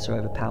dominates or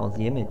overpowers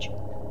the image.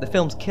 The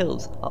film's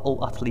kills are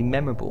all utterly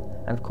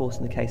memorable, and of course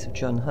in the case of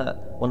John Hurt,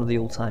 one of the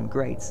all-time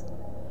greats.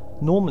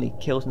 Normally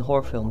kills in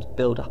horror films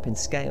build up in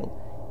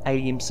scale.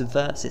 Alien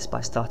subverts this by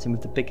starting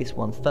with the biggest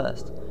one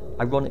first.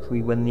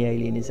 Ironically, when the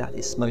alien is at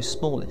its most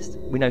smallest,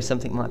 we know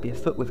something might be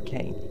afoot with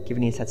Kane,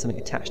 given he's had something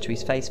attached to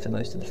his face for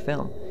most of the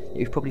film, yet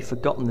we've probably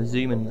forgotten the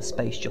zoom in on the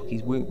space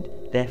jockey's wound,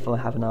 therefore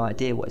have no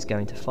idea what is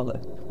going to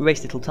follow. We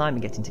waste little time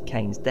in getting to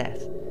Kane's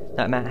death.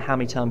 No matter how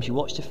many times you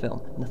watch the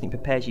film, nothing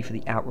prepares you for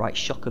the outright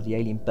shock of the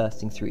alien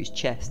bursting through his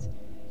chest.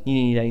 You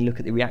need only look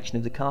at the reaction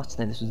of the cast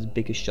to know this was as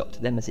big a shock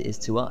to them as it is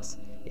to us.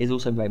 It is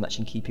also very much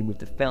in keeping with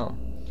the film.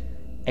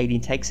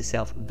 Alien takes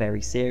itself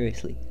very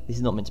seriously. This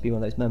is not meant to be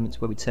one of those moments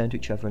where we turn to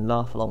each other and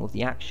laugh along with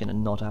the action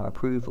and nod our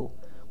approval.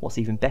 What's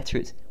even better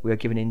is, we are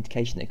given an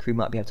indication that the crew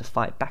might be able to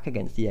fight back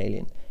against the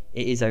alien.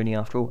 It is only,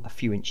 after all, a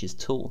few inches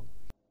tall.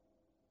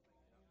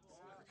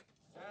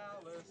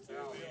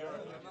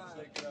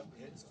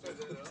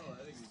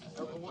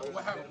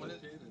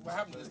 What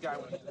happened to this guy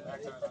when he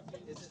backed out?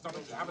 His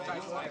stomach's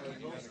appetite's like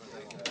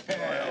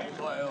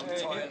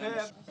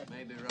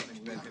maybe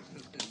rubbing bacon.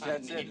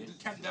 That's it.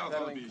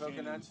 Selling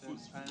coconuts and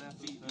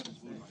pineapple.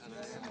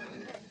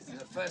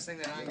 The first thing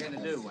that I'm going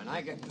to do when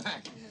I get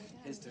back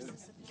is to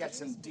get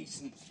some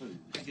decent food.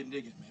 I can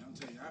dig it, man. I'm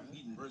telling you, I've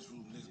eaten worse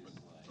food than this, but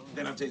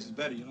then I've tasted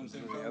better, you know what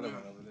I'm saying? The other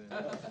one over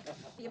there.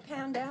 You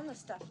pound down the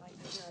stuff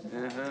like this.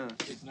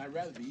 Listen, I'd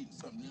rather be eating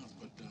something else,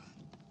 but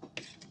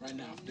right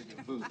now I'm sticking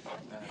to food.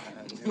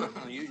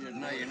 Well, you should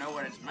know you know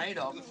what it's made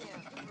of.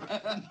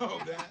 No,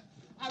 man.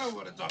 I don't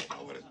want to talk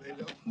about what it's made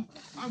of.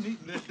 I'm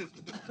eating this.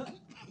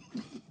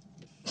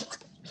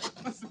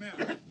 What's the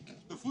matter?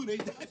 The food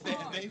ain't that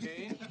bad,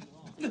 baby.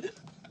 You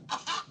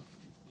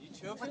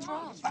choke? What's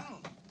wrong?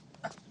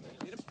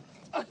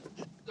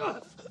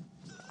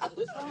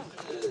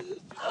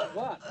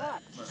 What?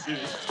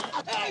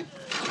 Hey,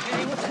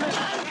 what's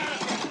this?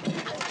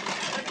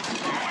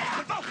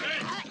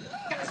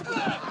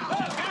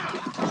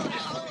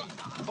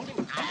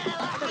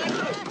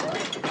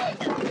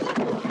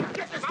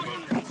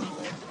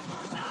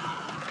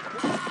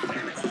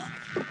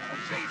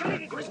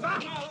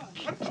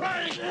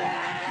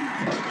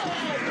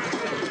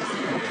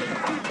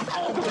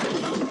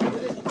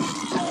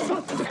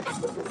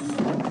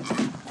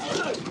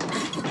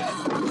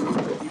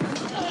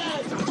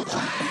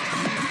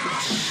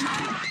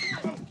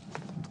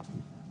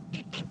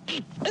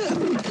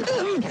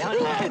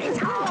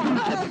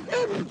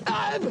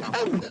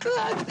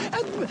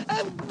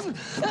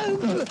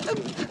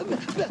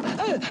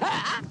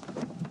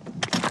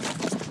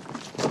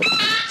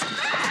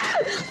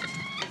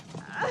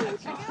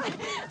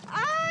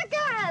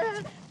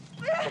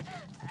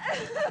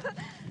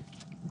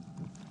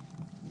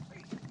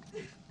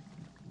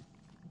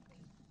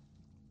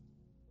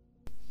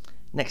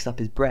 Next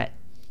up is Brett.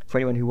 For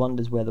anyone who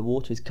wonders where the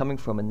water is coming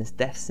from in this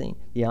death scene,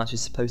 the answer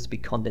is supposed to be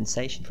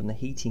condensation from the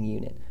heating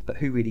unit, but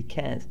who really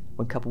cares?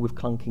 When coupled with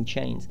clunking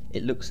chains,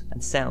 it looks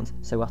and sounds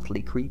so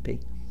utterly creepy.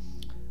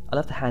 I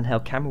love the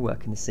handheld camera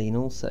work in the scene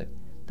also.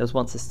 There was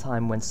once a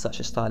time when such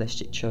a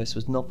stylistic choice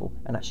was novel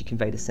and actually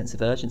conveyed a sense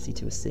of urgency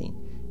to a scene.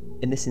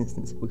 In this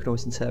instance, we can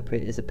always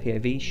interpret it as a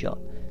POV shot.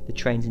 The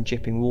trains and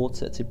dripping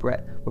water to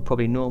Brett were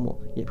probably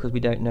normal, yet because we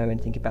don't know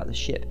anything about the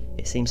ship,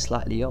 it seems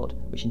slightly odd,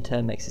 which in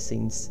turn makes the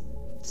scenes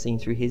seen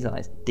through his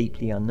eyes,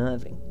 deeply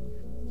unnerving.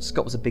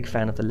 Scott was a big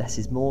fan of the less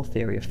is more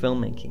theory of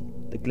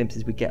filmmaking. The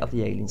glimpses we get of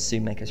the aliens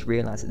soon make us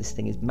realise that this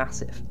thing is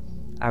massive.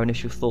 Our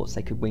initial thoughts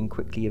they could win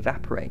quickly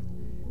evaporate.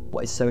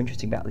 What is so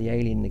interesting about the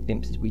alien in the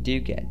glimpses we do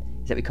get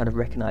is that we kind of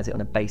recognise it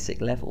on a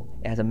basic level.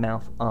 It has a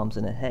mouth, arms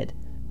and a head,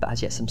 but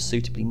has yet some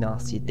suitably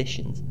nasty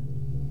additions.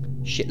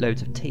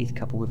 Shitloads of teeth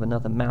coupled with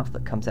another mouth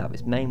that comes out of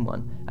its main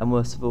one, and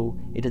worst of all,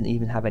 it doesn't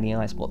even have any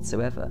eyes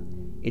whatsoever.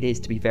 It is,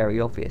 to be very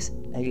obvious,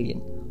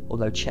 alien,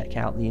 although check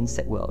out the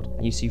insect world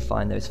and you soon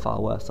find there is far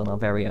worse on our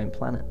very own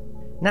planet.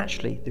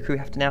 Naturally, the crew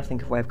have to now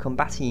think of a way of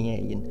combating the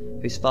alien,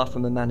 who is far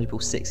from a manageable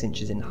 6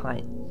 inches in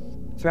height.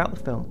 Throughout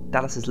the film,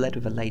 Dallas has led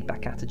with a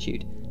laid-back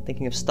attitude.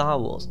 Thinking of Star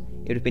Wars,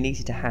 it would have been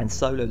easy to hand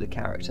Solo the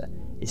character.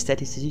 Instead,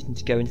 his decision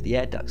to go into the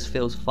air ducts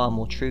feels far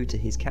more true to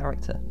his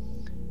character.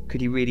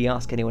 Could he really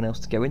ask anyone else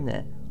to go in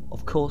there?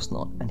 Of course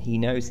not, and he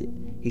knows it.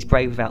 He's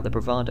brave without the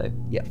bravado,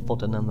 yet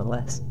fodder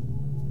nonetheless.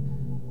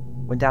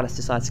 When Dallas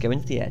decides to go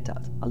into the air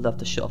duct, I love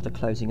the shot of the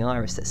closing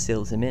iris that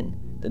seals him in.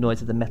 The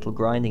noise of the metal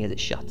grinding as it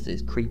shutters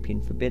is creepy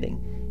and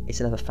forbidding. It's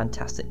another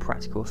fantastic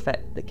practical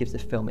effect that gives the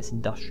film its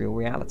industrial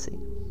reality.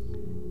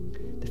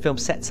 The film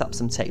sets up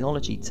some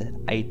technology to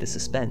aid the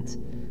suspense.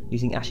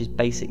 Using Ash's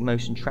basic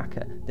motion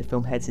tracker, the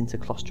film heads into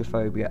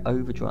claustrophobia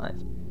overdrive.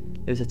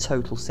 There is a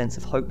total sense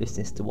of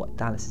hopelessness to what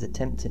Dallas is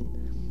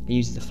attempting. He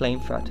uses a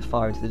flamethrower to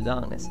fire into the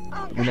darkness,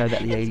 but we know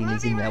that the alien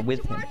is in there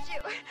with him.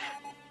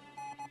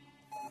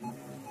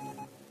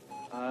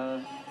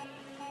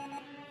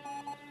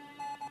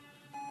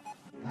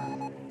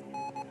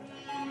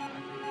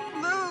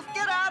 Move!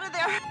 Get out of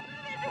there!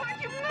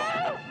 Don't you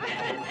move!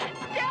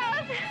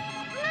 Dallas!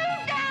 Move,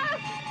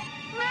 Dallas!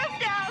 Move,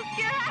 Dallas!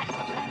 Get out!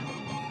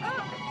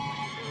 Oh.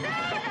 No,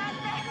 not that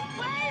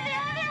way! The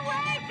other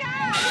way! Go!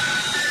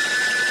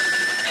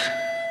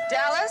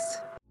 Dallas?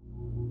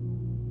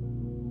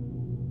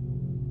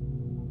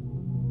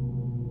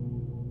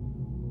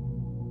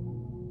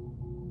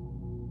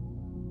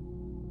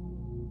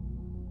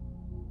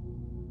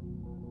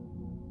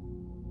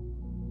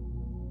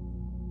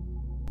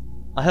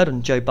 I heard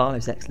on Joe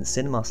Barlow's excellent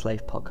Cinema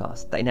Slave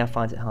podcast that he now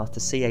finds it hard to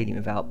see Alien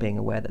without being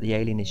aware that the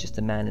alien is just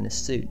a man in a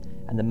suit,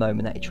 and the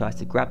moment that he tries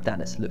to grab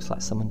Dallas looks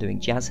like someone doing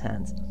jazz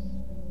hands.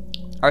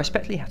 I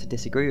respectfully have to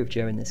disagree with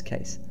Joe in this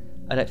case.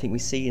 I don't think we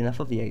see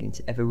enough of the alien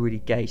to ever really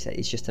gauge that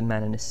it's just a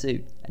man in a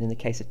suit, and in the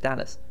case of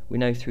Dallas, we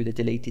know through the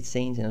deleted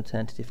scenes and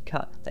alternative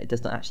cut that it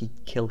does not actually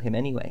kill him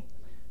anyway.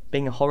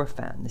 Being a horror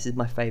fan, this is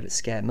my favourite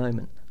scare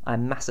moment. I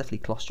am massively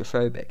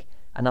claustrophobic,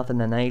 and other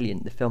than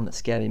Alien, the film that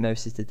scared me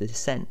most is The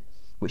Descent,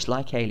 which,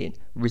 like Alien,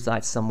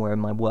 resides somewhere in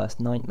my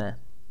worst nightmare.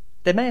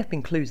 There may have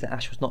been clues that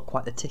Ash was not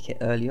quite the ticket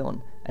early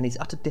on, and his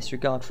utter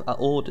disregard for our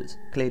orders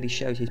clearly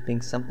shows he's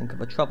being something of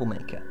a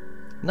troublemaker.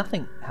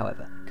 Nothing,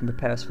 however, can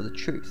prepare us for the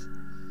truth.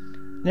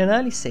 In an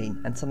early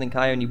scene, and something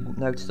I only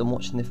noticed on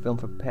watching the film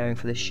for preparing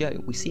for this show,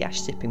 we see Ash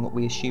sipping what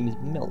we assume is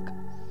milk.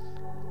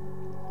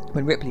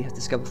 When Ripley has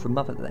discovered from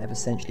Mother that they have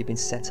essentially been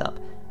set up,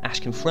 Ash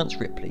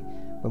confronts Ripley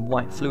when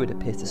white fluid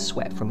appears to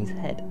sweat from his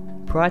head.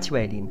 Prior to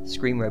Alien,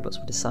 Scream robots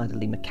were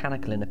decidedly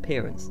mechanical in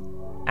appearance.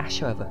 Ash,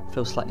 however,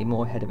 feels slightly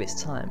more ahead of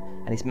its time,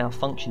 and his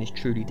malfunction is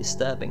truly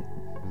disturbing.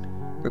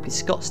 Ripley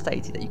Scott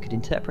stated that you could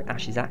interpret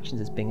Ash's actions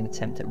as being an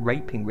attempt at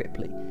raping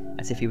Ripley,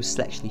 as if he was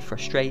sexually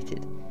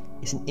frustrated.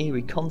 It's an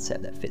eerie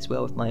concept that fits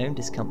well with my own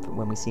discomfort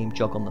when we see him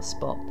jog on the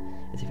spot,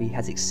 as if he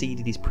has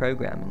exceeded his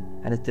programming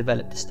and has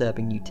developed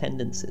disturbing new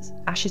tendencies.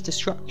 Ash's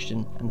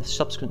destruction and the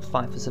subsequent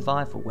fight for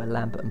survival where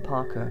Lambert and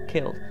Parker are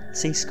killed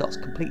see Scott's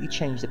completely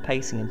change the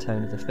pacing and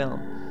tone of the film.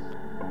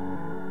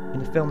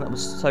 In a film that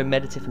was so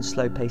meditative and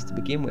slow paced to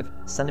begin with,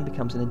 suddenly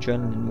becomes an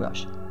adrenaline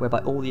rush, whereby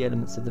all the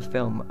elements of the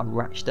film are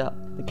ratcheted up.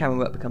 The camera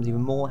work becomes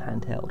even more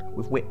handheld,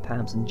 with whip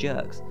pans and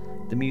jerks.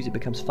 The music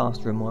becomes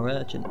faster and more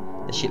urgent.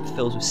 The ship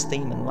fills with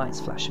steam and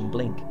lights flash and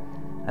blink.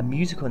 A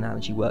musical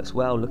analogy works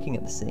well looking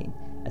at the scene,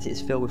 as it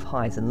is filled with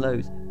highs and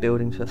lows,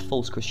 building to a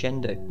false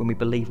crescendo when we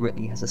believe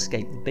Ripley has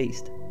escaped the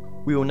beast.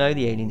 We all know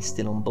the alien is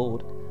still on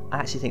board. I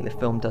actually think the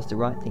film does the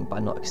right thing by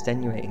not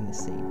extenuating the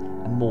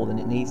scene, and more than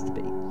it needs to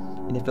be.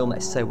 In a film that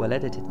is so well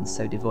edited and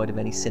so devoid of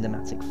any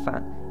cinematic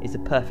fat, is the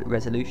perfect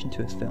resolution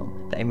to a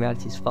film that in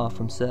reality is far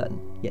from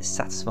certain, yet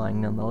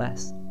satisfying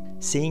nonetheless.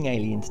 Seeing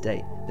Alien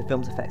today, the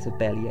film's effects have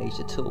barely aged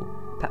at all.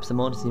 Perhaps the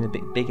monitors seem a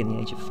bit big in the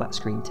age of flat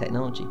screen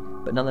technology,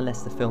 but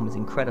nonetheless the film is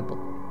incredible.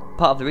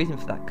 Part of the reason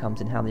for that comes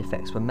in how the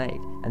effects were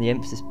made, and the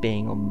emphasis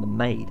being on the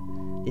made.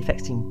 The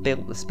effects team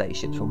built the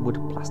spaceships from wood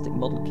and plastic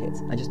model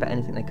kits, and just about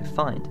anything they could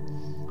find.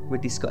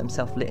 Ridley Scott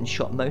himself lit and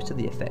shot most of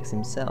the effects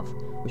himself,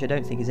 which I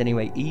don't think is in any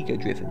way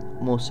ego-driven,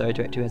 more so a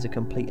director who has a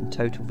complete and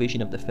total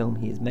vision of the film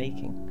he is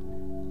making.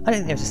 I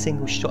don't think there's a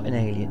single shot in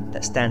Alien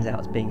that stands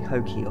out as being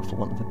hokey or, for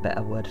want of a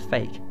better word,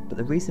 fake, but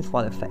the reason for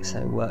why the effects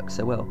work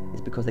so well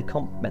is because they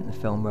complement the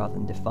film rather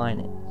than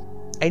define it.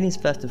 Alien is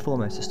first and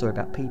foremost a story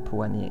about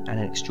people and an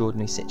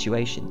extraordinary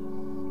situation.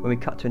 When we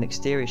cut to an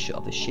exterior shot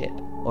of the ship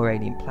or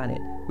alien planet,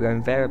 we are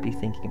invariably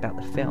thinking about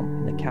the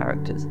film and the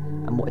characters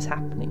and what is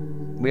happening.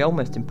 We are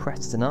almost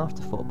impressed as an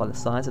afterthought by the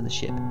size of the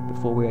ship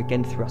before we are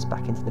again thrust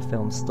back into the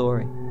film's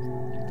story.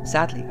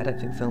 Sadly, I don't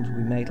think films will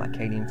be made like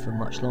Alien for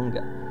much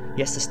longer.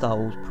 Yes, the Star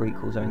Wars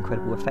prequels are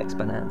incredible effects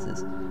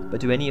bonanzas, but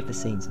do any of the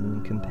scenes in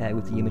them compare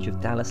with the image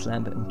of Dallas,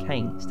 Lambert and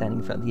Kane standing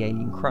in front of the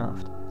alien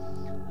craft?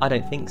 I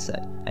don't think so,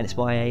 and it's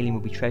why Alien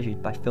will be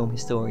treasured by film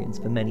historians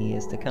for many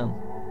years to come.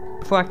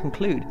 Before I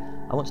conclude,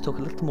 I want to talk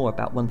a little more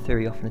about one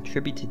theory often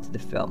attributed to the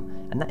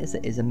film, and that is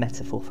that it is a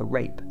metaphor for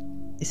rape.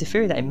 It's a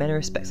theory that in many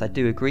respects I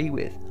do agree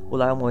with,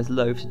 although I'm always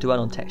loath to dwell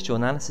on textual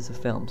analysis of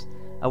films.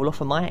 I will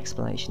offer my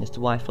explanation as to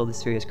why I feel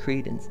this theory has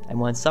credence, and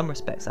why in some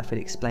respects I feel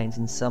it explains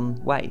in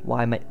some way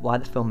why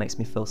the film makes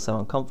me feel so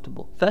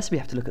uncomfortable. First, we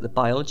have to look at the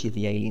biology of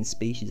the alien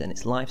species and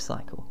its life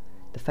cycle.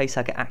 The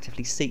facehugger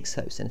actively seeks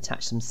hosts and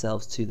attach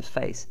themselves to the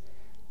face.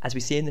 As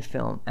we see in the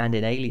film and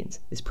in Aliens,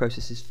 this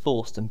process is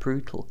forced and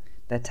brutal.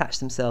 They attach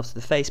themselves to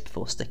the face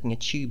before sticking a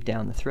tube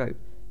down the throat.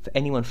 For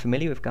anyone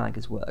familiar with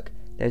Giger's work,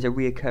 there is a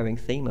reoccurring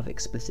theme of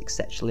explicit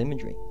sexual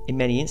imagery. In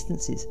many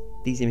instances,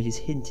 these images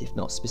hint, if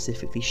not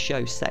specifically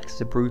show, sex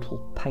as a brutal,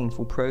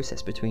 painful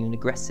process between an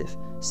aggressive,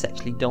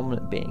 sexually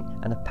dominant being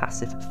and a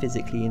passive,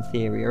 physically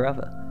inferior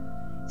other.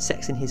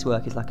 Sex in his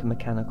work is like a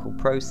mechanical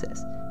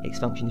process. Its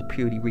function is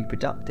purely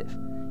reproductive.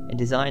 In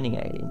designing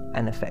Alien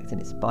and affecting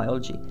its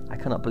biology, I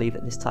cannot believe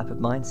that this type of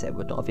mindset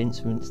would not have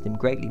influenced him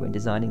greatly when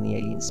designing the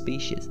alien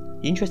species.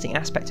 The interesting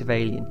aspect of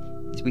Alien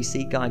is we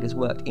see Giger's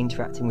work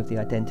interacting with the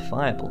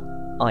identifiable,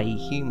 i.e.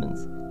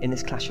 humans. In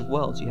this clash of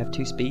worlds, you have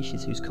two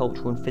species whose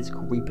cultural and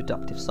physical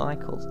reproductive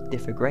cycles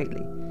differ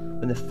greatly.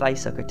 When the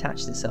facehugger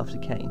attaches itself to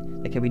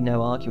Kane, there can be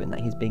no argument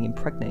that he is being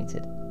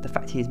impregnated. The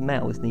fact he is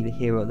male is neither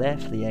here or there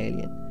for the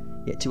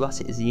alien, yet to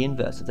us it is the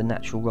inverse of the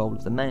natural role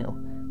of the male.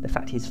 The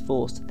fact he is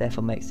forced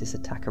therefore makes this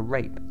attack a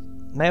rape.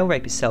 Male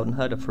rape is seldom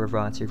heard of for a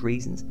variety of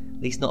reasons,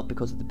 at least not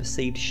because of the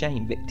perceived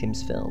shame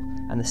victims feel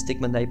and the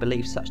stigma they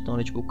believe such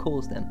knowledge will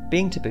cause them.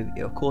 Being taboo,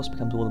 it of course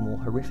becomes all the more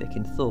horrific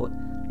in thought.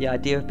 The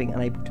idea of being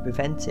unable to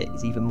prevent it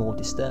is even more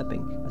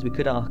disturbing, as we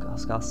could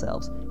ask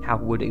ourselves, how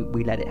would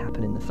we let it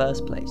happen in the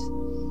first place?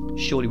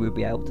 Surely we would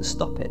be able to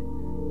stop it.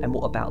 And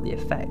what about the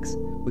effects?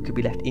 We could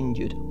be left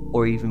injured,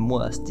 or even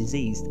worse,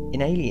 diseased.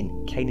 In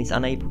Alien, Kane is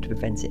unable to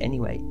prevent it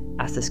anyway.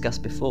 As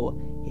discussed before,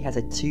 he has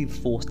a tube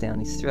forced down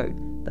his throat.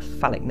 The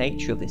phallic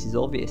nature of this is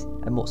obvious,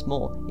 and what's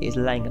more, it is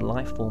laying a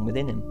life form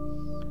within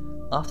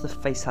him. After the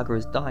facehugger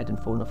has died and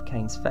fallen off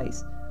Kane's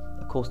face,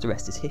 of course the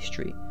rest is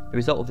history. The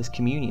result of this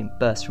communion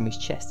bursts from his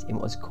chest in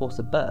what is of course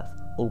a birth,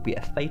 albeit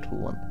a fatal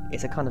one.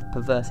 It's a kind of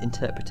perverse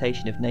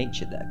interpretation of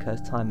nature that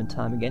occurs time and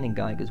time again in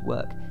Giger's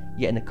work,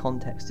 yet in the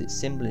context its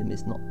symbolism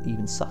is not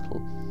even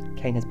subtle.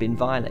 Kane has been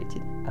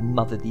violated and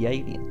mothered the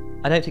alien.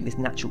 I don't think this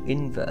natural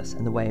inverse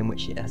and the way in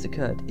which it has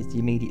occurred is the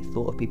immediate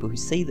thought of people who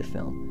see the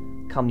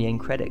film. Come the end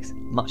credits,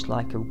 much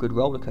like a good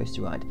roller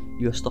coaster ride,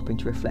 you are stopping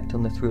to reflect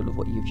on the thrill of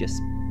what you've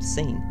just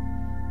seen.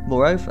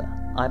 Moreover,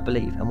 I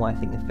believe, and why I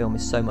think the film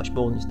is so much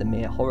more than just a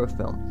mere horror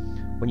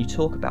film, when you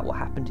talk about what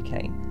happened to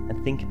Kane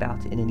and think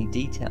about it in any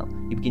detail,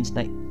 you begin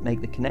to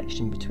make the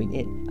connection between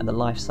it and the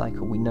life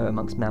cycle we know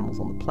amongst mammals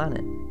on the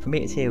planet. For me,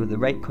 it's here where the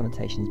rape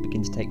connotations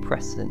begin to take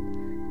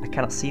precedent. I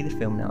cannot see the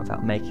film now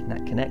without making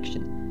that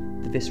connection.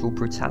 The visceral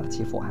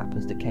brutality of what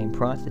happens to Kane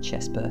prior to the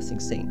chest bursting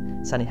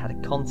scene suddenly had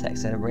a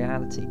context and a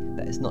reality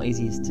that is not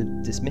easy to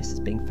dismiss as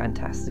being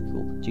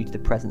fantastical due to the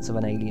presence of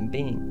an alien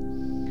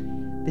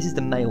being. This is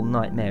the male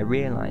nightmare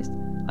realised.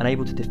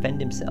 Unable to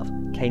defend himself,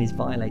 Kane is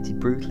violated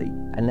brutally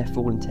and left for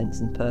all intents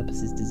and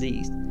purposes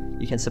diseased.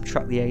 You can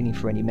subtract the alien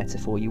for any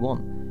metaphor you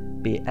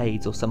want, be it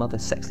AIDS or some other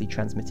sexually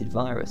transmitted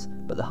virus,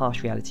 but the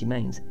harsh reality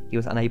remains, he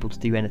was unable to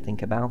do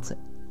anything about it.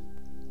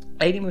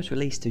 Alien was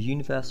released to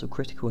universal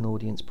critical and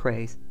audience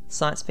praise.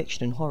 Science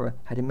fiction and horror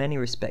had in many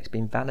respects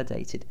been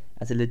validated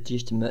as a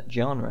legitimate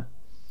genre.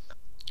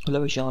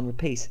 Although a genre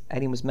piece,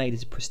 Alien was made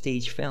as a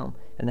prestige film,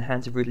 and in the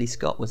hands of Ridley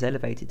Scott was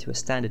elevated to a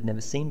standard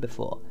never seen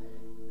before.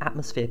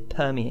 Atmosphere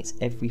permeates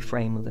every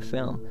frame of the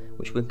film,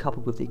 which when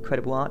coupled with the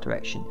incredible art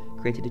direction,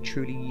 created a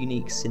truly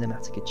unique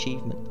cinematic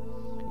achievement.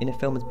 In a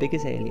film as big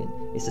as Alien,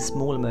 it's the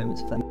smaller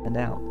moments that stand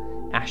out.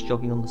 Ash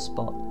jogging on the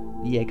spot,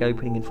 the egg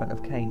opening in front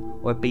of Kane,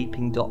 or a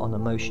beeping dot on a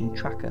motion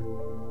tracker.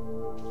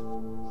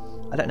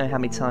 I don't know how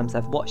many times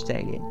I've watched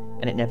Alien,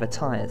 and it never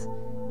tires.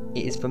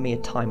 It is for me a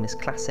timeless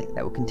classic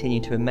that will continue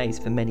to amaze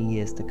for many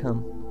years to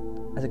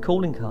come. As a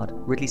calling card,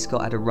 Ridley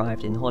Scott had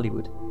arrived in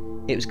Hollywood.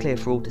 It was clear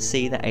for all to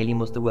see that Alien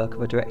was the work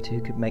of a director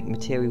who could make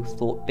material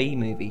thought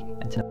B-movie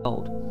and turn it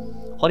gold.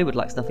 Hollywood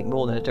likes nothing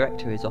more than a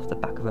director who is off the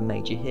back of a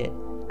major hit,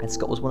 and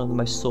Scott was one of the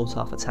most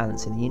sought-after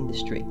talents in the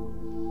industry.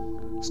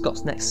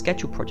 Scott's next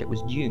scheduled project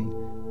was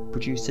Dune.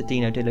 Producer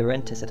Dino De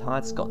Laurentiis had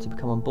hired Scott to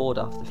become on board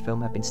after the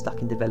film had been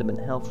stuck in development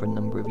hell for a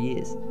number of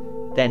years.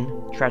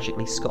 Then,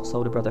 tragically, Scott's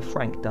older brother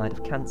Frank died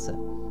of cancer.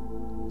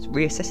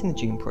 Reassessing the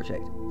Dune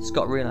project,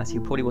 Scott realised he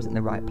probably wasn't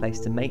in the right place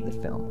to make the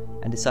film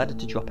and decided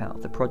to drop out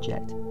of the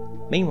project.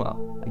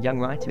 Meanwhile, a young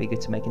writer eager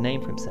to make a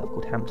name for himself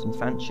called Hampton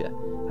Fancher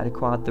had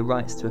acquired the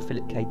rights to a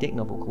Philip K. Dick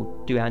novel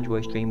called Do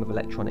Androids Dream of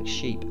Electronic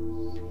Sheep?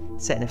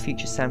 Set in a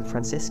future San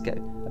Francisco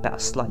about a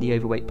slightly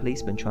overweight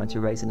policeman trying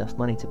to raise enough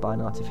money to buy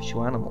an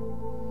artificial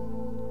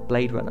animal.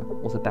 Blade Runner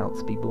was about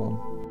to be born.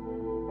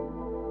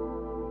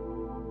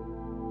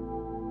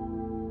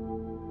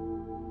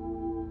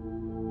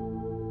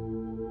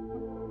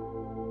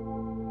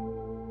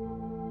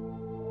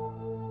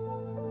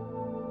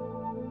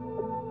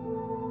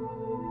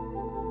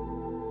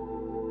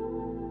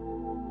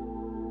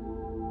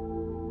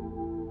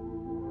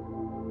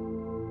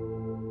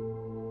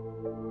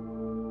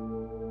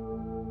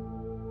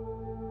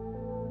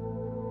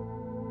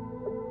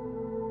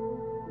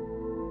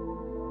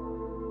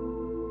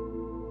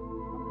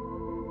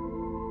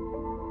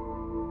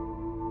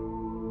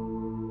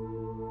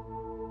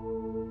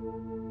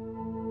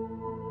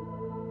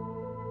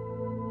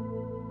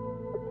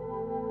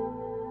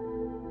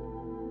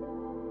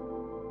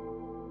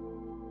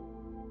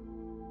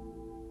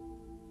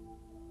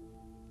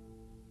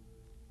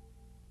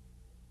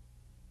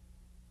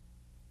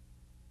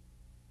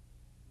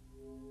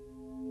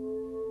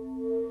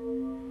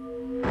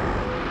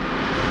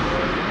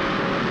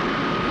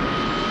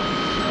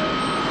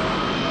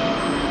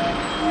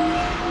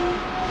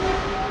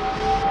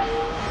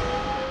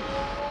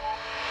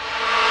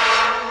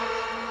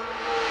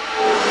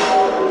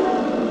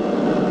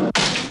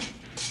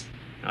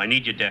 I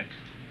need you, Deck.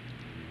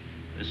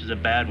 This is a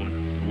bad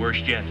one. The worst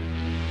yet.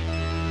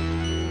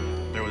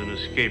 There was an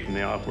escape from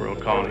the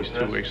off-world colonies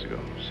 2 weeks ago.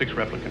 6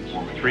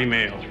 replicants. 3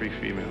 male, 3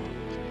 female.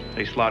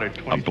 They slaughtered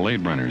 20... A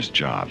Blade Runner's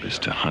job is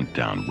to hunt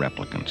down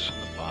replicants.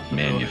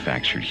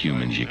 Manufactured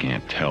humans you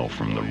can't tell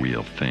from the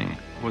real thing.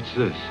 What's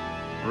this?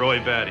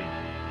 Roy Batty.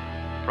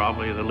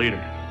 Probably the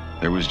leader.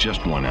 There was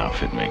just one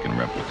outfit making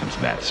replicants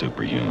that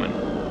superhuman.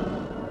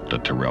 The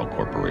Tyrell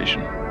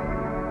Corporation.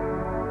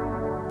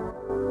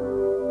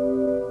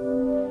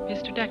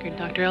 Mr. Deckard,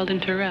 Dr.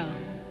 Eldon Tyrell.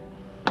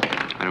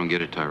 I don't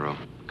get it, Tyrell.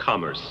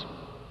 Commerce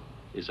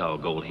is our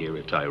goal here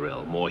at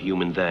Tyrell. More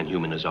human than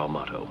human is our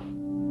motto.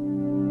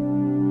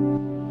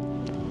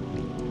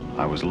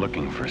 I was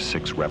looking for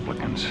 6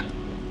 replicants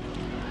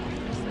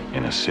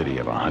in a city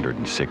of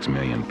 106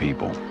 million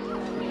people.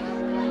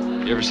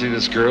 You ever see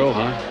this girl,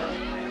 huh?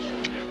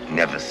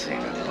 Never seen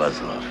a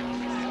Buzzlove.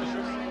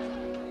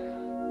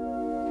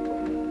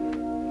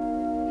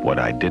 What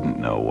I didn't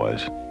know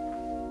was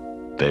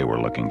they were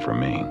looking for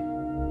me.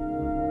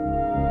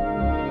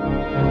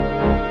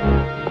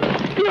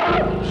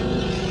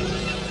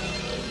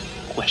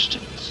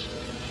 Questions?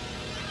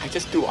 I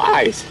just do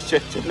eyes.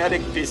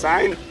 Genetic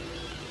design.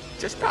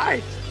 Just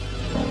eyes.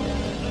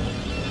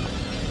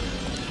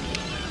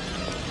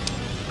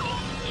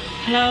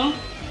 Hello?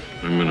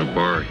 I'm in a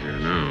bar here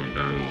now,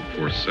 down in the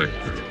 4th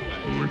sector.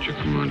 Why don't you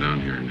come on down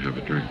here and have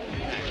a drink?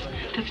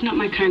 That's not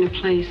my kind of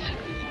place.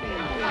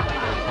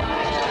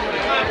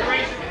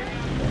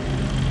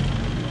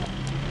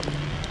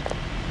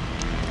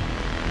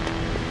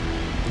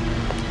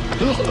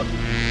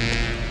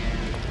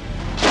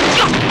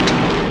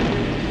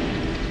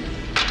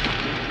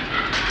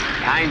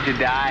 Time to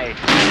die.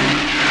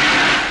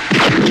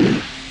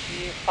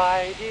 If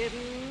I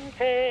didn't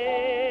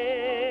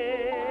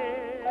care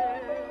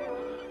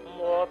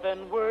more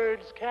than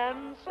words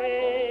can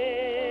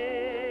say,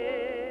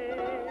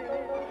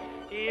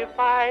 if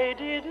I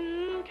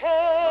didn't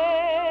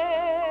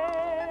care,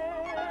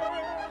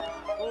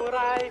 would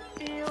I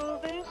feel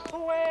this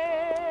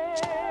way?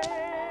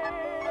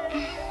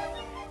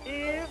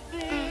 If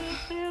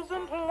this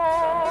isn't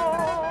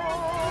love,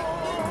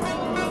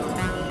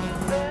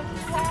 then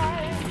why?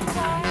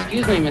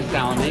 Excuse me, Miss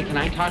Salome, can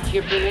I talk to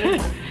you for a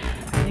minute?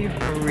 You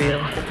for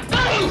real?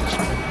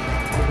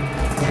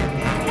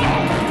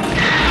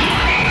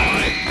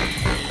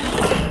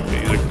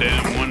 He's a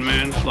damn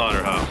one-man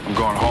slaughterhouse. I'm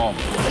going home.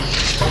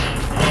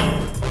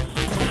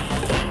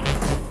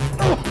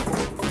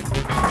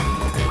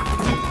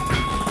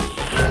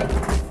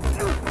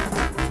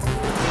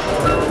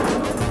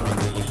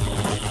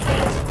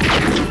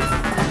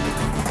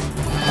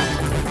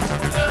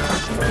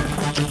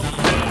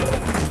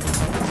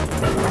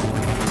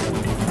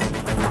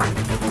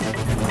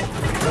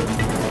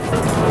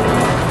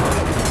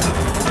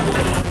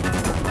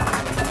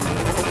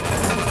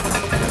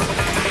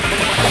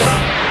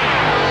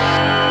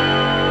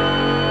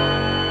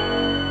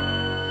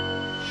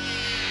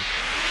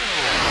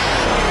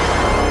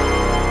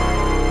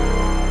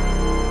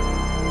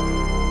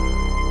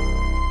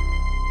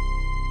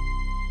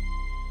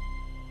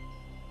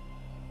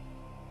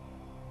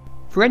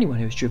 For anyone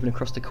who has driven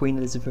across the Queen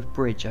Elizabeth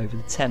Bridge over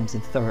the Thames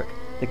in Thurrock,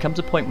 there comes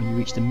a point when you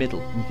reach the middle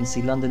and you can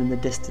see London in the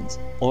distance,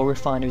 oil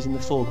refineries in the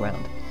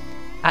foreground.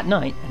 At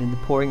night, and in the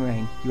pouring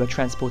rain, you are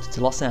transported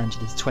to Los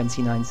Angeles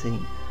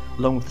 2019,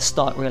 along with the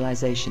stark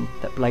realisation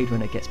that Blade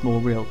Runner gets more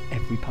real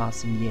every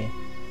passing year.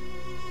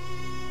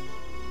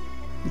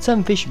 The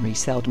term visionary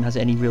seldom has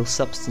any real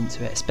substance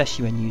to it,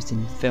 especially when used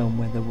in film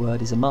where the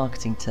word is a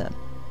marketing term.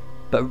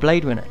 But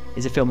Blade Runner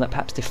is a film that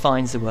perhaps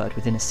defines the word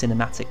within a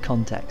cinematic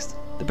context.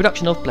 The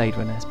production of Blade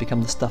Runner has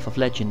become the stuff of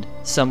legend,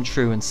 some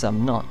true and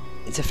some not.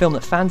 It's a film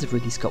that fans of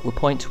Ridley Scott will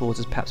point towards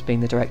as perhaps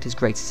being the director's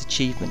greatest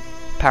achievement.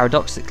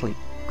 Paradoxically,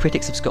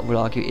 critics of Scott will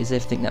argue it is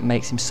everything that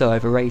makes him so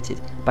overrated,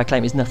 by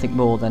claiming it's nothing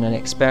more than an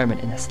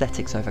experiment in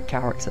aesthetics over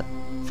character.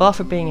 Far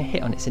from being a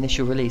hit on its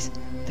initial release,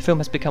 the film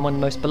has become one of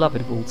the most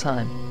beloved of all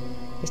time.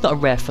 It's not a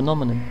rare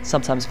phenomenon.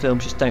 Sometimes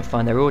films just don't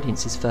find their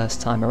audiences first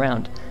time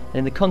around, and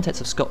in the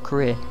context of Scott's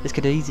career, this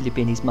could have easily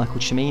been his Michael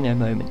Cimino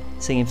moment,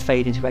 seeing him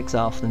fade into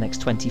exile for the next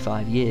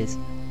 25 years.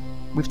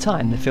 With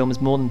time, the film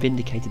has more than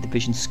vindicated the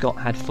vision Scott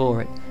had for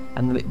it,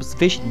 and it was the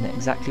vision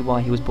exactly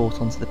why he was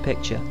brought onto the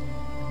picture.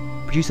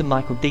 Producer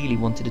Michael Dealey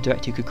wanted a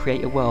director who could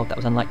create a world that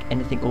was unlike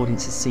anything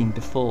audiences had seen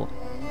before.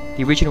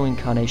 The original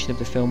incarnation of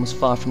the film was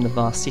far from the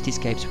vast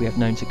cityscapes we have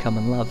known to come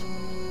and love.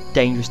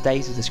 Dangerous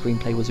Days, as the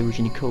screenplay was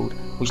originally called,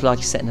 was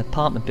largely set in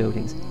apartment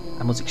buildings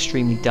and was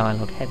extremely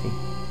dialogue heavy.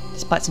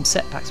 Despite some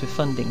setbacks with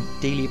funding,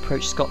 Dealey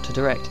approached Scott to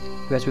direct,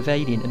 who as with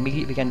Alien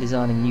immediately began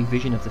designing a new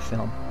vision of the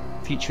film.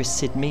 Futurist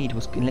Sid Mead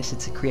was enlisted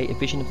to create a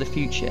vision of the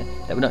future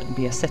that would not only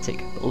be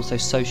aesthetic but also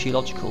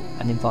sociological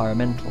and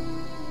environmental.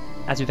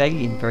 As with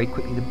Alien, very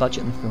quickly the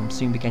budget on the film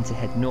soon began to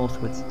head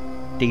northwards.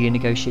 Dealey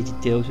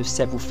negotiated deals with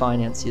several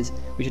financiers,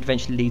 which would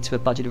eventually lead to a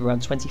budget of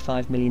around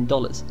 $25 million.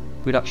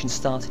 Production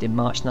started in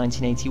March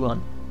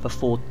 1981 for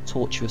 4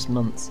 tortuous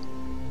months.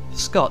 For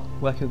Scott,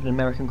 working with an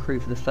American crew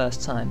for the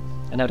first time,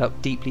 and no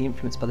doubt deeply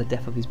influenced by the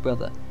death of his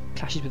brother,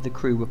 clashes with the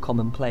crew were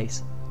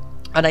commonplace.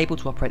 Unable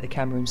to operate the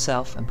camera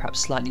himself, and perhaps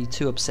slightly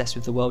too obsessed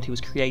with the world he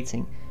was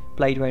creating,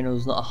 Blade Runner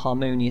was not a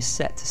harmonious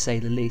set to say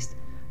the least,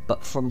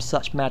 but from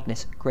such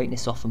madness,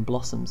 greatness often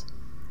blossoms.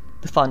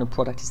 The final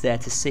product is there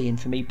to see, and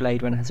for me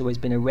Blade Runner has always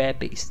been a rare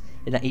beast,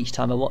 in that each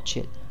time I watch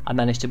it, I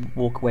manage to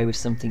walk away with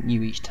something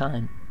new each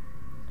time.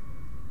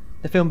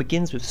 The film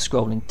begins with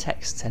scrolling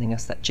text telling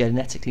us that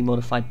genetically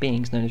modified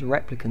beings known as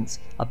replicants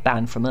are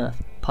banned from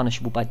Earth,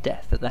 punishable by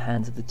death at the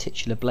hands of the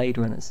titular Blade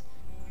Runners.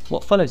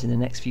 What follows in the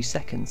next few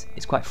seconds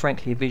is quite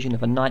frankly a vision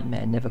of a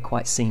nightmare never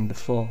quite seen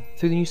before.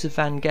 Through the use of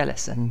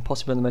Vangelis and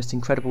possibly the most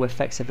incredible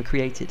effects ever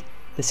created,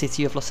 the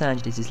city of Los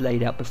Angeles is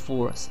laid out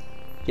before us.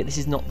 Yet this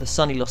is not the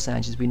sunny Los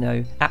Angeles we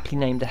know, aptly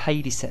named a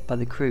Hades set by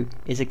the crew.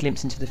 It is a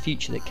glimpse into the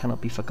future that cannot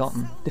be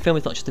forgotten. The film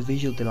is not just a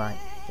visual delight,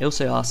 it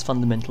also asks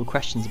fundamental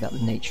questions about the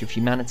nature of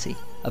humanity.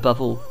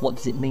 Above all, what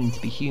does it mean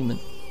to be human?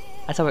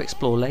 As I will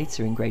explore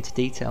later in greater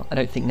detail, I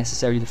don't think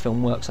necessarily the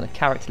film works on a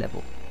character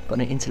level, but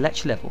on an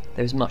intellectual level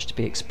there is much to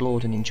be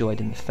explored and enjoyed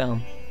in the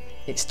film.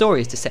 Its story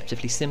is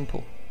deceptively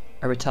simple.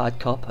 A retired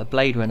cop, a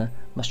Blade Runner,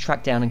 must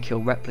track down and kill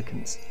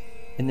replicants.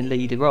 In the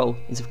lead role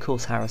is of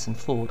course Harrison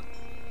Ford.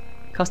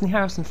 Casting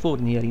Harrison Ford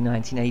in the early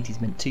 1980s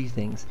meant two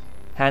things: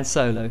 Han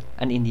Solo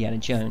and Indiana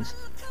Jones,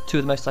 two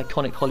of the most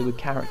iconic Hollywood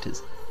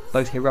characters,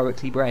 both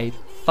heroically brave,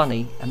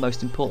 funny, and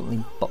most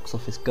importantly, box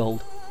office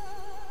gold.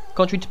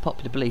 Contrary to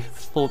popular belief,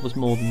 Ford was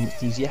more than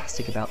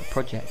enthusiastic about the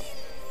project.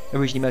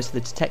 Originally most of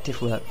the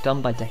detective work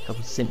done by Deckard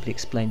was simply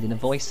explained in a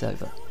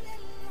voiceover.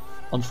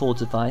 On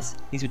Ford's advice,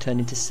 these were turned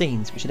into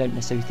scenes, which I don't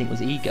necessarily think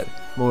was ego,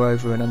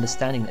 moreover an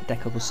understanding that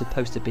Deckard was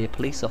supposed to be a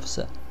police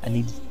officer and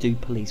needed to do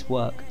police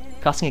work.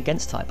 Casting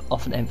against type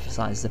often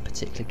emphasises a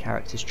particular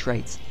character's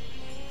traits.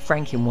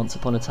 Frank in Once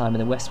Upon a Time in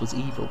the West was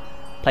evil,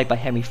 played by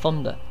Henry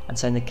Fonda, and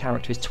saying the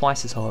character is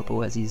twice as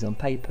horrible as he is on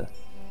paper.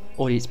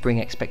 Audience bring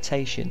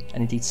expectation,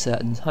 and indeed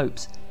certain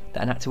hopes,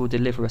 that an actor will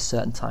deliver a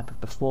certain type of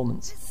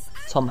performance.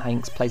 Tom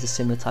Hanks plays a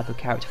similar type of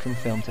character from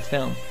film to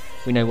film.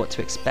 We know what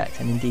to expect,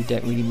 and indeed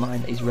don't really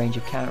mind that his range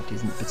of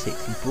characters isn't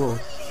particularly broad.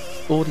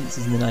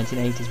 Audiences in the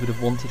 1980s would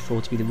have wanted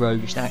Ford to be the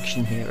roguish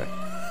action hero.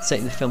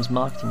 Certainly the film's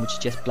marketing would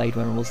suggest Blade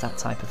Runner was that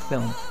type of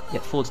film,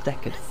 yet Ford's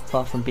Deckard,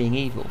 far from being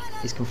evil,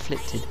 is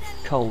conflicted,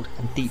 cold,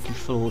 and deeply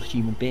flawed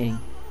human being.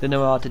 The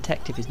noir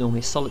detective is normally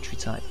a solitary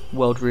type,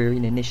 world-weary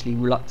and initially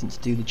reluctant to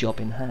do the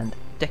job in hand.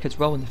 Deckard's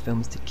role in the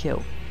film is to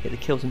kill, yet the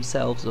kills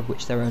themselves, of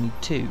which there are only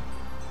two,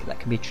 that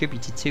can be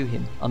attributed to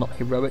him, are not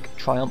heroic,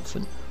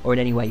 triumphant, or in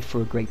any way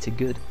for a greater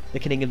good. The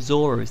killing of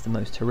Zora is the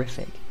most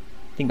horrific.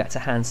 Think back to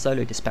Han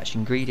Solo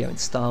dispatching Greedo in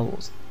Star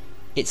Wars.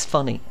 It's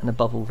funny, and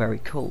above all very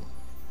cool.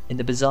 In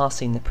the bizarre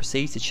scene that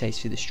precedes the chase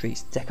through the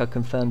streets, Deckard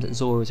confirmed that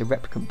Zora is a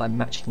replicant by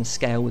matching the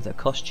scale with her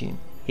costume.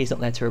 He is not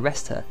there to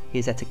arrest her, he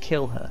is there to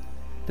kill her.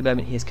 The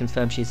moment he has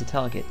confirmed she is a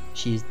target,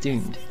 she is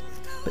doomed.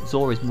 But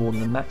Zora is more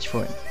than a match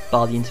for him.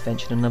 Bar the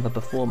intervention of another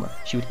performer,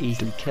 she would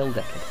easily kill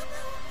Deckard.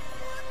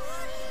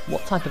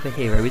 What type of a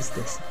hero is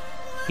this?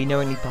 He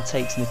knowingly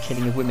partakes in the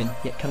killing of women,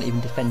 yet cannot even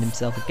defend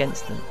himself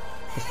against them.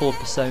 The Ford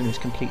persona is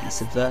completely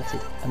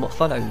subverted, and what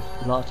follows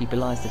largely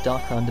belies the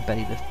darker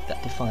underbelly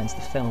that defines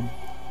the film.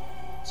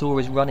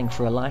 Zora is running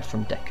for her life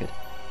from Deckard.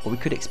 What we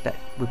could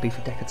expect would be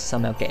for Deckard to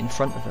somehow get in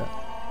front of her,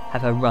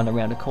 have her run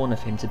around a corner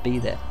for him to be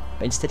there,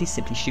 but instead he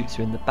simply shoots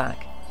her in the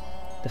back.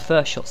 The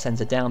first shot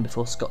sends her down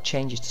before Scott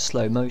changes to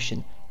slow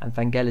motion, and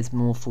Vangelis'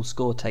 mournful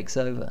score takes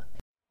over.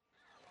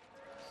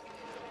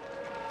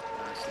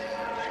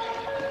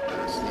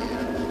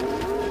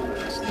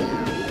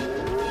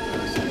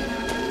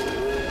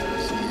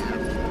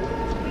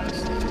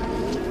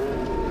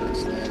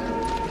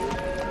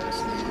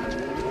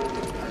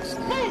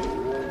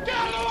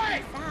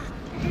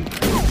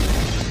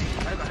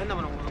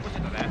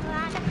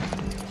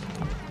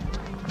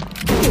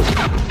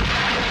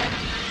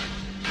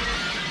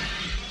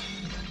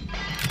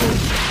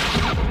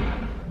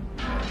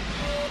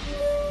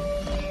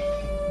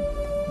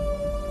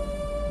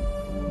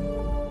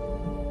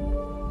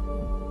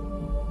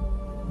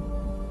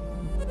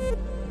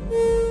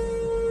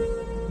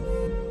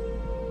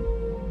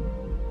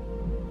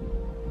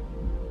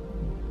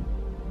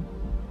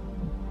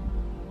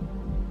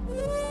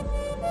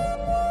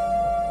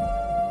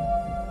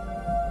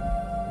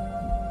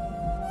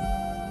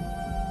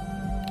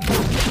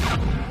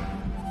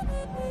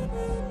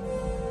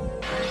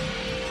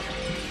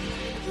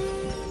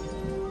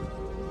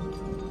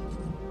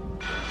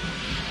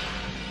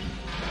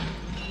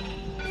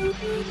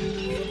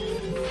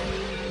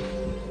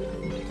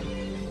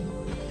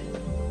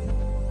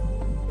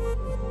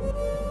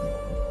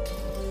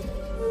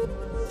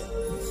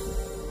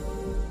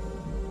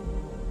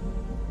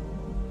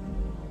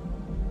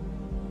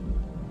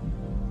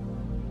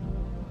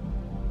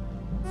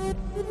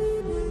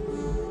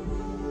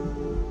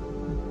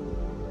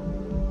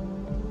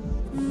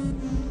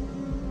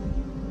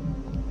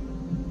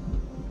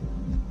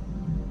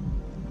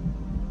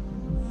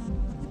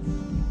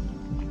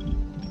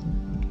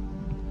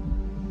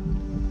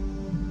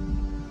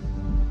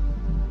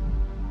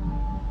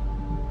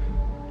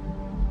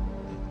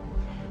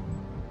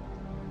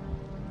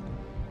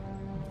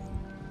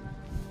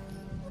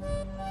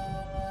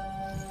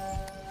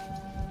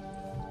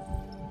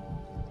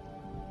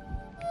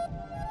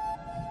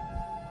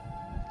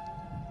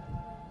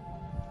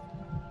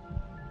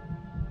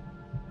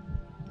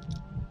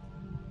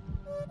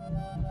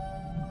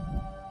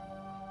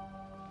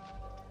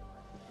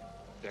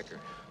 Decker.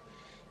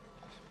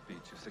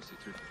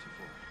 B26354.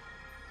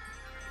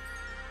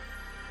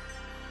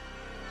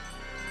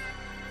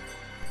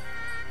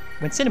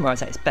 When cinema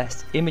is at its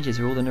best, images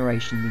are all the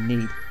narration we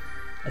need.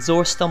 As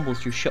Zora stumbles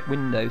through shut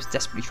windows,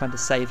 desperately trying to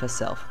save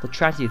herself, the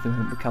tragedy of the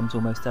moment becomes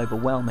almost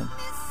overwhelming.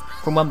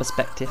 From one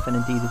perspective, and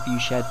indeed the view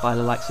shared by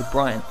the likes of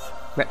Bryant,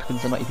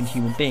 replicants are not even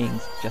human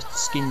beings, just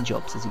skin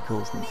jobs as he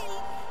calls them.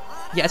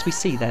 Yet as we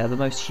see, they are the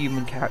most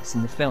human characters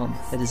in the film.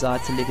 Their desire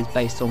to live is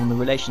based on the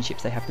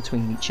relationships they have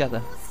between each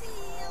other.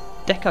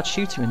 Deckard's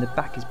shooting in the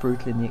back is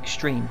brutal in the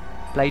extreme.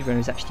 Blade Runner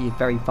is actually a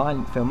very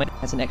violent film and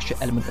has an extra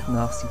element of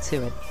nasty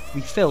to it. We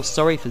feel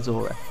sorry for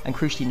Zora, and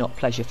crucially not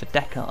pleasure for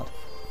Deckard.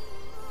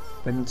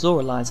 When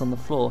Zora lies on the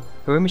floor,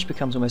 her image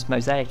becomes almost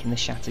mosaic in the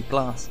shattered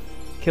glass.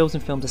 Kills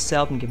in films are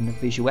seldom given a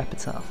visual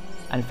epitaph,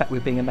 and in fact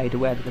we're being made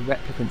aware that the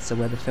replicants are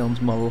where the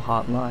film's moral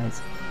heart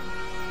lies.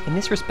 In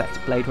this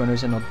respect, Blade Runner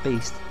is an odd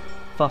beast.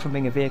 Far from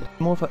being a vehicle,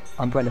 more of an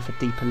umbrella for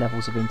deeper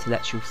levels of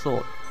intellectual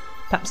thought.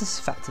 Perhaps this is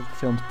a fact of the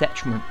film's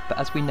detriment, but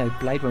as we know,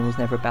 Blade Runner was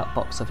never about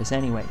box office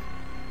anyway.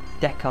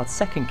 Deckard's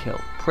second kill,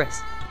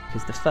 Pris,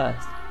 is the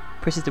first.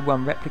 Pris is the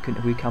one replicant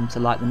who we come to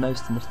like the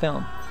most in the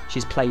film.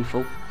 She's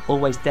playful,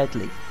 always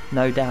deadly,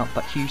 no doubt,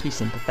 but hugely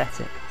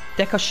sympathetic.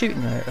 Deckard's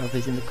shooting her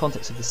is in the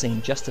context of the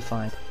scene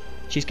justified.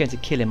 She's going to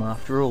kill him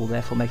after all,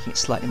 therefore making it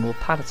slightly more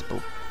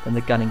palatable than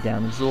the gunning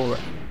down of Zora.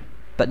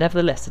 But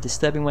nevertheless, the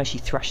disturbing way she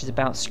thrashes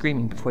about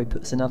screaming before he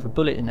puts another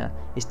bullet in her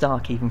is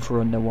dark even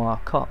for a noir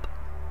cop.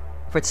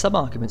 I've read some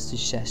arguments to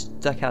suggest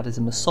Deckard is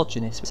a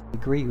misogynist, which I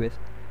agree with.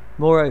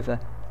 Moreover,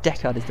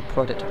 Deckard is the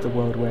product of the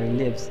world where he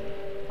lives.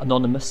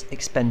 Anonymous,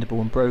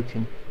 expendable and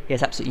broken, he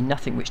has absolutely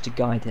nothing which to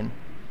guide him.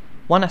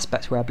 One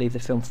aspect where I believe the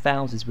film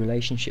fails is the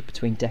relationship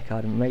between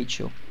Deckard and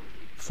Rachel.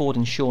 Ford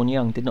and Sean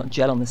Young did not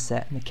gel on the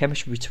set, and the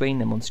chemistry between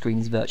them on screen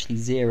is virtually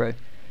zero.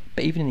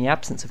 But even in the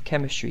absence of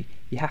chemistry,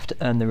 you have to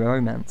earn the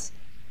romance.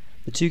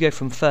 The two go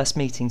from first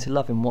meeting to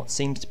love in what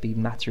seems to be a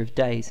matter of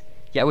days,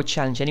 yet I would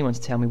challenge anyone to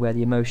tell me where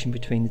the emotion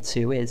between the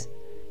two is.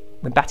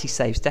 When Batty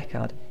saves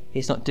Deckard, he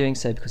is not doing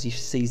so because he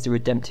sees the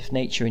redemptive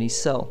nature in his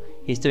soul,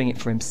 he is doing it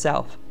for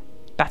himself.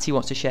 Batty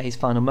wants to share his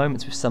final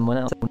moments with someone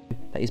else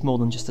that is more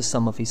than just the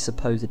sum of his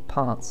supposed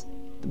parts.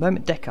 The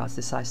moment Deckard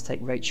decides to take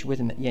Rachel with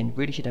him at the end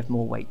really should have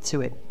more weight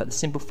to it, but the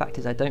simple fact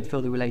is I don't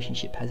feel the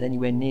relationship has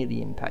anywhere near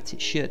the impact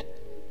it should.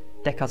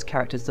 Deckard's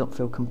character does not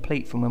feel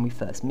complete from when we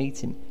first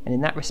meet him, and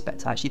in that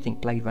respect I actually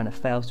think Blade Runner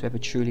fails to ever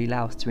truly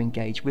allow us to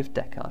engage with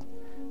Deckard.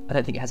 I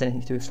don't think it has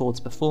anything to do with Ford's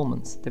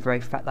performance. The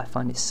very fact that I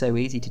find it so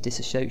easy to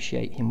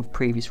disassociate him with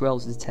previous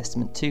roles is a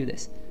testament to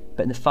this,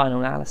 but in the final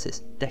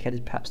analysis, Deckard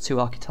is perhaps too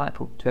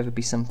archetypal to ever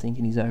be something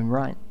in his own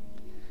right.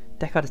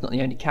 Deckard is not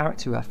the only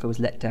character who I feel was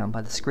let down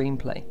by the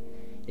screenplay.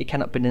 It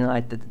cannot be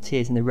denied that the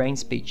Tears in the Rain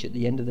speech at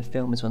the end of the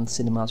film is one of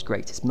cinema's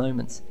greatest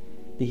moments.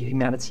 The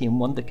humanity and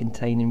wonder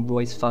contained in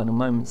Roy's final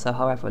moments are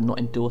however not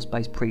endorsed by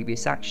his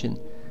previous action,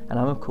 and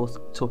I'm of course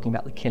talking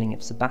about the killing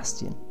of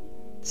Sebastian.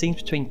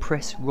 Scenes between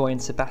Pris, Roy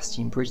and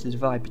Sebastian bridge the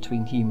divide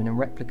between human and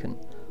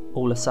replicant.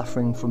 All are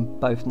suffering from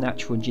both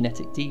natural and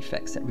genetic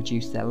defects that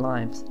reduce their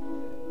lives.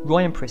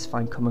 Roy and Pris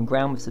find common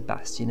ground with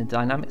Sebastian, and the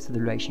dynamics of the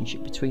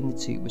relationship between the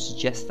two would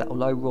suggest that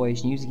although Roy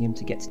is using him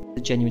to get to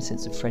the genuine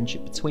sense of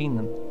friendship between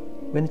them,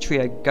 when the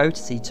trio go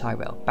to see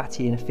Tyrell,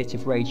 Batty in a fit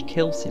of rage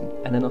kills him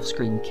and then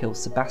off-screen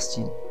kills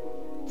Sebastian.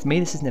 For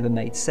me this has never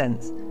made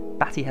sense.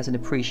 Batty has an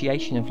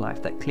appreciation of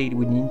life that clearly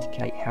would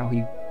indicate how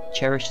he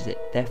cherishes it,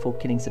 therefore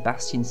killing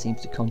Sebastian seems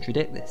to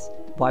contradict this.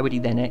 Why would he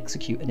then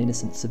execute an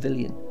innocent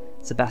civilian?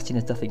 Sebastian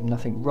has done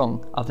nothing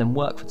wrong other than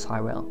work for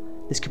Tyrell.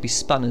 This could be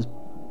spun as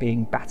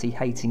being Batty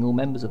hating all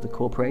members of the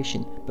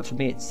corporation, but for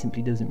me it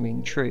simply doesn't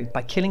ring true.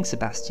 By killing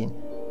Sebastian,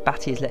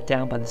 Batty is let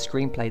down by the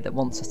screenplay that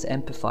wants us to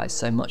empathise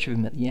so much with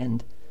him at the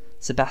end.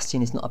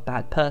 Sebastian is not a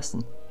bad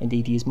person,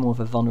 indeed he is more of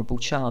a vulnerable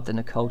child than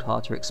a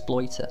cold-hearted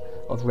exploiter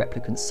of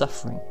replicant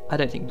suffering. I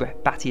don't think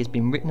Batty has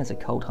been written as a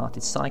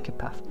cold-hearted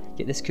psychopath,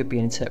 yet this could be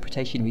an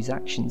interpretation of his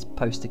actions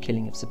post the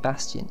killing of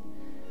Sebastian.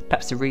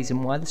 Perhaps the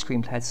reason why the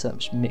screenplay had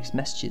such mixed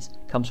messages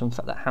comes from the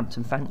fact that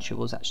Hampton Fancher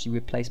was actually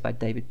replaced by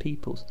David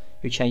Peoples,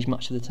 who changed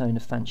much of the tone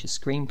of Fancher's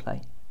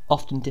screenplay.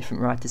 Often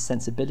different writers'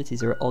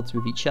 sensibilities are at odds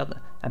with each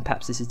other, and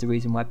perhaps this is the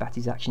reason why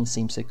Batty's actions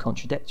seem so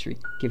contradictory,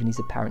 given his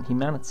apparent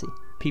humanity.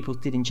 Peoples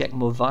did inject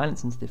more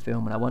violence into the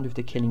film, and I wonder if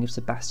the killing of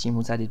Sebastian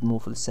was added more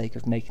for the sake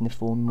of making the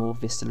film more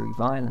viscerally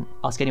violent.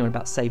 Ask anyone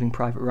about Saving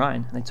Private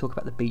Ryan, and they talk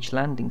about the beach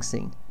landing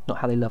scene, not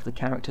how they love the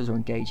characters or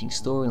engaging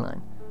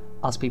storyline.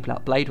 Ask people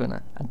about Blade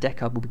Runner, and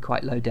Deckard will be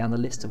quite low down the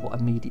list of what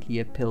immediately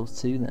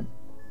appeals to them.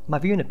 My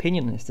view and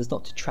opinion on this does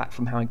not detract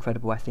from how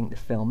incredible I think the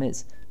film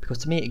is, because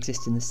to me it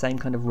exists in the same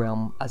kind of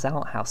realm as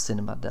art house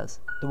cinema does.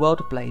 The world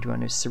of Blade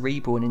Runner is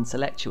cerebral and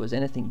intellectual as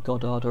anything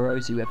Goddard or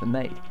Ozu ever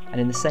made,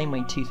 and in the same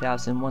way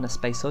 2001 A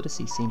Space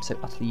Odyssey seems so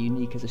utterly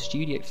unique as a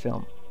studio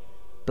film,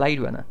 Blade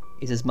Runner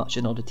is as much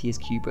an oddity as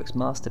Kubrick's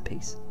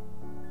masterpiece.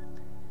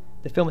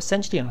 The film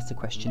essentially asks the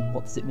question,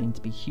 what does it mean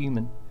to be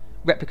human?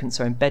 Replicants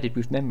are embedded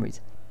with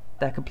memories,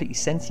 They are completely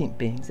sentient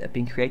beings that have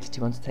been created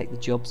to undertake the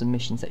jobs and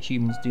missions that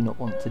humans do not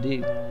want to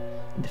do.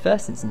 In the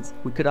first instance,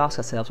 we could ask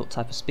ourselves what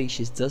type of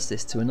species does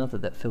this to another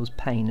that feels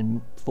pain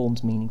and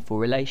forms meaningful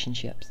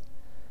relationships.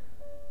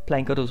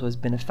 Playing God has always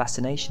been a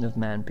fascination of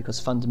man because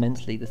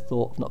fundamentally the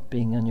thought of not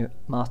being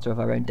master of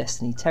our own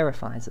destiny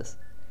terrifies us.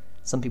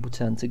 Some people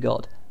turn to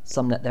God,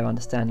 some let their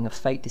understanding of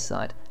fate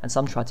decide, and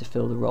some try to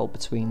fill the role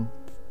between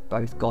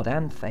both God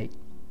and fate.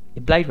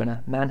 In Blade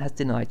Runner, man has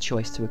denied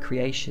choice to a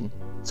creation.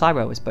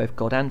 Tyrell is both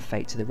God and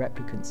fate to the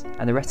replicants,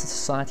 and the rest of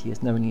society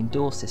has knowingly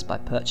endorsed this by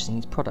purchasing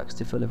his products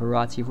to fill a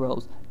variety of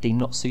roles deemed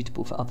not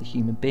suitable for other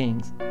human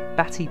beings.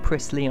 Batty,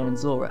 Pris, Leon and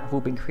Zora have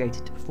all been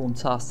created to perform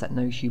tasks that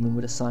no human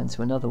would assign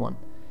to another one.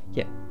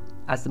 Yet,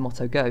 as the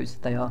motto goes,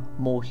 they are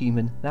more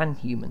human than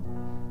human.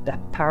 The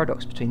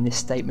paradox between this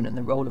statement and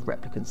the role of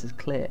replicants is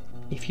clear.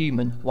 If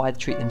human, why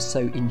treat them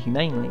so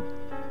inhumanely?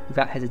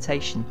 Without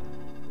hesitation,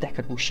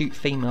 Deckard will shoot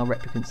female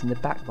replicants in the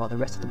back while the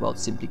rest of the world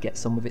simply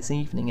gets on with its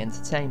evening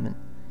entertainment.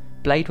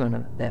 Blade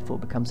Runner therefore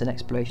becomes an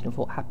exploration of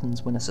what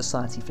happens when a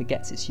society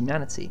forgets its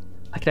humanity.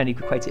 I can only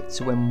equate it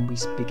to when we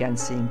began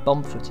seeing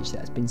bomb footage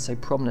that has been so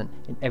prominent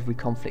in every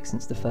conflict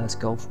since the First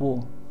Gulf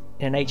War.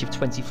 In an age of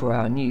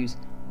 24-hour news,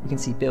 we can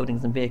see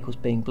buildings and vehicles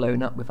being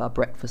blown up with our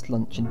breakfast,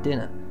 lunch and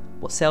dinner.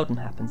 What seldom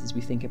happens is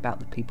we think about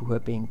the people who are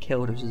being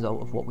killed as a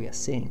result of what we are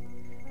seeing.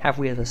 Have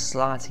we as a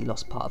society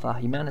lost part of our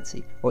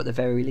humanity, or at the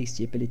very least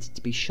the ability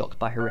to be shocked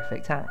by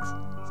horrific acts?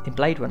 In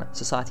Blade Runner,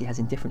 society has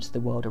indifference to the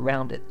world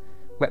around it.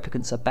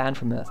 Replicants are banned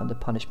from Earth under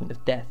punishment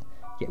of death,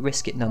 yet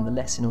risk it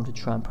nonetheless in order to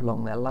try and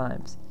prolong their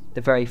lives. The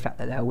very fact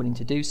that they are willing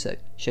to do so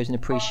shows an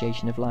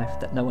appreciation of life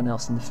that no one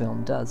else in the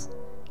film does.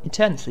 In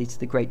turn, this leads to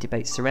the great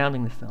debate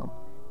surrounding the film.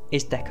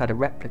 Is Deckard a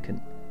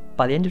replicant?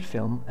 By the end of the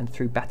film, and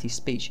through Batty's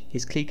speech, he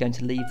is clearly going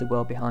to leave the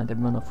world behind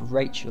and run off with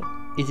Rachel.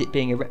 Is it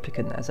being a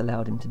replicant that has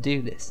allowed him to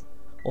do this?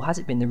 Or has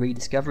it been the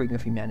rediscovering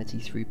of humanity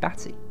through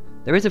Batty?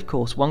 There is of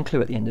course one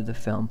clue at the end of the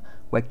film,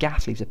 where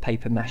Gaff leaves a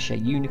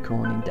papier-mâché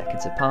unicorn in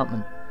Deckard's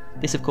apartment.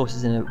 This of course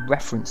is in a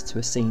reference to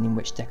a scene in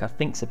which Deckard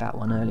thinks about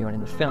one earlier on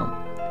in the film.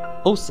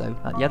 Also,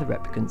 like the other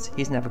replicants,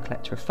 he is now a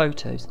collector of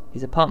photos.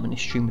 His apartment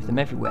is strewn with them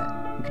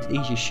everywhere. We could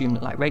easily assume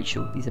that, like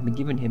Rachel, these have been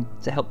given him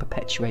to help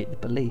perpetuate the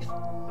belief.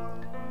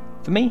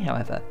 For me,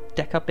 however,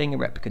 Deckard being a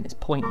replicant is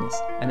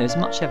pointless, and there is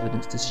much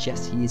evidence to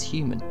suggest he is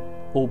human,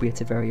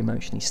 albeit a very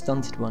emotionally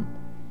stunted one.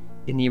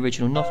 In the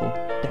original novel,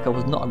 Deckard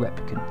was not a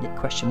replicant, yet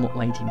questioned what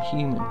made him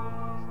human.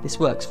 This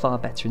works far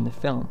better in the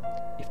film.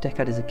 If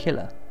Deckard is a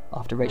killer,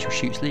 after Rachel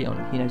shoots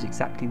Leon, he knows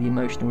exactly the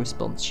emotional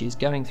response she is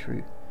going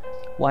through.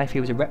 Why, if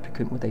he was a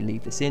replicant, would they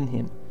leave this in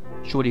him?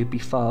 Surely it would be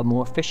far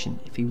more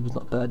efficient if he was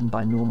not burdened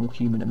by normal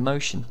human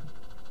emotion.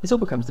 This all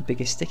becomes the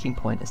biggest sticking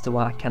point as to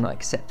why I cannot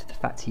accept the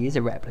fact he is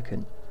a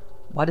replicant.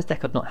 Why does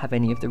Deckard not have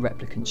any of the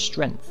replicant's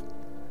strength?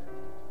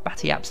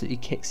 Batty absolutely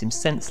kicks him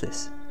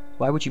senseless.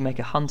 Why would you make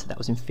a hunter that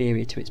was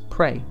inferior to its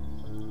prey?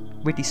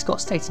 Ridley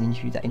Scott stated in an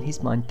interview that in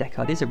his mind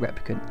Deckard is a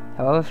replicant,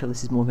 however I feel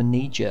this is more of a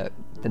knee-jerk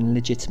than a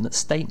legitimate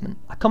statement.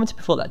 I commented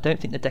before that I don't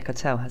think the Deckard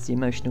tale has the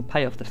emotional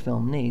payoff the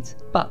film needs,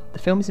 but the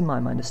film is in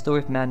my mind a story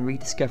of man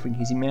rediscovering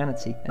his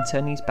humanity and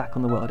turning his back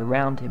on the world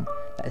around him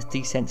that has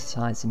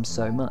desensitised him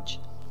so much.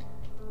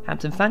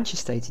 Hampton Fancher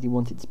stated he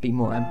wanted it to be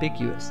more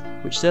ambiguous,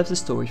 which serves the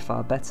story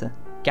far better.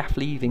 Gaff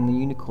leaving the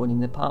unicorn in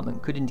the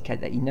apartment could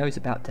indicate that he knows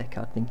about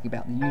Deckard thinking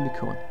about the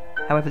unicorn.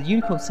 However, the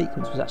unicorn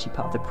sequence was actually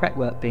part of the prep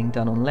work being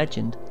done on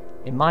Legend.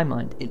 In my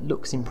mind, it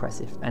looks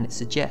impressive and it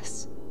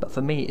suggests, but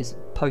for me it is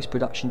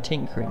post-production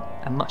tinkering,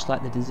 and much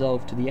like the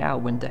dissolve to the hour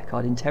when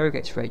Deckard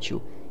interrogates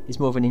Rachel, is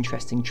more of an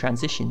interesting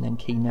transition than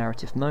key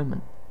narrative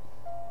moment.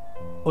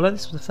 Although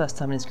this was the first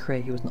time in his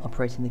career he was not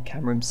operating the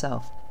camera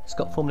himself,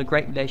 Scott formed a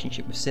great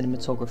relationship with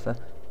cinematographer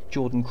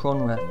Jordan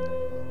Cronworth,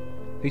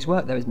 whose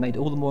work though is made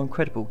all the more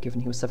incredible given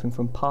he was suffering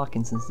from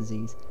Parkinson's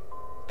disease.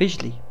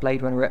 Visually,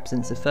 Blade Runner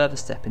represents a further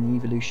step in the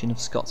evolution of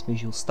Scott's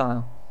visual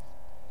style.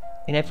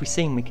 In every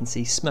scene we can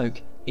see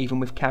smoke, even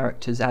with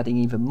characters adding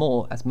even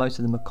more as most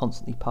of them are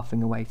constantly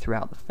puffing away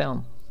throughout the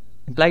film.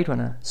 In Blade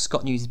Runner,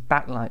 Scott uses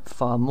backlight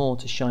far more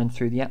to shine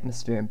through the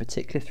atmosphere, in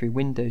particular through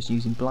windows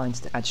using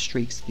blinds to add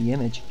streaks to the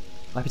image.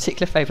 My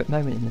particular favourite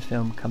moment in the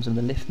film comes when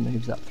the lift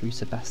moves up through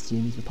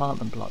Sebastian's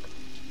apartment block.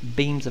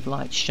 Beams of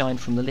light shine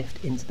from the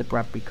lift into the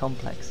Bradbury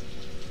complex.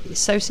 It is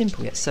so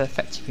simple yet so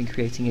effective in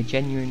creating a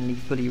genuinely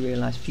fully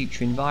realised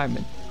future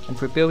environment, and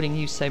for a building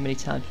used so many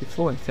times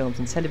before in films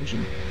and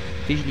television,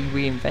 visually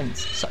reinvents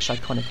such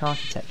iconic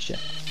architecture.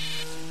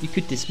 You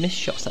could dismiss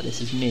shots like this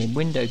as mere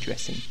window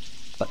dressing,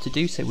 but to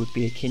do so would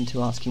be akin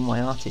to asking why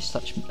artists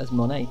such as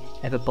Monet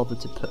ever bothered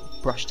to put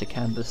brush to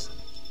canvas.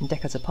 In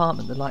Deckard's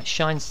apartment, the light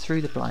shines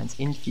through the blinds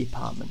into the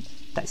apartment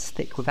that is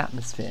thick with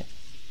atmosphere.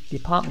 The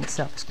apartment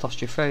itself is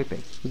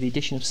claustrophobic, with the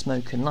addition of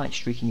smoke and light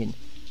streaking in.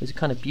 There's a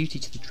kind of beauty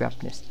to the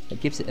drabness that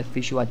gives it a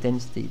visual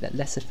identity that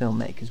lesser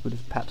filmmakers would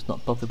have perhaps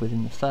not bothered with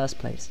in the first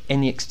place.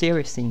 In the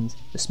exterior scenes,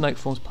 the smoke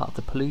forms part of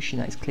the pollution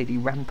that is clearly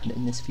rampant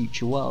in this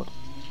future world.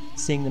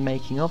 Seeing the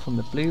making of on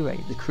the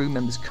Blu-ray, the crew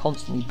members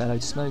constantly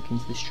bellowed smoke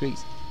into the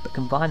streets, but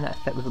combine that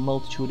effect with a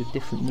multitude of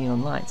different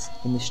neon lights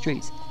in the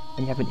streets,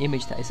 and you have an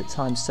image that is at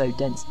times so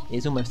dense it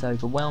is almost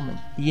overwhelming.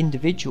 The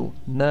individual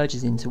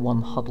merges into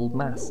one huddled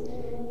mass.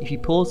 If you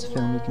pause the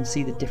film, you can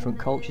see the different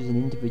cultures and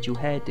individual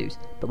hairdos,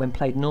 but when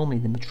played normally,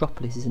 the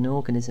metropolis is an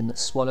organism that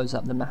swallows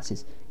up the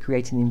masses,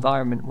 creating an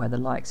environment where the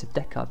likes of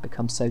Deckard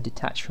become so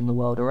detached from the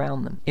world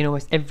around them. In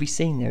almost every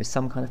scene there is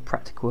some kind of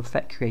practical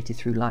effect created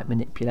through light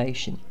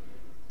manipulation.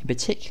 In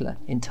particular,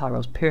 in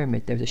Tyrell's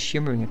pyramid there is a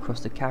shimmering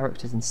across the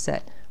characters and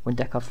set when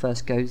Deckard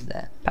first goes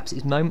there. Perhaps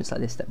it's moments like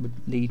this that would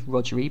lead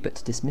Roger Ebert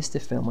to dismiss the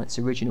film on its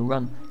original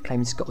run,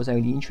 claiming Scott was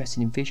only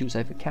interested in visuals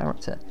over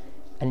character.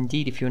 And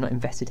indeed, if you're not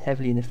invested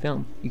heavily in the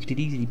film, you could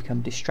easily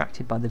become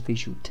distracted by the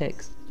visual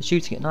tics. The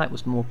shooting at night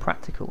was more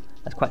practical,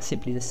 as quite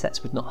simply the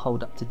sets would not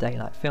hold up to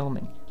daylight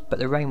filming. But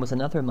the rain was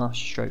another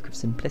masterstroke of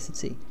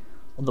simplicity.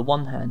 On the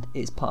one hand, it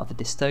is part of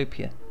a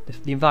dystopia.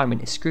 The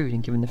environment is screwed,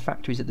 and given the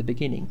factories at the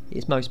beginning, it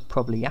is most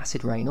probably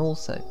acid rain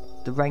also.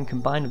 The rain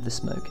combined with the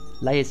smoke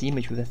layers the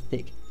image with a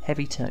thick,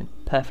 heavy tone,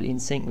 perfectly in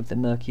sync with the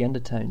murky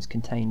undertones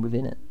contained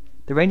within it.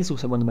 The rain is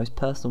also one of the most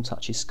personal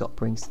touches Scott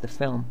brings to the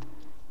film.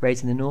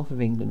 Raised in the north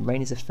of England,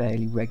 rain is a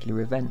fairly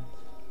regular event.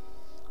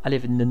 I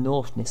live in the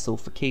north near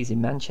Salford Quays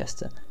in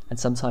Manchester, and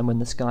sometime when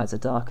the skies are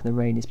dark and the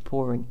rain is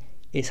pouring,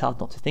 it is hard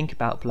not to think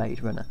about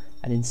Blade Runner,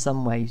 and in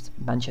some ways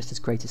Manchester's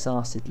greatest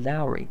artist,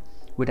 Lowry,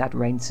 would add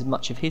rain to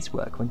much of his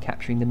work when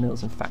capturing the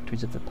mills and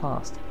factories of the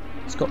past.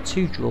 Scott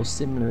too draws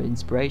similar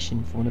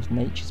inspiration for one of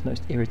nature's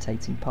most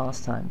irritating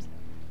pastimes.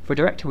 For a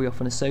director we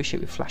often associate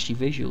with flashy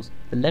visuals,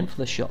 the length of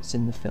the shots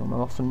in the film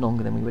are often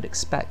longer than we would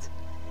expect.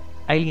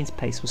 Alien's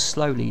pace was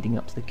slow leading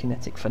up to the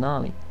kinetic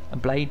finale,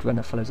 and Blade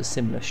Runner follows a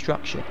similar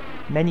structure.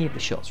 Many of the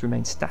shots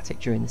remain static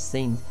during the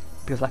scenes,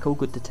 because like all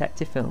good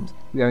detective films,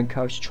 we are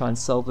encouraged to try and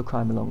solve the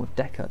crime along with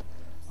Deckard.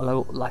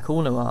 Although, like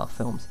all noir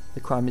films, the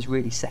crime is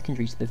really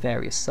secondary to the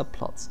various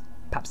subplots.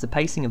 Perhaps the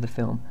pacing of the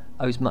film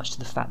owes much to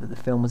the fact that the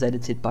film was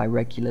edited by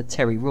regular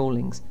Terry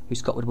Rawlings, who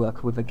Scott would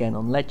work with again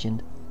on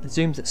Legend. The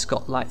zooms that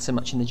Scott liked so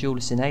much in The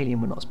Duelist and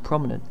Alien were not as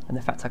prominent, and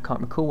the fact I can't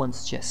recall one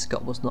suggests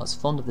Scott was not as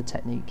fond of the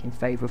technique in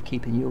favour of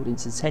keeping the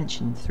audience's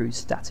attention through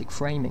static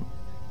framing.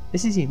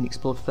 This is even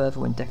explored further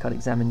when Deckard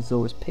examines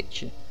Zora's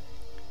picture.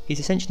 He's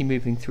essentially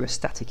moving through a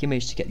static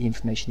image to get the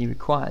information he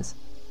requires.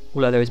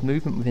 Although there is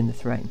movement within the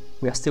frame,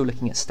 we are still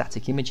looking at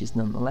static images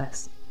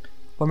nonetheless.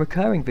 One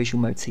recurring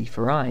visual motif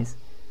are eyes.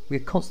 We are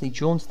constantly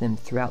drawn to them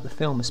throughout the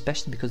film,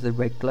 especially because of the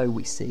red glow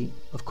we see.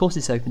 Of course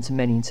it's open to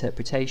many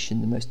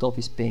interpretations, the most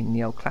obvious being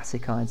the old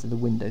classic eyes are the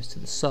windows to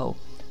the soul,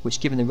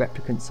 which given the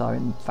replicants are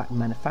in fact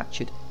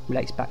manufactured,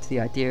 relates back to the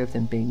idea of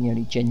them being the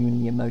only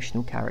genuinely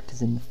emotional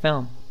characters in the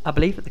film. I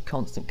believe that the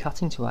constant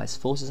cutting to eyes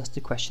forces us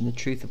to question the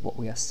truth of what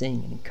we are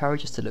seeing and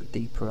encourages us to look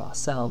deeper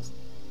ourselves.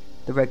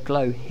 The red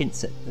glow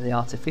hints at the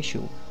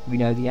artificial. We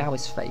know the owl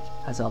is fake,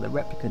 as are the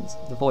replicants.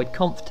 The void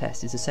conf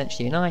test is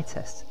essentially an eye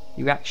test.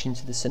 The reaction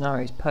to the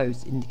scenarios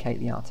posed indicate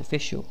the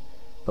artificial.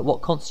 But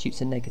what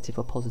constitutes a negative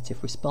or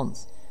positive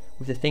response?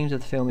 With the themes of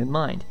the film in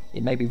mind,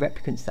 it may be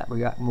replicants that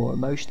react more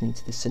emotionally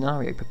to the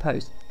scenario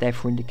proposed,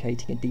 therefore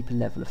indicating a deeper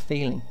level of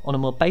feeling. On a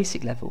more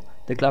basic level,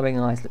 the glowing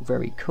eyes look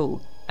very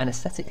cool, and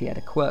aesthetically add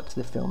a quirk to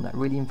the film that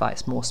really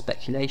invites more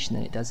speculation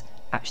than it does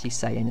actually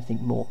say anything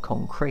more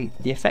concrete.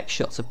 The effect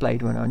shots of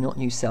Blade Runner are not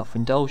used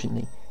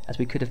self-indulgently, as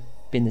we could have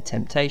been the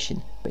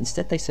temptation, but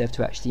instead they serve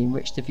to actually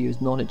enrich the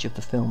viewer's knowledge of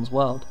the film's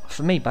world.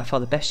 For me, by far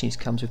the best news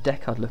comes with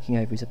Deckard looking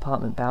over his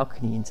apartment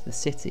balcony into the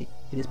city.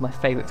 It is my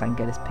favourite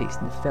Vangelis piece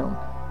in the film,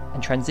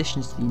 and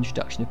transitions to the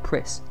introduction of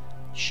Pris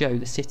show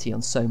the city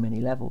on so many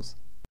levels.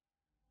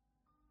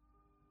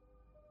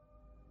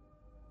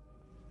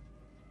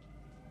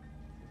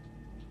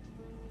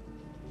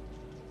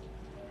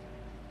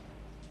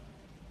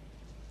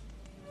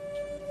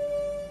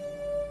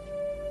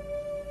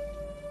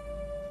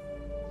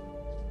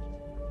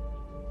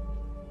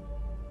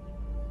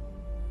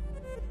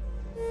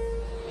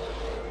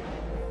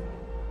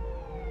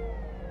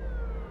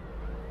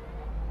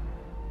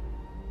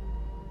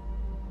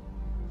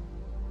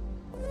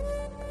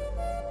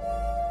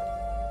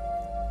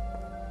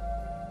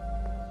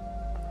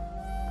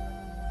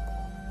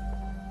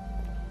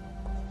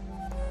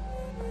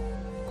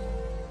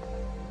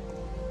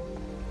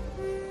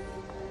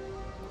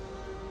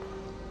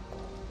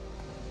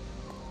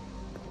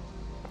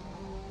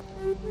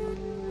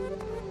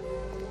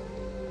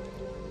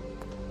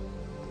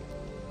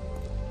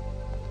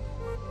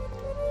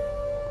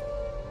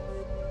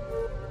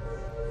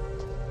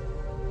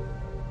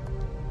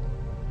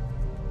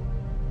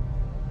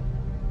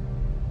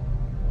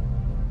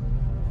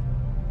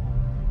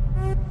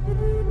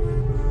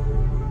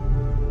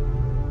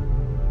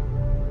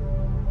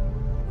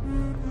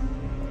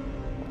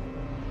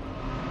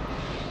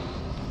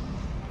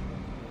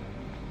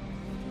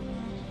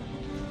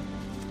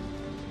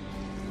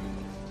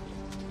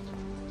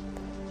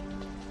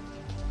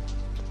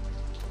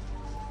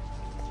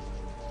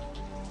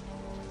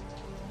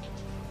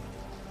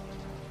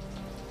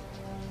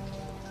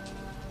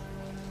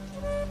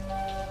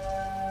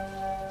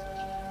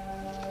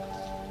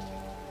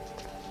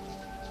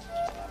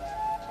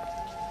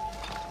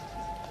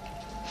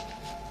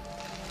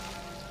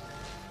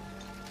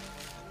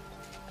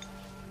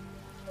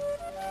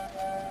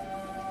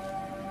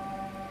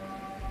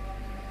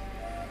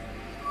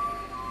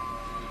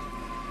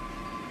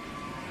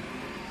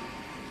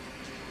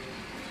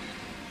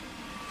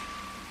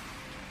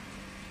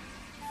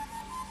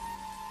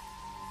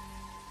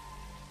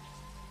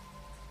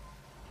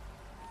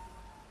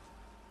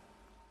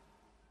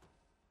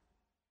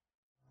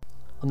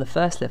 On the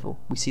first level,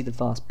 we see the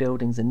vast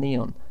buildings and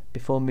neon,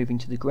 before moving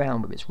to the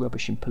ground with its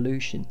rubbish and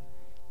pollution.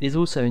 It is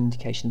also an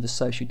indication of the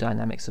social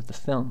dynamics of the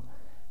film.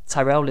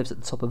 Tyrell lives at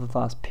the top of a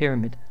vast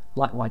pyramid,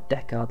 likewise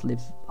Deckard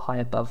lives high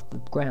above the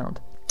ground.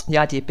 The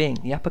idea being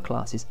the upper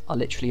classes are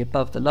literally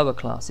above the lower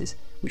classes,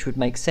 which would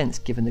make sense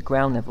given the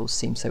ground levels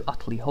seem so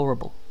utterly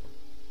horrible.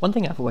 One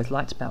thing I've always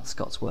liked about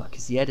Scott's work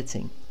is the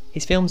editing.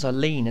 His films are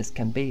lean as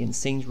can be, and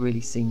scenes really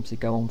seem to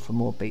go on for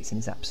more beats than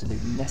is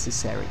absolutely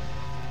necessary.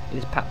 It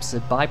is perhaps a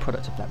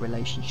byproduct of that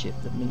relationship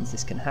that means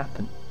this can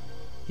happen.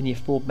 In the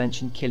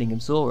aforementioned killing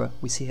of Zora,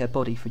 we see her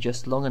body for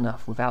just long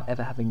enough without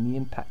ever having the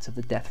impact of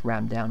the death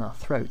rammed down our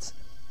throats.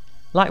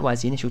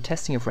 Likewise, the initial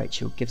testing of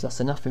Rachel gives us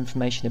enough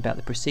information about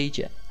the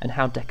procedure and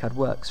how Deckard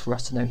works for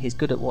us to know he's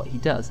good at what he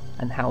does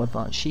and how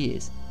advanced she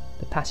is.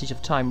 The passage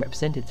of time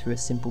represented through a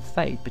simple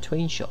fade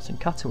between shots and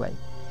cutaway.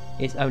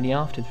 It is only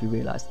afterwards we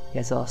realise he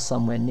has asked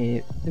somewhere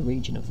near the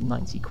region of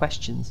 90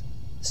 questions.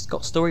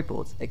 Scott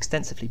storyboards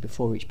extensively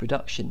before each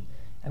production,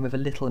 and with a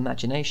little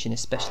imagination,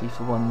 especially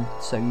for one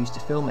so used to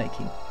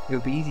filmmaking, it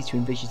would be easy to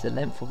envisage the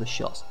length of the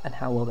shots and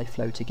how well they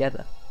flow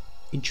together.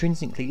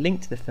 Intrinsically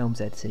linked to the film's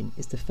editing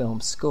is the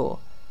film's score.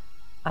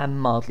 I am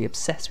mildly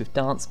obsessed with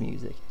dance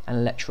music and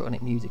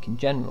electronic music in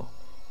general.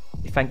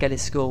 If Vangelis'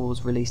 score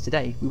was released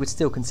today, we would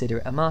still consider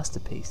it a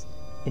masterpiece.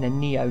 In a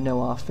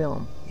neo-noir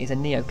film, it is a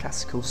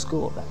neoclassical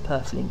score that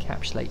perfectly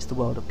encapsulates the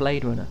world of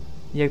Blade Runner.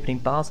 The opening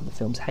bars of the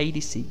film's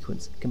Hades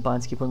sequence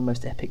combine to give one of the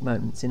most epic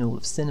moments in all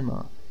of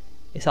cinema.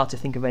 It's hard to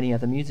think of any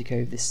other music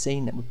over this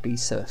scene that would be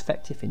so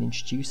effective in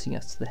introducing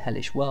us to the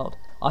hellish world.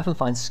 I often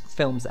find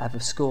films that have a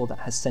score that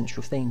has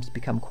central themes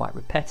become quite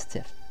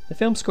repetitive. The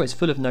film's score is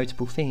full of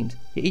notable themes,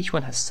 yet each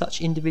one has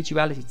such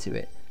individuality to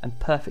it and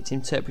perfect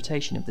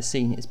interpretation of the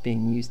scene it is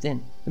being used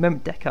in. The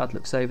moment Deckard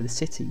looks over the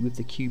city with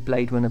the cue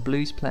Blade Runner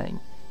blues playing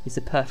is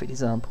the perfect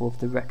example of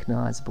the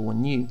recognisable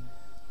and new.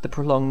 The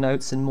prolonged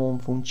notes and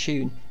mournful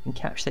tune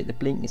encapsulate the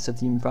bleakness of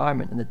the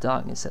environment and the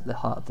darkness at the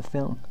heart of the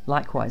film.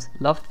 Likewise,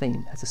 Love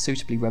Theme has a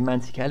suitably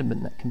romantic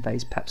element that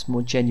conveys perhaps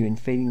more genuine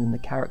feeling than the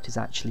characters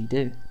actually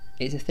do.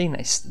 It is a theme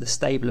that is the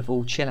staple of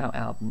all chill-out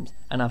albums,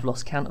 and I've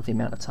lost count of the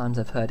amount of times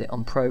I've heard it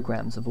on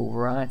programmes of all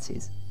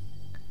varieties.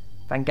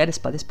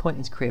 Vangelis by this point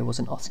in his career was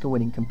an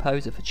Oscar-winning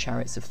composer for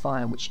Chariots of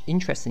Fire, which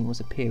interestingly was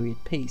a period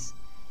piece.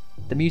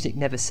 The music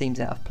never seems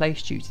out of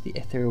place due to the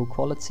ethereal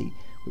quality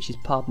which is,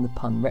 pardon the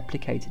pun,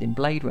 replicated in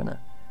Blade Runner.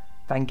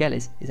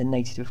 Vangelis is a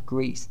native of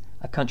Greece,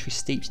 a country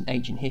steeped in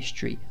ancient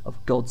history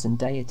of gods and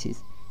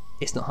deities.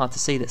 It's not hard to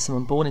see that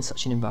someone born in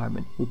such an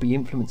environment would be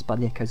influenced by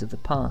the echoes of the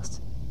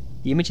past.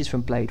 The images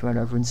from Blade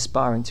Runner are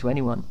inspiring to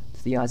anyone.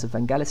 To the eyes of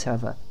Vangelis,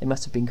 however, they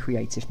must have been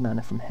creative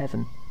manna from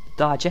heaven.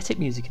 The diegetic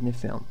music in the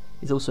film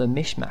is also a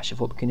mishmash of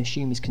what we can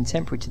assume is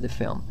contemporary to the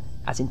film,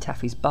 as in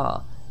Taffy's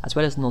Bar, as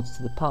well as nods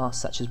to the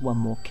past such as One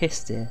More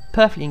Kiss Dear,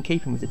 perfectly in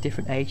keeping with the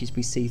different ages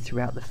we see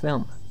throughout the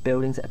film,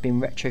 buildings that have been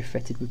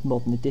retrofitted with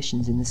modern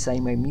additions in the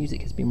same way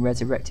music has been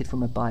resurrected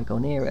from a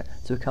bygone era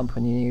to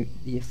accompany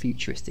the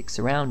futuristic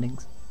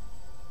surroundings.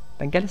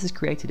 Vangelis has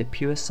created a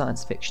pure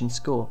science fiction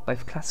score,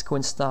 both classical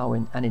in style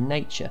and in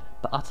nature,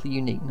 but utterly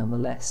unique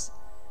nonetheless.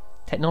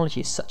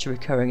 Technology is such a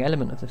recurring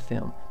element of the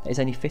film that it is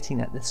only fitting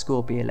that the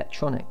score be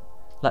electronic.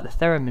 Like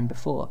the theremin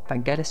before,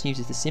 Vangelis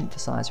uses the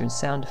synthesizer and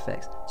sound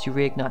effects to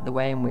reignite the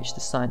way in which the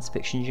science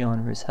fiction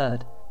genre is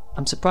heard.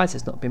 I'm surprised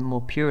there's not been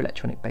more pure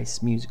electronic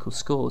based musical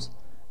scores.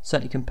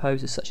 Certainly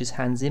composers such as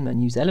Hans Zimmer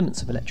use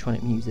elements of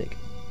electronic music,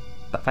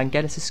 but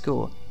Vangelis'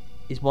 score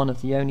is one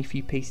of the only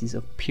few pieces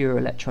of pure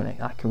electronic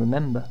I can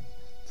remember.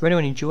 For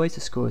anyone who enjoys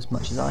the score as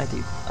much as I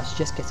do, I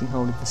suggest getting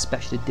hold of the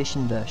special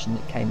edition version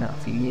that came out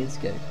a few years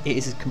ago. It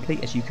is as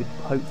complete as you could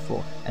hope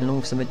for, and along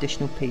with some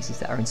additional pieces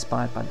that are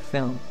inspired by the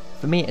film.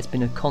 For me, it has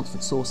been a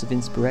constant source of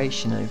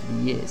inspiration over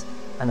the years,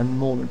 and I'm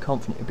more than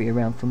confident it will be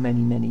around for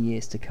many, many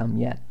years to come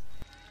yet.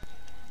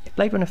 If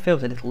Blade Runner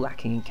feels a little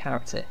lacking in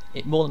character,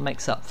 it more than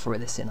makes up for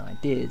this in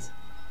ideas.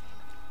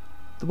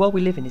 The world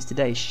we live in is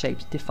today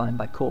shaped and defined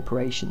by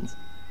corporations.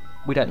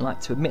 We don't like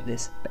to admit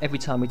this, but every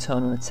time we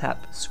turn on a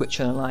tap, switch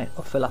on a light,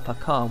 or fill up our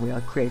car, we are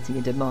creating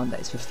a demand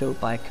that is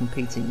fulfilled by a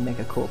competing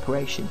mega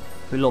corporation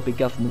who lobby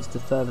governments to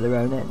further their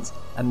own ends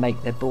and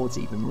make their boards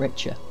even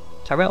richer.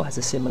 Tyrell has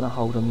a similar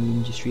hold on the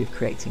industry of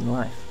creating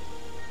life.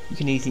 You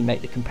can easily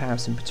make the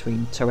comparison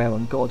between Tyrell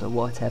and God or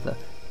whatever,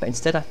 but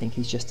instead I think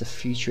he's just a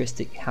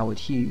futuristic Howard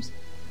Hughes,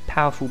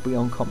 powerful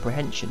beyond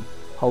comprehension,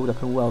 hold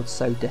up a world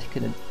so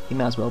decadent he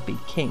may as well be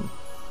king.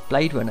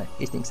 Blade Runner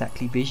isn't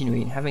exactly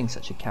visionary in having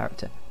such a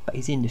character, but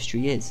his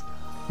industry is.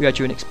 We are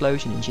due an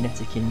explosion in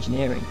genetic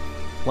engineering.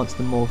 Once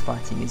the more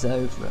fighting is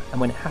over, and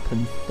when it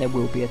happens, there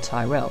will be a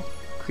Tyrell,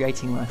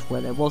 creating life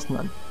where there was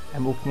none,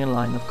 and walking a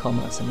line of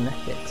commerce and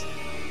ethics.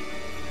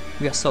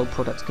 We are sold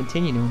products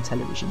continually on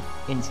television,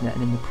 internet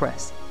and in the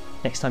press.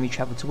 Next time you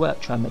travel to work,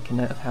 try and make a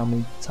note of how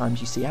many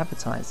times you see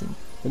advertising.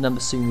 The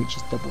number soon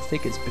reaches double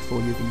figures before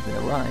you've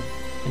even arrived.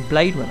 In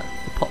Blade Runner,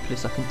 the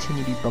populace are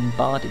continually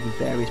bombarded with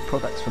various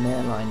products from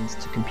airlines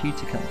to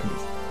computer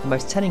companies. The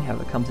most telling,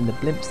 however, comes in the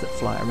blimps that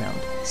fly around,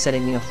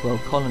 setting the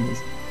off-world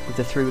colonies, with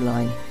the through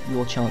line,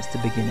 your chance to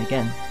begin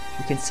again.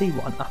 We can see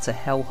what an utter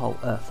hellhole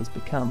Earth has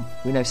become.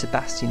 We know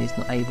Sebastian is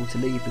not able to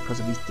leave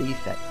because of his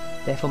defect,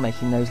 therefore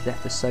making those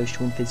left the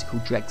social and physical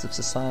dregs of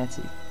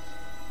society.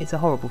 It's a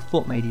horrible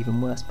thought made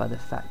even worse by the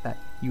fact that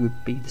you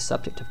would be the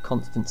subject of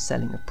constant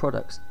selling of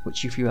products,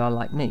 which if you are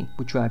like me,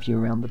 would drive you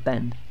around the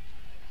bend.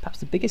 Perhaps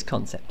the biggest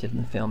concept in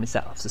the film is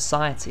that of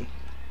society.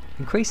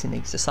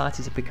 Increasingly,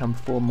 societies have become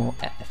far more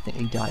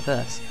ethnically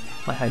diverse.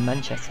 My home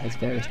Manchester has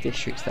various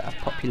districts that are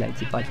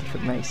populated by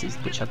different races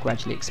which are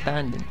gradually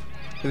expanding.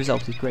 The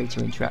result is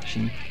greater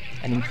interaction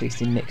and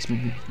increase in mixed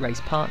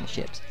race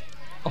partnerships,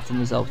 often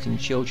resulting in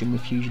children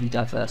with hugely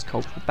diverse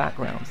cultural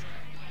backgrounds.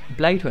 In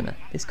Blade Runner,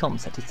 this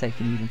concept is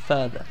taken even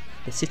further.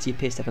 The city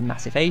appears to have a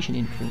massive Asian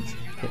influence,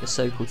 yet the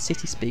so-called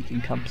city speak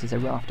encompasses a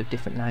raft of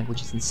different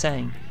languages and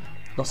saying.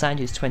 Los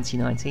Angeles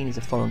 2019 is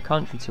a foreign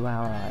country to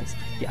our eyes,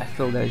 yet I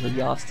feel there is a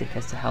yardstick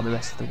as to how the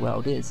rest of the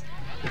world is.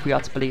 If we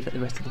are to believe that the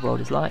rest of the world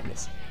is like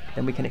this,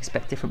 then we can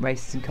expect different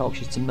races and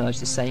cultures to merge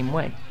the same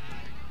way.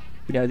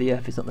 We know the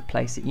Earth is not the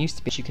place it used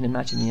to be, but you can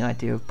imagine the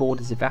idea of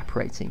borders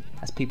evaporating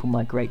as people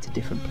migrate to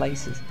different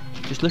places.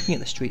 Just looking at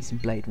the streets in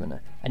Blade Runner,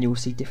 and you will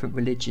see different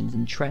religions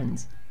and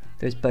trends.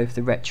 There is both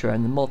the retro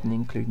and the modern,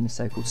 including the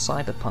so-called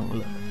cyberpunk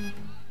look.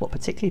 What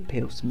particularly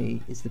appeals to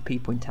me is the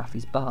people in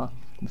Taffy's bar,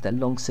 with their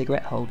long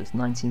cigarette holders,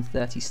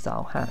 1930s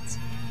style hats.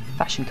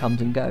 Fashion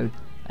comes and goes,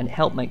 and it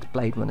helped make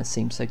Blade Runner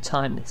seem so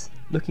timeless.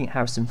 Looking at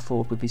Harrison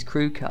Ford with his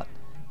crew cut,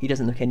 he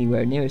doesn't look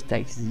anywhere near as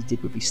dated as he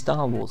did with his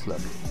Star Wars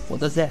look.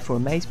 What does therefore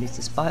amaze me is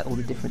despite all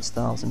the different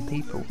styles and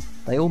people,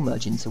 they all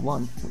merge into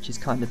one, which is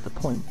kind of the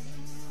point.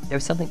 There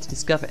is something to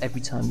discover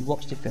every time you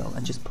watch the film,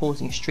 and just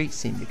pausing a street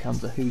scene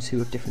becomes a who's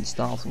who of different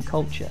styles and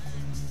culture.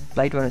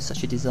 Blade Runner is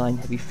such a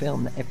design-heavy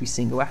film that every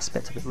single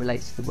aspect of it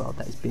relates to the world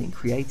that is being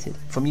created.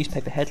 From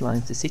newspaper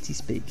headlines to city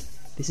speak,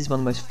 this is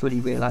one of the most fully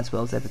realised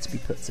worlds ever to be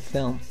put to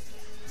film.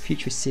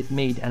 Futurist Sid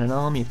Mead and an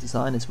army of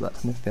designers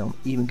worked on the film,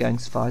 even going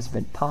as far as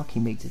invent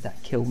parking meters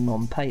that kill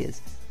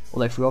non-payers,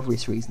 although for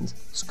obvious reasons,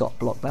 Scott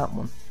blocked that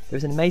one. There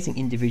is an amazing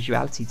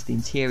individuality to the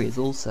interiors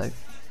also.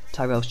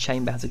 Tyrell's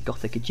chamber has a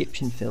Gothic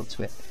Egyptian feel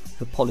to it,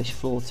 with a polished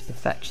floor to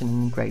perfection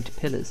and engraved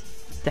pillars.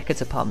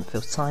 Deckard's apartment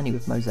feels tiny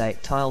with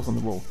mosaic tiles on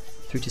the wall,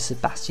 through to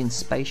Sebastian's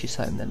spacious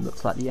home that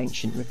looks like the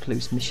ancient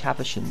recluse Mish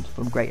Havisham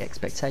from Great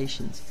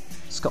Expectations.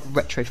 Scott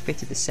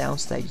retrofitted the sound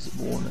stages at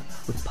Warner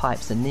with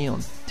pipes and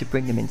neon to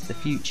bring them into the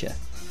future.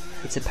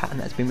 It's a pattern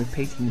that has been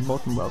repeated in the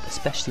modern world,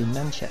 especially in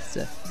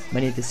Manchester.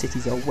 Many of the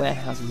city's old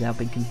warehouses have now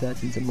been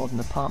converted into modern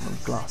apartments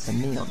with glass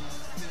and neon.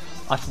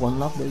 I for one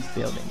love those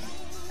buildings,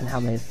 and how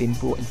they have been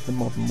brought into the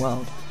modern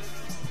world.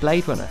 In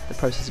Blade Runner, the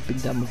process has been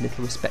done with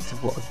little respect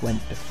of what has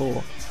went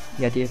before.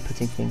 The idea of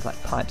putting things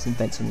like pipes and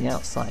vents on the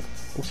outside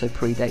also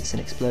predates an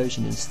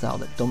explosion in style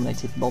that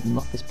dominated modern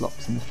office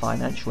blocks in the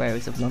financial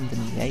areas of London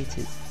in the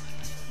 80s.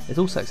 There's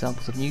also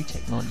examples of new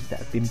technology that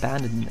have been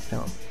abandoned in the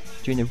film.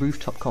 During the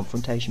rooftop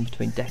confrontation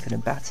between Deckard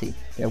and Batty,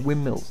 there are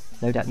windmills,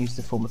 no doubt used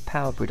as a form of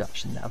power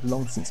production, that have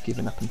long since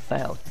given up and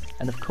failed,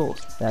 and of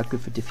course they are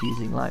good for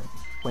diffusing light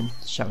when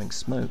showing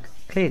smoke.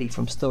 Clearly,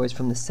 from stories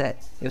from the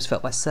set, it was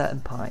felt by certain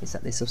parties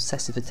that this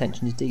obsessive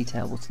attention to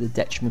detail was to the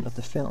detriment of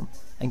the film,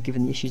 and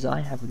given the issues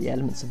I have with the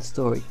elements of the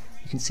story,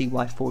 you can see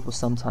why Ford was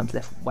sometimes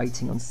left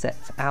waiting on set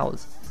for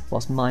hours,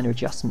 whilst minor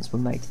adjustments were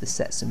made to the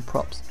sets and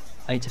props,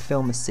 only to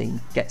film a scene,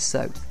 get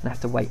soaked, and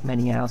have to wait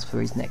many hours for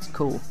his next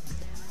call.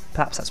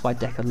 Perhaps that's why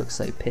Deckard looks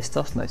so pissed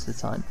off most of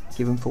the time,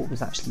 given Ford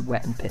was actually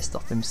wet and pissed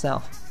off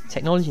himself.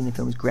 Technology in the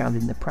film is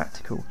grounded in the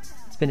practical.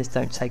 Spinners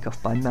don't take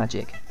off by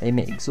magic, they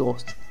emit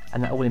exhaust,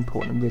 and that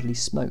all-important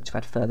Ridley's smoke to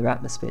add further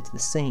atmosphere to the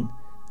scene.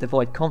 The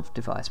Void Conf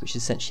device, which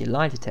is essentially a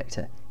lie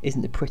detector,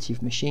 isn't the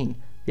prettiest machine,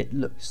 yet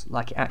looks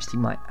like it actually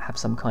might have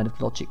some kind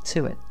of logic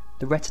to it.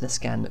 The retina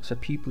scan looks for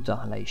pupil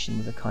dilation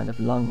with a kind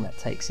of lung that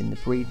takes in the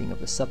breathing of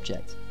the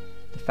subject.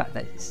 The fact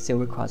that it still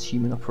requires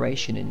human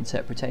operation and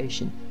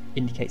interpretation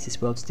indicates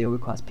this world still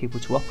requires people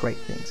to operate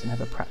things and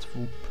have a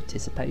practical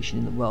participation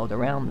in the world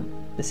around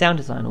them. The sound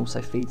design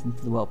also feeds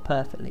into the world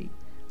perfectly.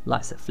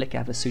 Lights that flicker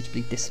have a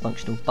suitably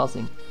dysfunctional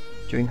buzzing.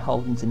 During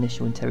Holden's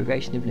initial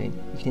interrogation of Lynn,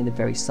 you can hear the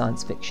very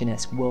science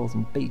fiction-esque whirls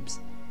and beeps.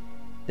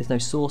 There's no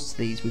source to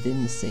these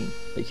within the scene,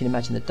 but you can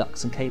imagine the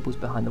ducts and cables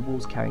behind the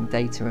walls carrying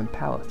data and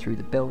power through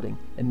the building,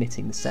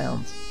 emitting the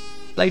sounds.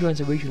 Blade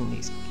Runner's original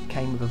release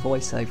came with a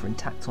voiceover and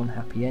tacked on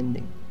happy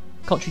ending.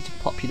 Contrary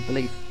to popular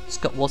belief,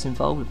 Scott was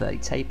involved with early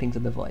tapings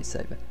of the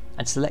voiceover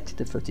and selected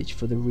the footage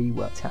for the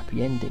reworked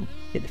happy ending,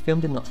 yet the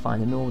film did not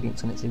find an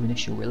audience on its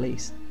initial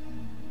release.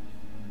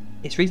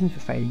 Its reasons for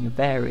failing are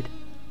varied: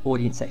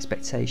 audience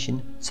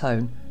expectation,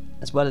 tone,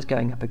 as well as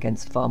going up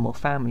against far more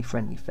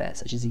family-friendly fare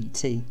such as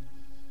E.T.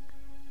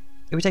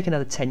 It would take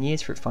another 10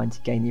 years for it finally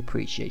to gain the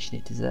appreciation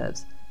it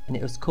deserves, and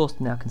it was of course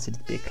now considered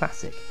to be a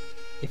classic,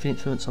 if an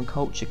influence on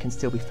culture can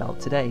still be felt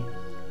today.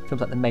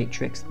 Films like The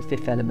Matrix, The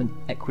Fifth Element,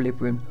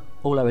 Equilibrium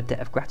all owe a debt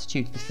of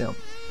gratitude to the film,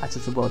 as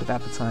does the world of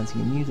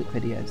advertising and music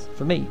videos.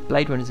 For me,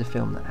 Blade Runner is a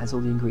film that has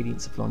all the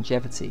ingredients of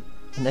longevity,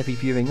 and every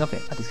viewing of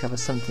it I discover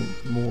something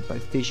more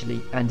both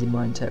visually and in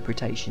my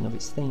interpretation of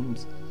its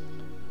themes.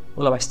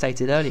 Although I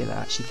stated earlier that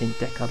I actually think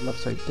Deckard Love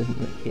Story doesn't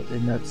really hit the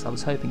notes I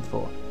was hoping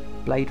for,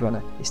 Blade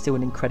Runner is still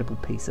an incredible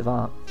piece of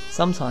art.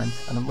 Sometimes,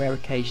 and on rare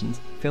occasions,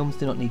 films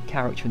do not need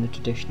character in the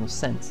traditional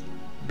sense.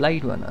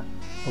 Blade Runner,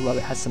 although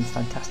it has some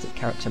fantastic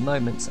character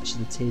moments such as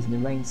the tears in the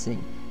rain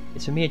scene,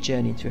 is for me a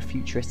journey into a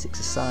futuristic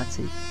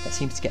society that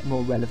seems to get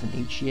more relevant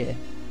each year.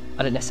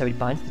 I don't necessarily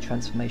buy into the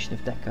transformation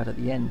of Deckard at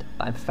the end,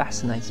 but I'm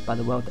fascinated by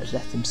the world that has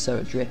left him so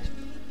adrift.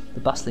 The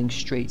bustling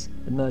streets,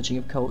 the merging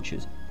of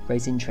cultures,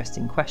 raise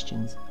interesting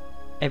questions.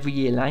 Every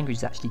year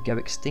languages actually go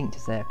extinct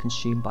as they are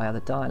consumed by other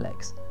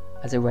dialects.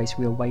 As a race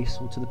we are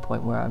wasteful to the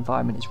point where our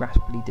environment is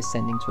rapidly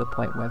descending to a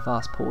point where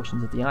vast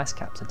portions of the ice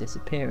caps are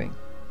disappearing.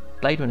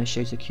 Blade Runner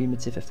shows the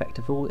cumulative effect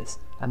of all this,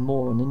 and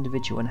more on the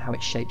individual and how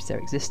it shapes their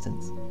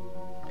existence.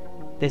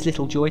 There's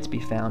little joy to be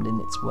found in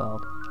its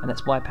world, and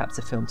that's why perhaps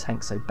the film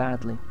tanks so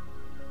badly.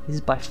 This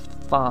is by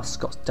far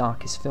Scott's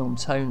darkest film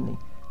tonally.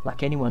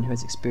 Like anyone who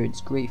has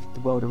experienced grief,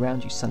 the world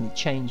around you suddenly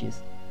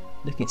changes.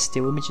 Looking at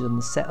still images on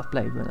the set of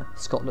Blade Runner,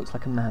 Scott looks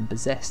like a man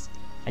possessed,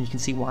 and you can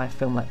see why a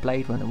film like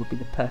Blade Runner would be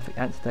the perfect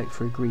antidote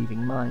for a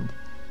grieving mind.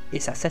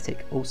 Its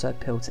aesthetic also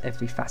appealed to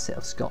every facet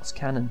of Scott's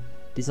canon,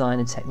 design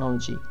and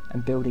technology,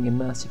 and building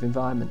immersive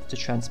environments to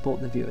transport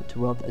the viewer to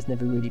a world that has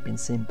never really been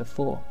seen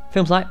before.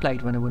 Films like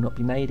Blade Runner will not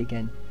be made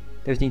again.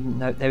 There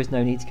is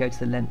no need to go to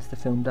the lengths the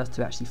film does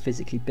to actually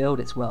physically build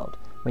its world,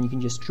 when you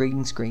can just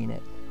green screen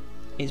it.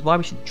 It's why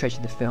we should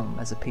treasure the film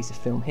as a piece of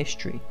film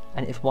history,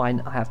 and it's why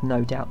I have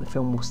no doubt the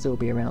film will still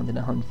be around in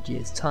 100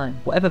 years' time.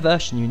 Whatever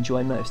version you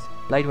enjoy most,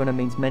 Blade Runner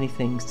means many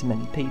things to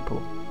many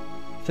people.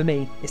 For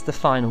me, it's the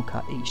final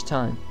cut each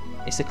time.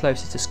 It's the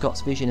closest to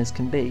Scott's vision as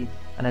can be,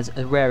 and as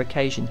a rare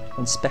occasion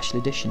when special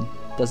edition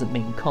doesn't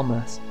mean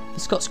commerce. For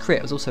Scott's career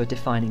it was also a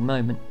defining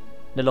moment.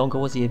 No longer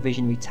was he a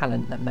visionary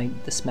talent that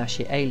made the smash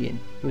hit Alien,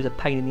 he was a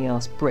pain in the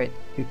arse Brit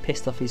who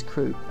pissed off his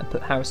crew and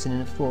put Harrison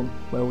in a form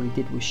where all he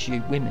did was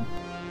shoot women.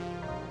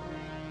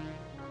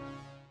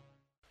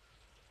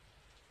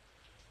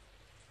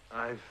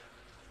 I've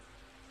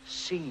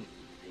seen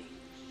things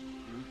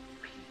you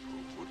people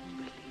wouldn't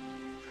believe.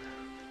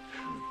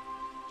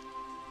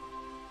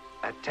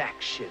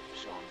 Attack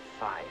ships on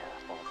fire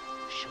off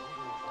the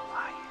shoulder of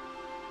Orion.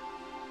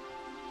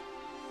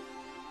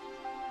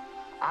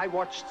 I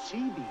watched sea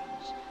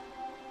beams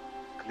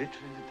glitter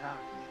in the dark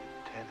near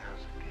 10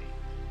 House Gate.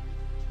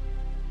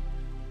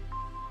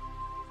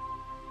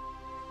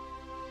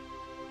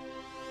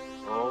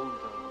 All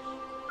those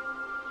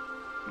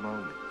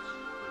moments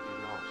will be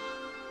lost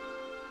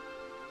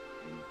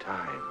in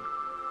time,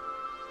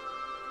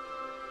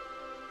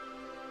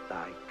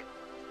 like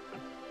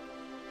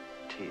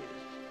tears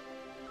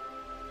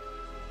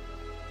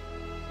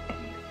in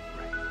the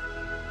rain.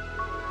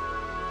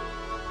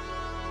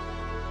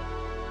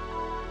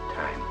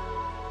 Time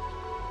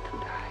to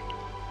die.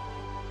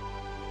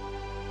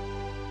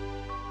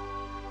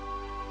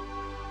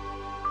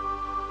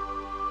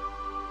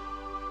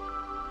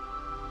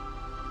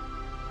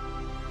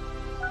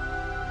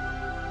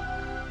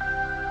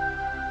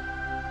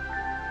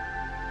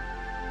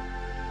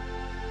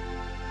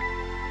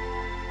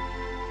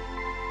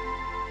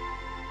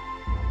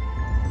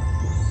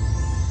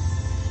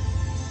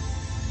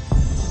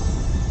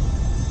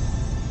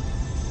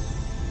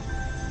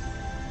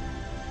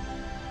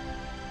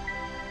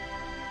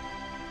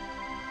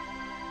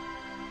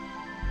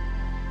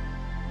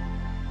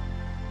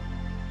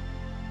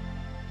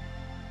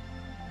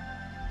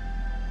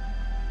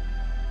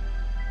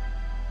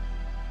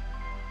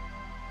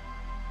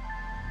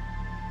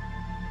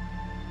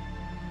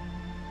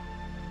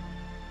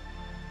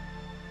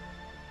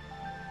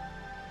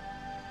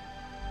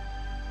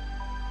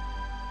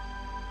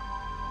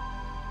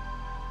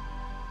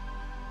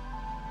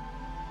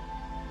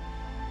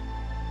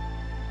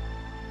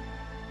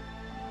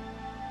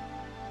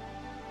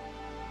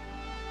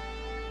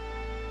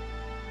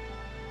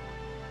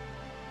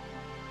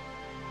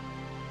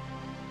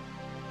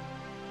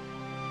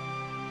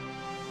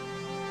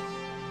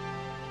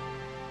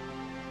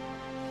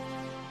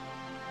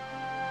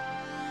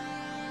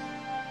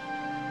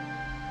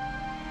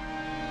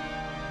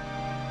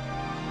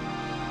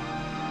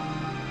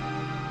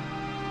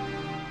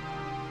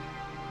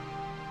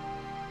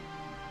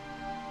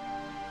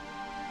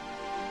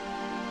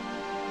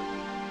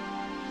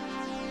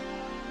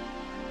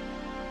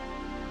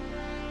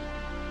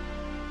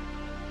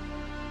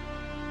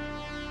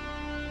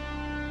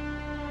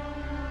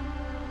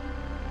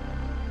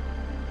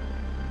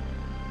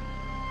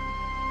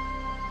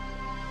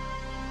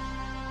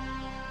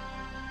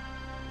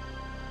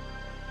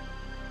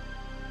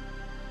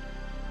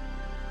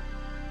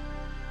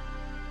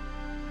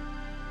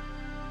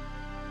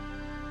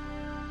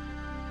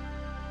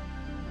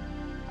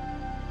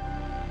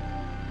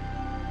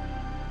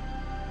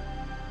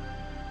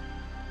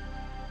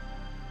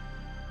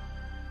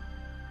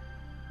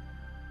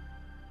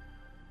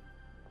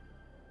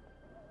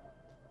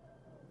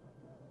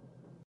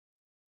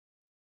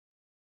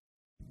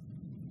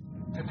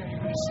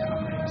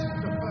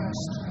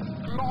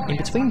 In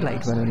between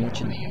Blade Runner and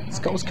Legend,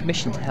 Scott was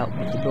commissioned to help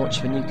with the launch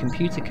of a new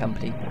computer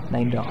company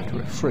named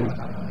after a fruit.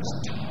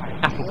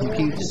 Apple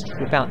computers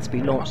were about to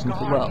be launched into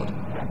the world,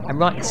 and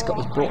rightly Scott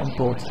was brought on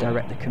board to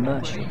direct the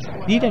commercial.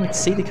 You don't need to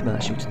see the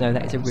commercial to know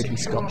that it's a Ridley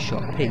Scott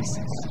shot piece,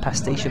 a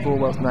pastiche of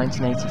Orwell's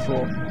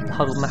 1984. The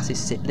huddled masses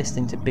sit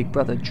listening to Big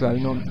Brother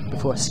drone on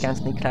before a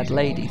scantily clad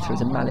lady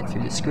throws a mallet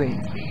through the screen.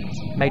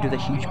 Made with a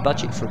huge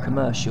budget for a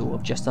commercial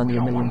of just under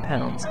 £1 million,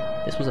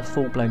 this was a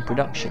full-blown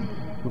production,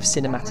 with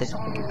cinematic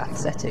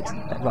aesthetics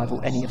that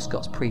rival any of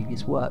Scott's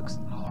previous works.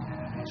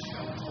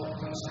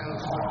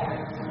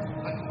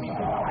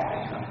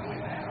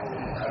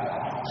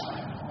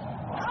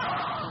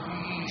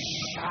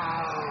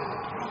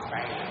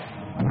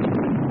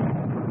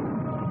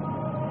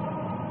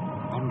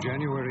 On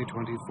January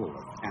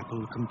 24th,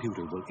 Apple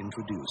Computer will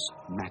introduce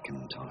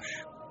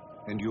Macintosh.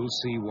 And you'll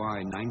see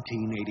why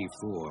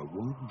 1984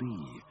 won't be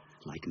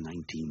like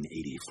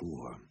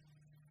 1984.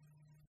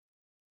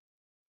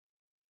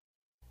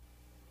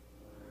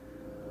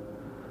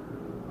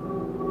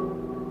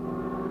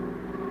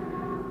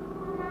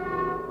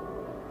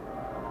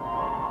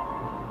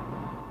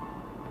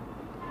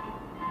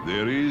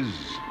 There is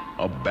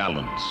a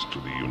balance to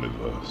the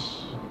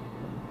universe.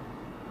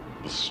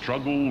 The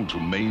struggle to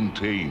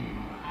maintain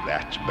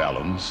that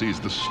balance is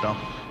the stuff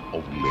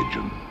of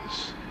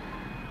legends.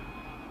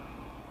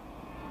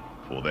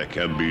 For there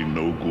can be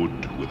no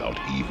good without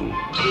evil,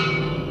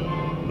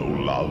 no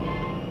love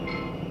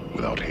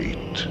without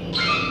hate.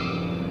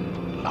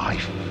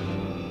 Life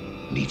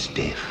needs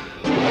death.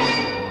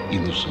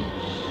 Innocence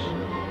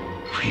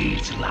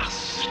breeds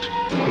lust.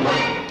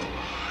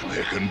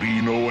 There can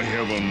be no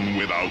heaven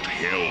without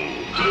hell,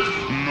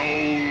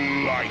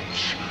 no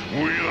light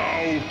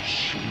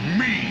without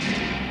me.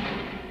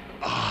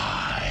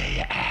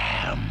 I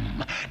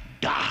am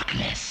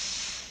darkness.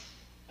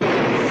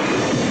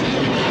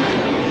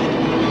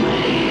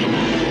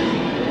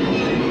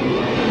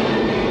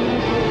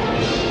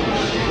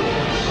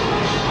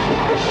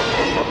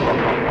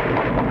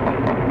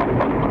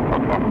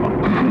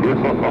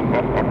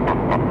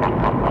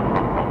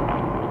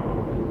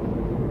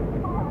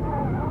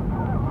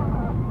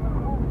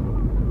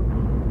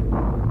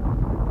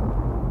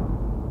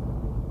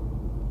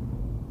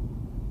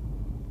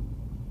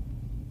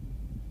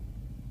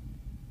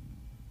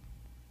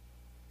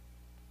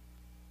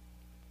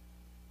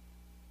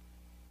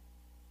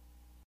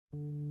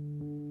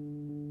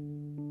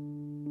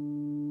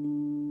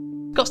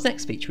 Scott's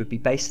next feature would be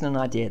based on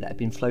an idea that had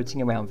been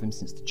floating around with him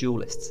since The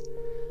Duelists.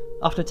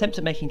 After an attempt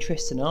at making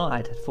Tristan and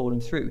Iad had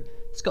fallen through,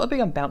 Scott had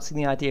begun bouncing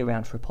the idea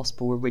around for a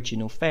possible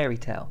original fairy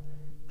tale.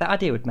 That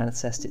idea would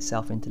manifest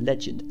itself into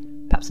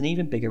Legend, perhaps an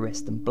even bigger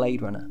risk than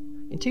Blade Runner.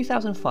 In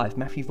 2005,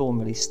 Matthew Vaughn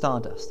released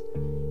Stardust.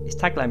 His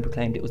tagline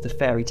proclaimed it was the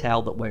fairy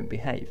tale that won't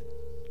behave.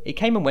 It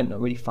came and went, not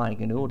really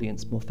finding an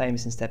audience, more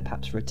famous instead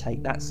perhaps for a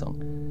Take That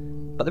song.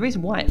 But the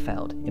reason why it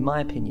failed, in my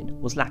opinion,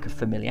 was lack of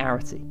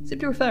familiarity.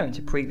 Simply referring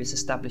to previous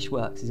established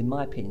works is, in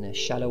my opinion, a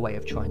shallow way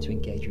of trying to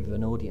engage with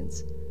an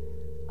audience.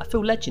 I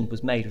feel Legend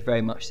was made with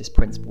very much this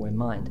principle in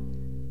mind.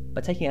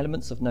 By taking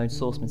elements of known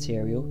source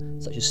material,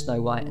 such as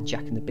Snow White and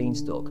Jack and the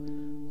Beanstalk,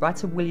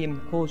 writer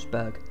William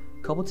Horsberg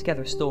cobbled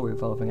together a story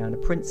revolving around a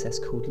princess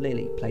called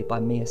Lily, played by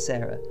Mia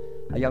Sara,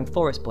 a young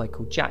forest boy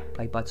called Jack,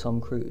 played by Tom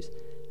Cruise,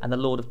 and the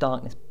Lord of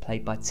Darkness,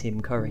 played by Tim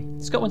Curry.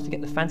 Scott wanted to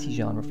get the fantasy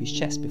genre off his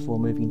chest before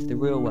moving into the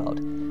real world,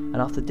 and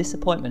after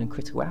disappointment and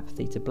critical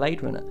apathy to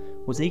Blade Runner,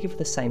 was eager for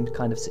the same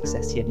kind of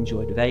success he had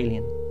enjoyed with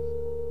Alien.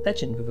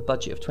 Legend, with a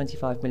budget of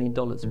 $25 million,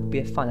 would be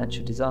a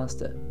financial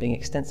disaster, being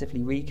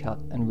extensively recut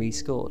and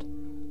rescored.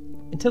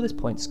 Until this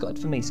point, Scott had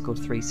for me scored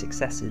 3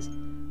 successes,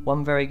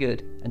 1 very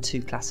good and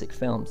 2 classic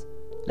films.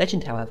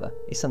 Legend, however,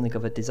 is something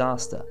of a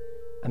disaster.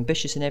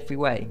 Ambitious in every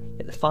way,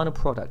 yet the final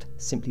product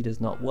simply does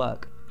not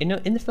work.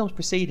 In the film's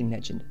preceding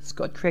Legend,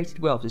 Scott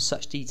created worlds with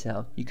such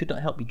detail you could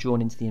not help be drawn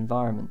into the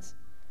environments.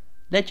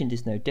 Legend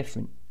is no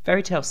different.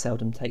 Fairy tales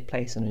seldom take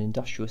place on an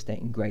industrial estate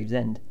in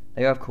Gravesend.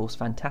 They are of course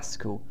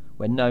fantastical,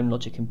 where known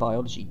logic and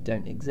biology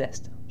don't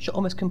exist. Shot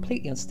almost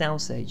completely on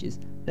sound stages,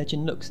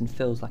 Legend looks and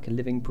feels like a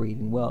living,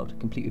 breathing world,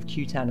 complete with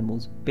cute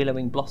animals,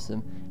 billowing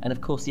blossom, and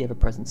of course the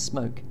ever-present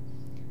smoke.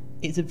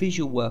 It is a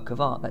visual work of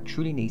art that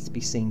truly needs to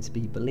be seen to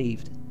be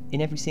believed.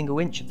 In every single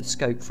inch of the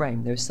scope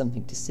frame there is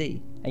something to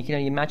see, and you can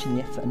only imagine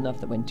the effort and love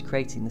that went into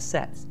creating the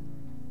sets.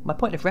 My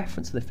point of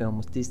reference for the film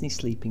was Disney's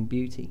Sleeping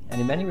Beauty, and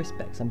in many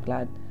respects I'm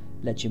glad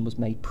Legend was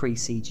made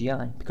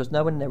pre-CGI, because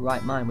no one in their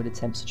right mind would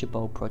attempt such a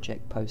bold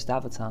project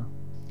post-Avatar.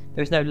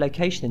 There is no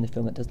location in the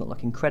film that does not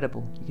look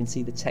incredible. You can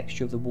see the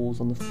texture of the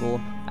walls on the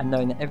floor, and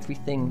knowing that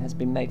everything has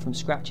been made from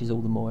scratch is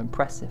all the more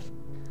impressive.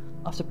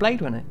 After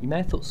Blade Runner, you may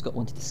have thought Scott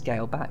wanted to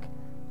scale back.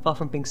 Far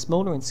from being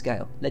smaller in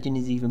scale, Legend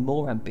is even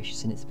more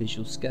ambitious in its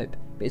visual scope,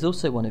 but is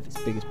also one of its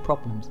biggest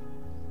problems.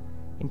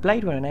 In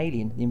Blade Runner and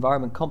Alien, the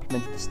environment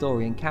complemented the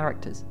story and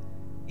characters.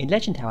 In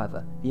Legend,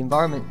 however, the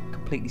environment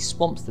completely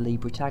swamps the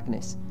lead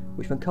protagonist,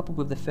 which when coupled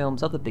with the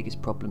film's other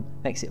biggest problem,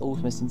 makes it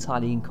almost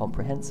entirely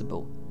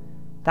incomprehensible.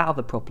 That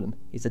other problem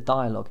is the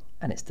dialogue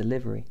and its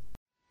delivery.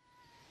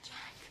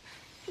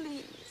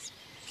 Please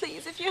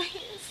if you're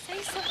here, say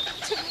something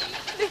to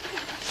me.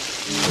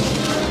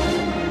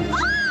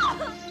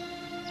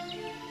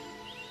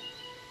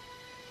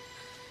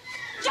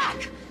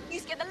 Jack! You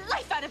scared the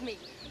life out of me!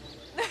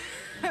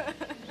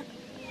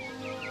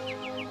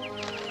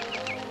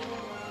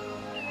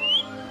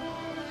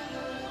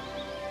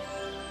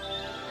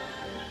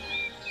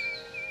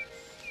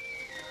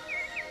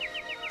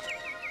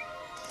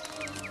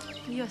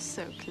 You're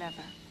so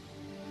clever.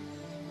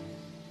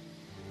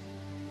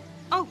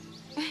 Oh,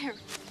 here.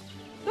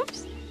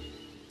 Oops.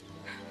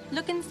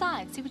 Look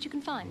inside, see what you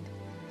can find.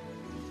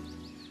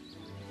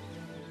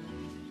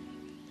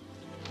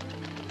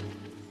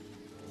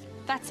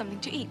 That's something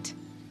to eat.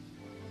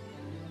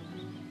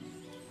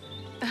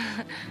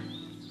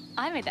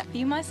 I made that for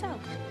you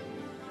myself.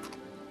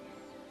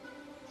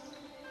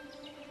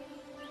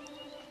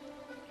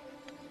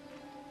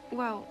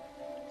 Well,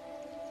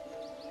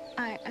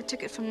 I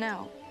took it from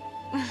Nell.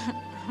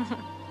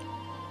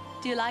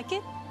 Do you like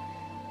it?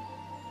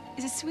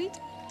 Is it sweet?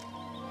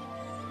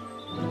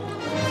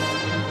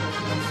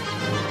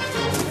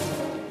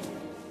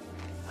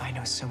 I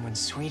know someone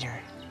sweeter.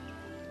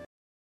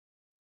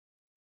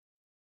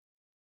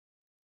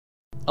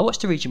 I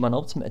watched the Region 1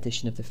 Ultimate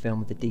Edition of the film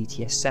with the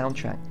DTS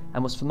soundtrack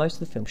and was for most of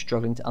the film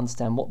struggling to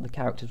understand what the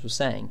characters were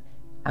saying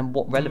and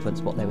what relevance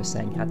what they were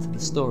saying had to the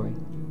story.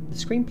 The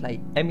screenplay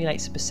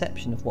emulates a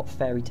perception of what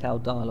fairy tale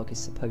dialogue is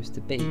supposed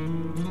to be.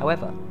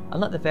 However,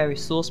 unlike the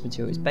various source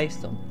material it's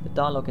based on, the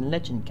dialogue and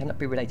legend cannot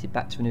be related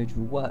back to an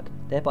original work,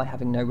 thereby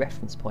having no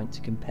reference point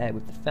to compare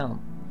with the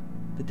film.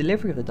 The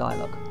delivery of the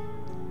dialogue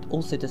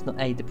also does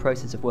not aid the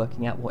process of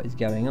working out what is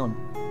going on.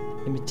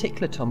 In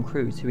particular Tom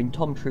Cruise, who in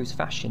Tom Cruise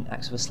fashion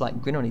acts with a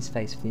slight grin on his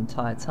face for the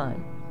entire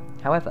time.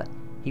 However,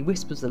 he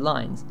whispers the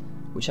lines,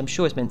 which I'm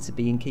sure is meant to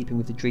be in keeping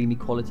with the dreamy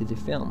quality of the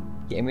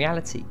film, yet in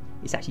reality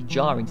it's actually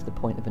jarring to the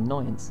point of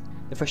annoyance.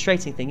 The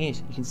frustrating thing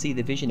is, you can see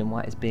the vision and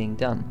why it is being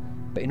done,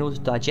 but in order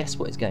to digest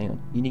what is going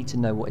on, you need to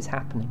know what is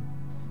happening.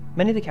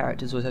 Many of the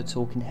characters also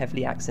talk in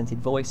heavily accented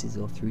voices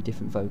or through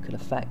different vocal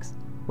effects.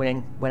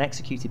 When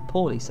executed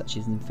poorly, such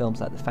as in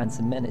films like The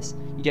Phantom Menace,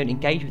 you don't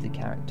engage with the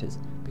characters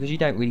because you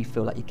don't really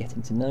feel like you're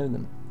getting to know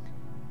them.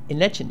 In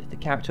Legend, the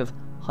character of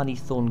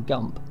Honeythorn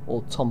Gump,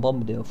 or Tom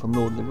Bombadil from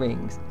Lord of the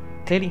Rings,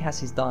 clearly has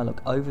his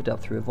dialogue overdubbed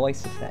through a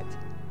voice effect.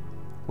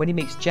 When he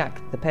meets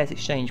Jack, the pair's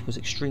exchange was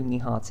extremely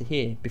hard to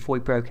hear before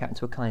he broke out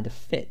into a kind of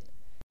fit.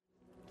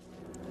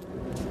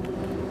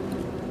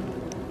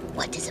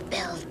 What is a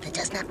bell that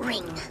does not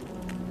ring?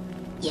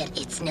 Yet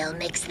its knell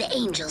makes the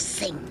angels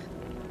sing.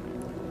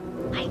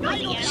 I know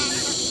the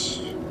Shh.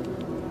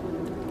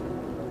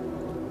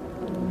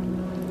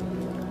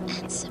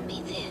 Answer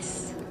me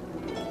this,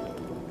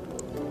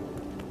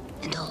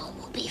 and all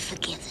will be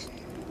forgiven.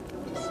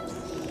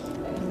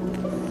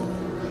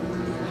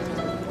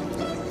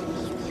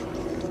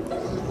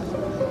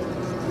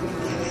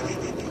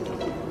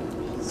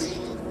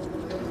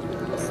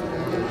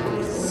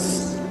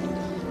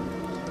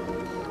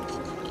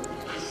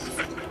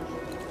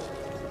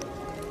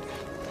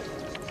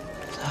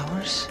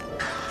 Flowers?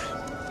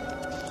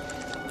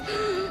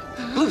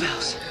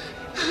 Bluebells.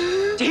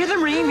 To hear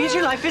them ring means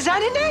your life is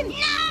at an end. No!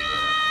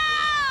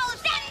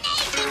 The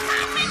nation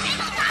conference is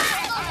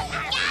possible!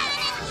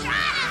 Gathering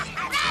tribes,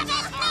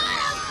 rabbit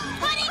noodles,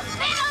 putting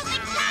fiddles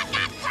and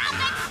shotgun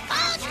trumpets.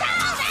 Who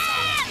told them?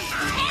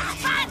 It's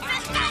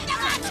monstrous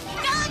thunderbolts!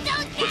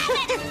 Don't damn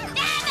it!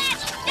 Damn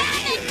it! Damn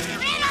it!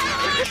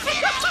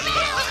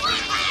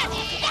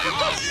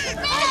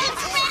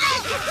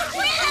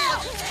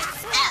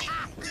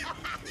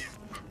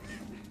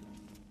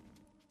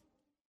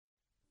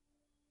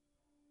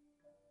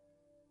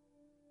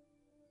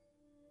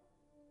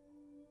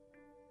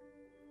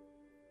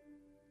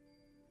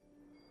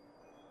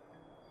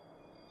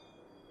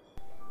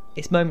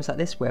 It's moments like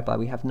this whereby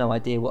we have no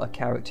idea what a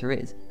character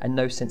is and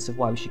no sense of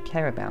why we should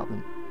care about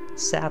them.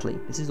 Sadly,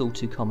 this is all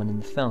too common in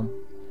the film.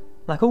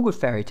 Like all good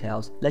fairy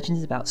tales, Legend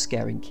is about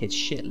scaring kids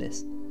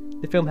shitless.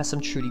 The film has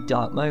some truly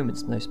dark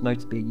moments, most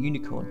notably a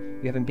unicorn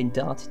who, having been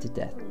darted to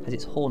death, has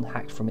its horn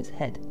hacked from its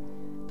head.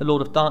 The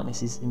Lord of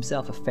Darkness is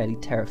himself a fairly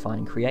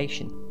terrifying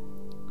creation.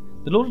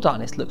 The Lord of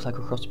Darkness looks like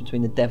a cross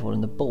between the devil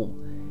and the bull.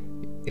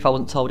 If I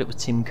wasn't told it was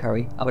Tim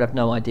Curry, I would have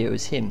no idea it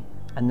was him,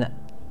 and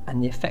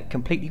the effect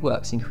completely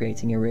works in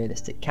creating a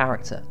realistic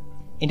character.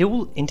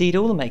 Indeed,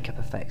 all the makeup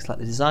effects, like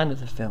the design of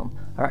the film,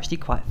 are actually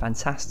quite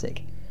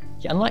fantastic.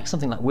 Yet unlike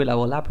something like Willow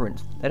or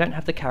Labyrinth, they don't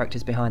have the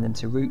characters behind them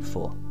to root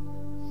for.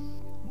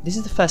 This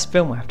is the first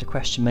film where I have to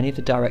question many of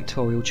the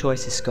directorial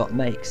choices Scott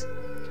makes.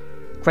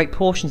 Great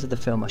portions of the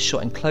film are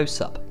shot in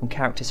close-up, and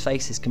characters'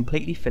 faces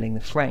completely filling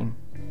the frame.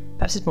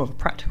 Perhaps it's more of a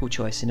practical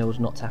choice in order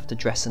not to have to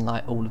dress and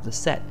light all of the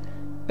set,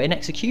 but in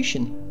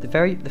execution, the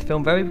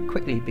film very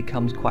quickly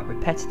becomes quite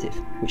repetitive,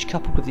 which,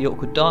 coupled with the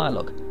awkward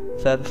dialogue,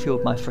 further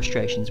fueled my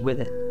frustrations with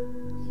it.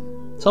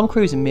 Tom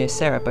Cruise and Mia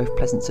Sara are both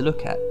pleasant to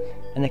look at,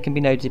 and there can be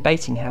no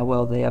debating how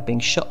well they are being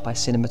shot by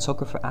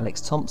cinematographer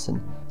Alex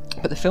Thompson,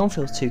 but the film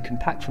feels too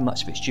compact for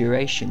much of its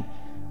duration,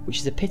 which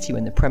is a pity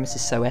when the premise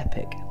is so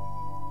epic.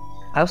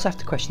 I also have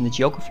to question the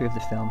geography of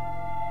the film.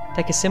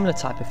 Take a similar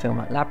type of film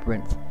like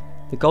Labyrinth.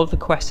 The goal of the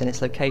quest and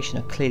its location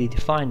are clearly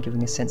defined,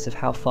 giving a sense of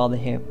how far the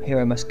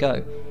hero must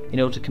go in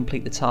order to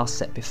complete the task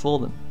set before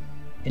them.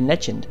 In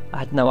Legend, I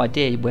had no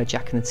idea where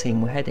Jack and the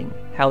team were heading,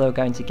 how they were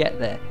going to get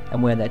there,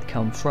 and where they'd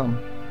come from.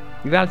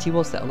 The reality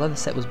was that although the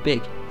set was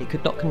big, it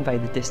could not convey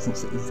the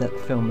distance that the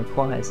film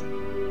requires.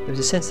 There was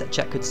a sense that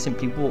Jack could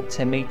simply walk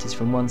 10 metres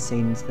from one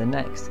scene into the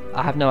next.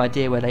 I have no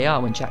idea where they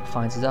are when Jack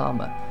finds his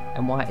armour,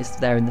 and why it is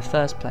there in the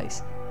first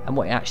place, and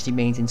what it actually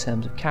means in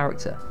terms of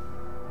character.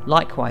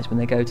 Likewise, when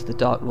they go to the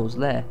Dark Lord's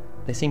lair,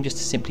 they seem just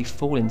to simply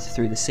fall in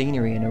through the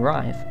scenery and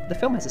arrive. The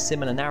film has a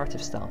similar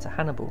narrative style to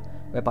Hannibal,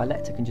 whereby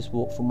Lecter can just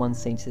walk from one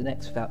scene to the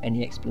next without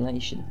any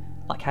explanation,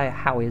 like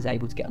how he is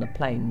able to get on a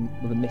plane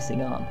with a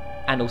missing arm,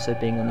 and also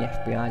being on the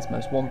FBI's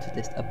most wanted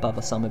list above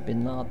Osama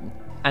bin Laden,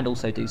 and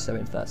also do so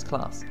in first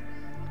class.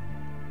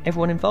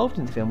 Everyone involved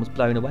in the film was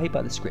blown away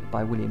by the script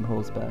by William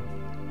Horsburgh.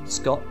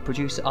 Scott,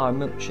 producer R.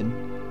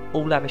 Milchan,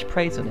 all lavish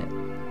praise on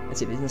it,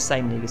 as if it was in the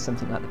same league as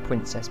something like The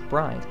Princess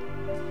Bride.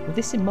 With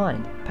this in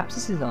mind, perhaps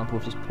this is an example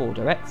of just poor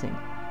directing.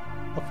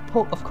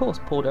 Of course,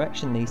 poor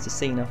direction leads to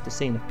scene after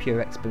scene of pure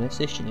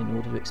exposition in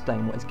order to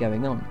explain what is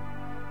going on,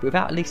 but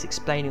without at least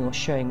explaining or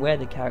showing where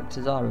the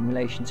characters are in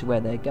relation to where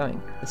they're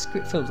going, the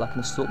script feels like an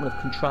assortment of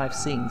contrived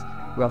scenes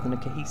rather than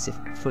a cohesive,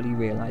 fully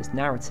realised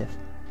narrative.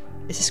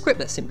 It's a script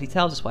that simply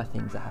tells us why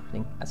things are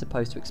happening, as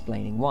opposed to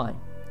explaining why.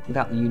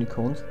 Without the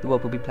unicorns, the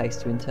world will be placed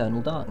to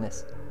internal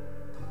darkness.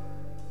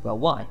 Well,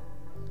 why?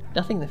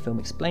 Nothing in the film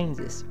explains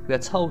this. We are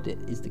told it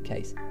is the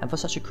case, and for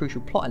such a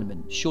crucial plot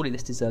element, surely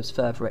this deserves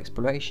further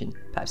exploration,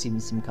 perhaps even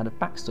some kind of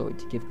backstory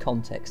to give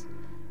context.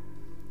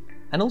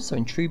 And also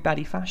in true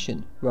baddie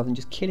fashion, rather than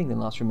just killing the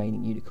last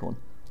remaining unicorn,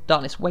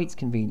 darkness waits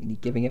conveniently,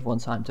 giving everyone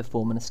time to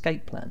form an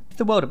escape plan. If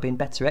the world had been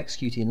better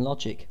executed in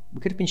logic, we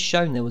could have been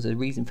shown there was a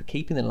reason for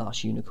keeping the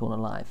last unicorn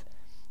alive,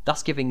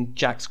 thus giving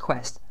Jack's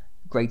quest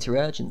greater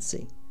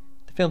urgency.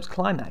 The film's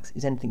climax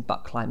is anything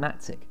but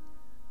climactic.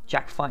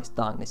 Jack fights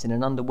darkness in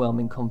an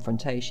underwhelming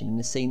confrontation in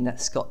a scene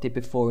that Scott did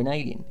before in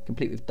Alien,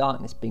 complete with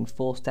darkness being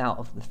forced out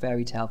of the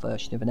fairy tale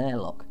version of an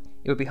airlock.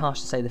 It would be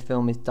harsh to say the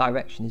film's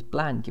direction is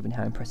bland given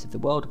how impressive the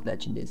world of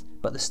Legend is,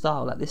 but the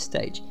style at this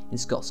stage in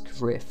Scott's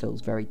career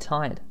feels very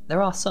tired.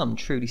 There are some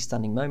truly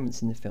stunning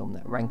moments in the film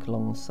that rank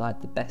alongside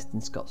the best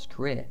in Scott's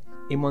career.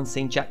 In one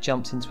scene, Jack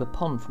jumps into a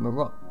pond from a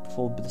rock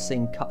before the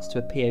scene cuts to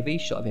a POV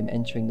shot of him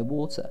entering the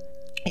water.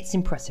 It's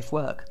impressive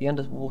work. The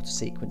underwater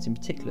sequence in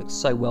particular looks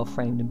so well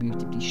framed and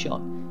beautifully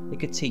shot, it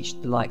could teach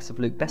the likes of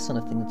Luc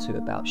Besson a thing or two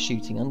about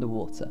shooting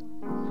underwater.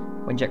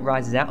 When Jack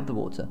rises out of the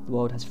water, the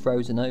world has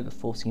frozen over,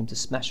 forcing him to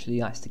smash through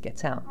the ice to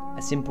get out.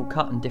 A simple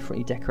cut and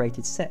differently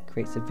decorated set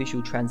creates a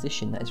visual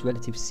transition that is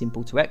relatively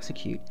simple to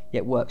execute,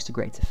 yet works to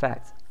great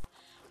effect.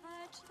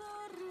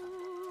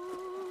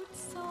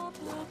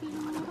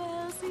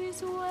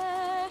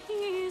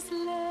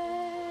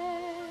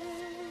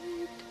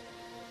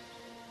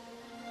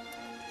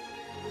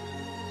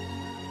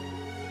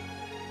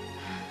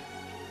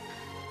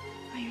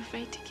 Are you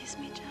afraid to kiss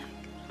me, Jack?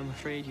 I'm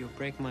afraid you'll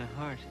break my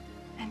heart.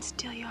 And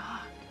steal your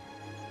heart.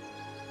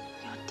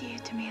 You're dear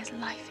to me as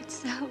life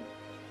itself.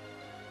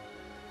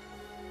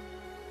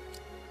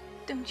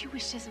 Don't you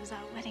wish this was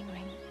our wedding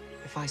ring?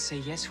 If I say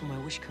yes, will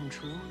my wish come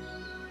true?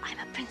 I'm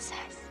a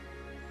princess.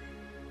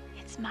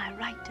 It's my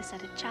right to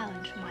set a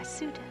challenge for my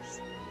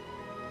suitors.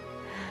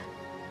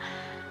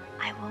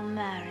 I will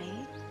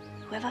marry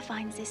whoever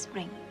finds this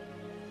ring.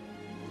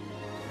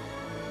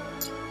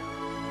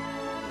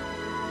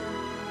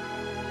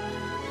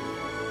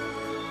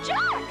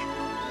 Jack!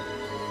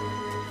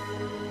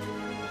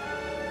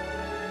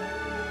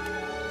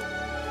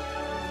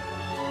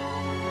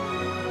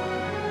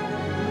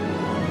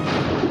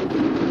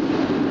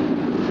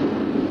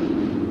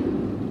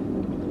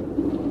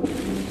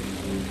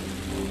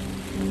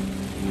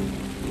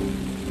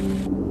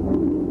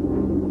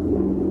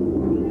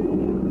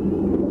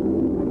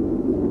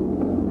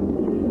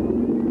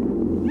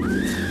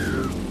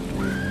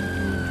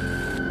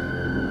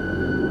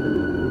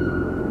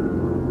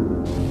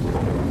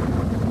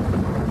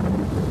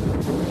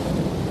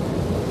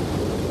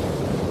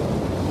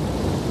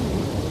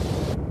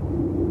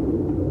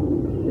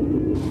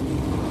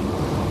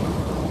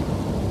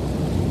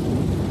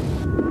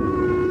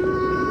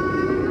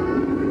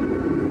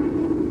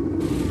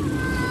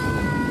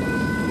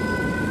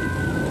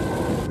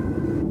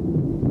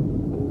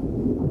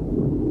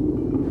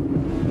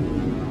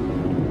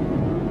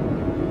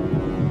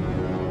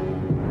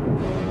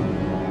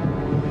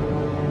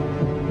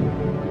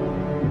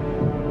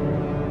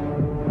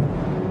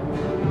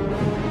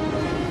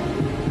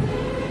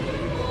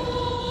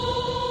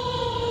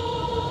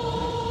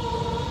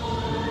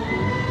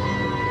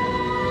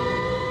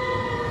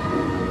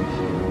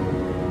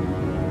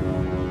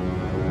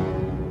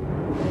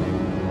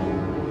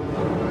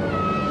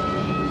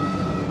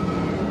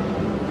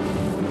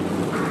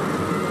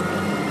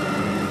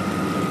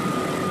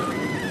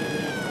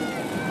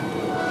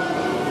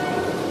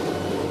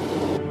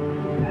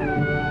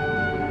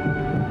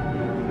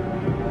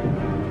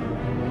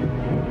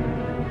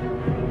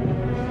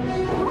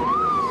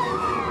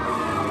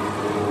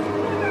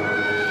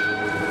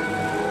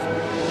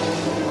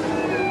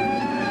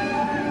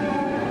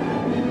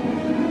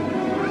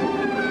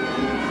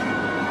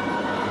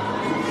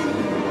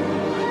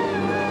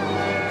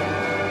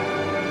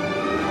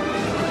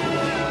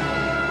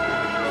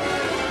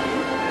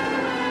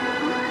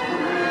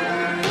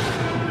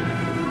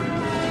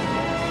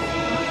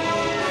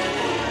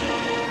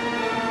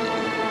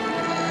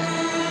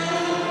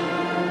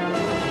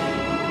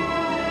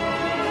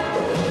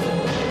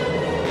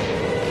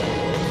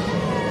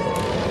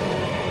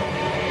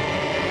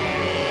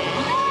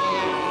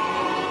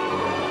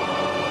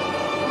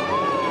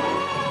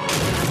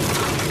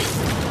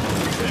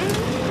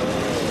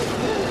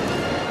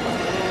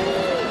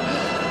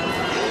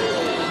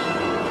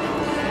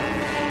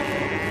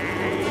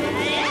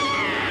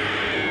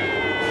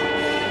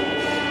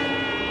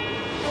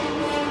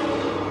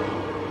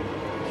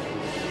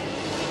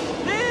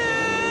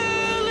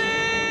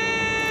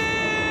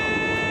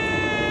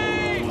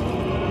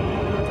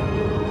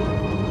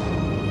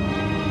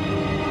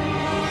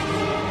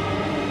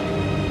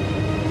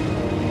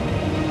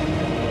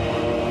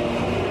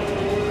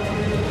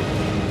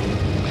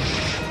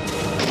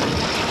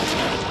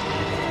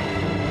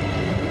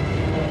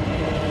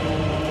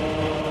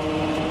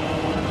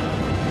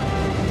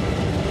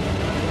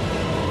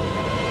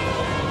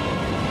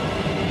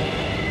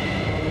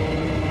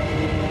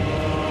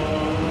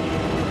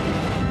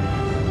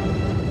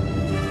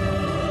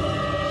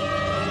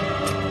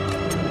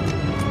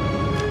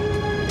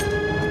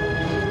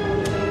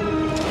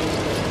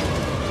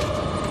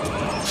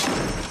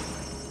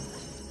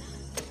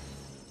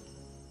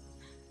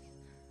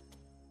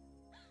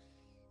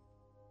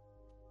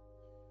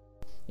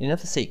 In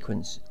another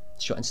sequence,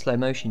 shot in slow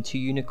motion, 2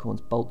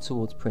 unicorns bolt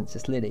towards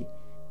Princess Lily.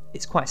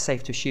 It's quite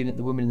safe to assume that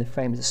the woman in the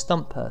frame is a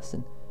stunt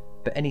person,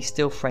 but any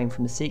still frame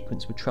from the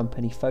sequence would trump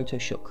any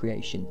Photoshop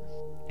creation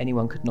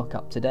anyone could knock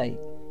up today.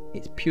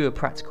 It's pure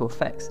practical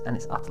effects and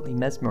it's utterly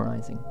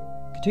mesmerising.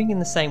 Continuing in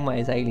the same way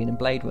as Alien and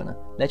Blade Runner,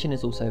 Legend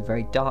is also a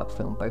very dark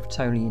film, both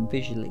tonally and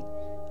visually.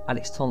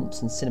 Alex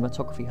Thompson's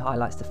cinematography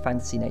highlights the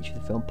fantasy nature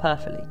of the film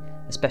perfectly,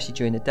 especially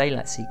during the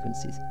daylight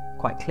sequences.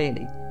 Quite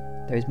clearly,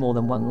 there is more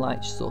than one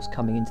light source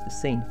coming into the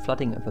scene,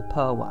 flooding it with a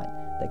pearl white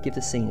that gives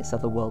the scene its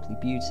otherworldly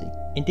beauty.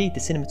 Indeed,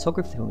 the cinematography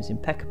of the film is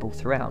impeccable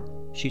throughout.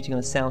 Shooting on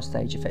a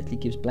soundstage effectively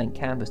gives blank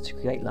canvas to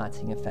create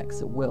lighting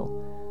effects at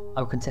will. I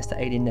will contest that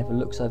Alien never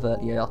looks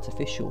overtly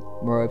artificial,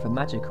 moreover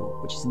magical,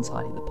 which is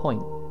entirely the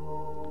point.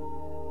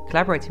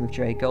 Collaborating with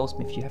Jerry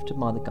Goldsmith, you have to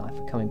admire the guy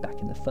for coming back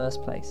in the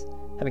first place.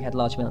 Having had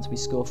large amounts of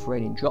his score for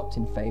Alien dropped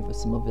in favour of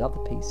some of his other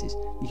pieces,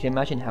 you can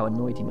imagine how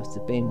annoyed he must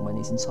have been when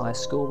his entire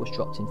score was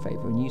dropped in favour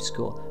of a new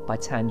score by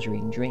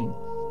Tangerine Dream.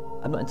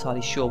 I'm not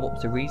entirely sure what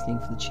was the reasoning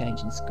for the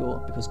change in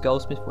score, because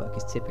Goldsmith's work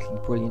is typically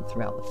brilliant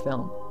throughout the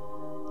film.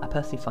 I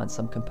personally find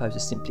some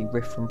composers simply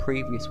riff from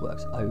previous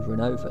works over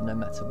and over, no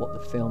matter what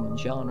the film and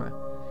genre.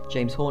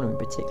 James Horner in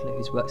particular,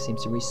 whose work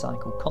seems to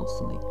recycle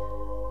constantly.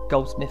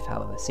 Goldsmith,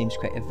 however, seems to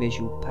create a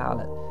visual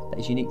palette that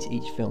is unique to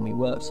each film he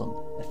works on,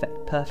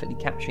 perfectly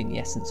capturing the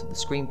essence of the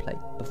screenplay,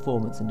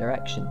 performance and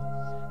direction.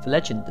 For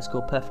Legend, the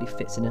score perfectly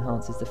fits and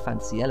enhances the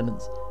fantasy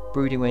elements,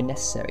 brooding where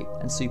necessary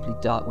and superbly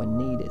dark when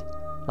needed.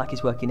 Like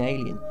his work in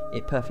Alien,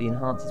 it perfectly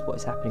enhances what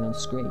is happening on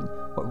screen.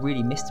 What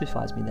really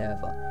mystifies me,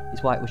 however,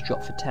 is why it was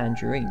dropped for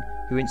Tangerine,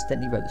 who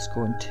incidentally wrote the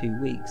score in 2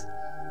 weeks.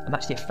 I'm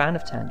actually a fan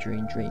of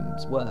Tangerine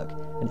Dream's work,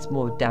 and it's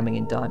more a damning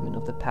indictment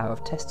of the power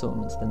of test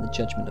ornaments than the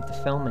judgment of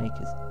the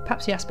filmmakers.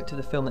 Perhaps the aspect of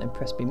the film that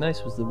impressed me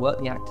most was the work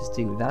the actors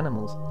do with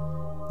animals.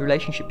 The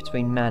relationship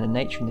between man and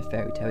nature in the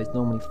fairy tale is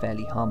normally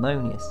fairly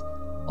harmonious.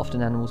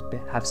 Often animals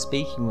have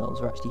speaking roles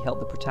or actually help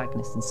the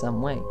protagonist in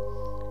some way.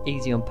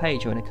 Easy on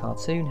page or in a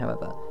cartoon,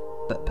 however,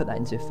 but put that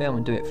into a film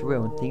and do it for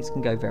real and things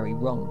can go very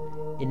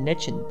wrong. In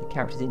Legend, the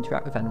characters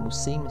interact with animals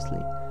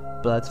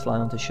seamlessly. Birds fly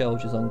onto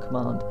shoulders on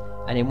command,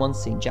 and in one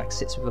scene Jack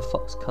sits with a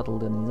fox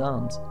cuddled in his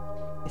arms.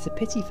 It's a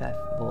pity,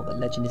 therefore, that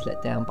Legend is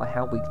let down by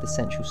how weak the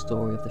central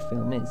story of the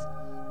film is.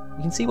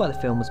 You can see why the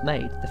film was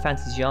made. The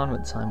fantasy genre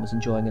at the time was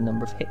enjoying a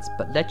number of hits,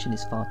 but Legend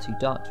is far too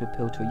dark to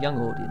appeal to a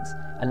young audience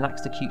and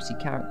lacks the cutesy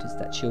characters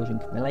that children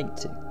can relate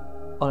to.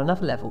 On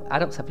another level,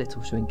 adults have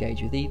little to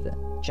engage with either.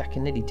 Jack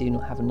and Lily do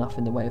not have enough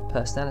in the way of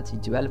personality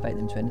to elevate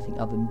them to anything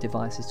other than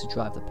devices to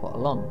drive the plot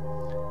along.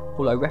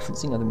 Although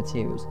referencing other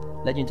materials,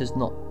 Legend does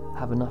not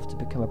have enough to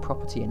become a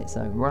property in its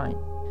own right.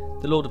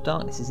 The Lord of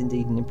Darkness is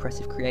indeed an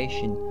impressive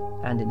creation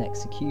and an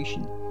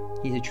execution.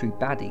 He is a true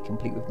baddie,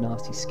 complete with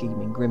nasty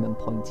scheming, grim and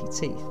pointy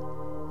teeth.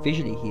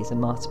 Visually, he is a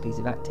masterpiece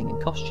of acting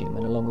and costume,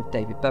 and along with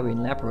David Bowie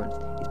in Labyrinth,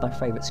 is my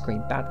favourite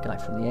screen bad guy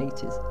from the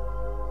 80s.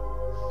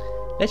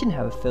 Legend,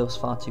 however, feels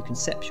far too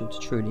conceptual to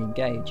truly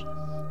engage.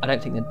 I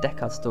don't think the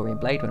Deckard story in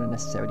Blade Runner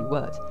necessarily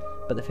worked,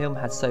 but the film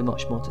had so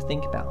much more to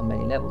think about on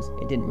many levels,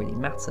 it didn't really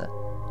matter.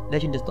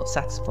 Legend does not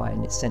satisfy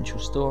in its central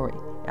story,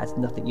 it adds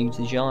nothing new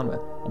to the genre,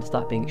 and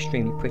despite being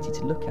extremely pretty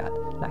to look at,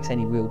 lacks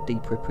any real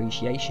deeper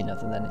appreciation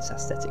other than its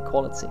aesthetic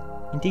quality.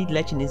 Indeed,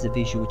 Legend is a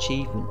visual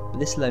achievement, but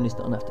this alone is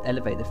not enough to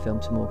elevate the film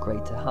to more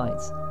greater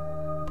heights.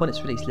 Upon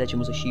its release, Legend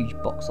was a huge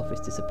box office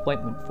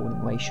disappointment,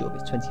 falling way short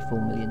of its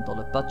 $24 million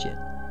budget.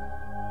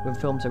 When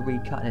films are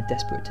recut in a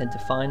desperate attempt to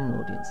find an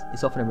audience,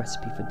 it's often a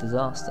recipe for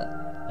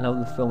disaster, and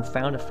although the film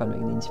found a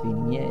following in the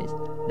intervening years,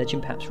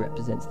 Legend perhaps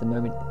represents the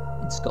moment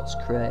in Scott's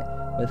career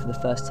where for the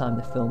first time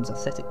the film's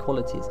aesthetic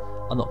qualities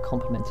are not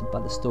complemented by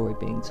the story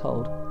being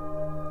told.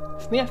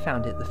 For me, I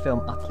found the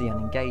film utterly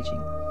unengaging.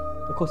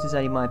 Of course, it's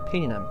only my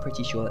opinion. I'm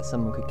pretty sure that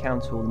someone could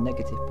counter all the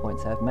negative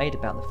points I have made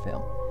about the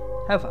film.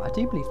 However, I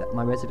do believe that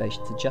my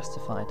reservations are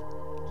justified.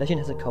 Legend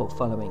has a cult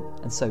following,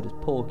 and so does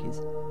Porky's.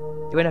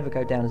 It won't ever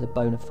go down as a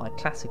bona fide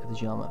classic of the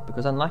genre,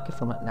 because unlike a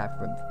film like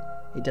Labyrinth,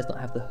 it does not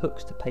have the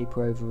hooks to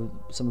paper over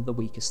some of the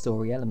weaker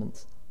story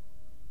elements.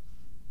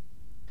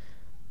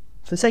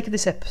 For the sake of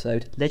this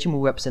episode, Legend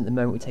will represent the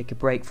moment we take a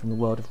break from the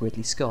world of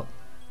Ridley Scott.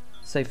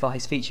 So far,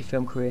 his feature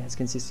film career has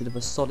consisted of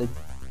a solid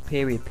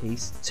period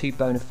piece, 2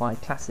 bona fide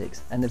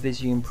classics, and a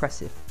visually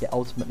impressive, yet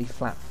ultimately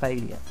flat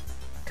failure.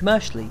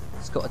 Commercially,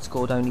 Scott had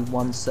scored only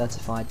one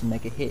certified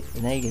mega hit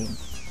in Alien.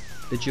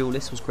 The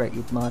Duelist was greatly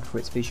admired for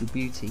its visual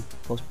beauty,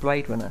 whilst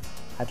Blade Runner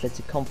had led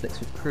to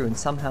conflicts with crew and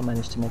somehow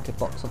managed to make a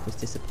box office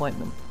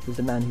disappointment with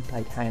the man who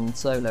played Han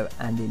Solo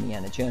and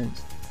Indiana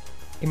Jones.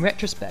 In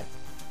retrospect,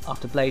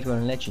 after Blade Runner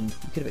and Legend,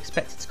 you could have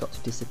expected Scott to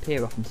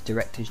disappear off into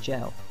director's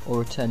jail or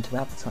return to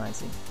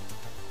advertising.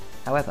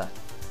 However,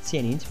 see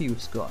any interview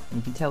with Scott and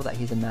you can tell that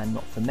he is a man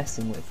not for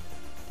messing with.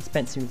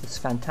 Dispensing with this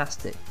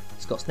fantastic,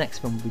 Scott's next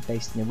film will be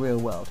based in the real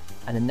world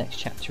and the next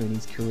chapter in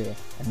his career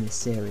and this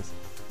series.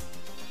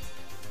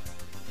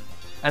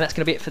 And that's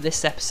going to be it for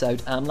this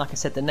episode. Like I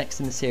said, the next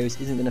in the series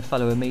isn't going to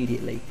follow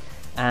immediately,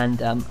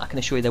 and I can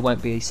assure you there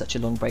won't be such a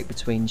long break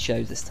between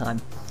shows this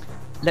time.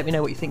 Let me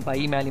know what you think by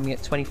emailing me at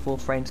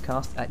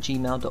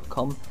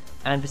 24framescast@gmail.com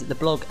and visit the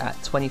blog at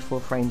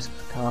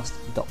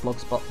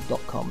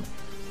 24framescast.blogspot.com.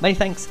 Many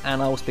thanks,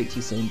 and I will speak to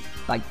you soon.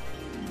 Bye.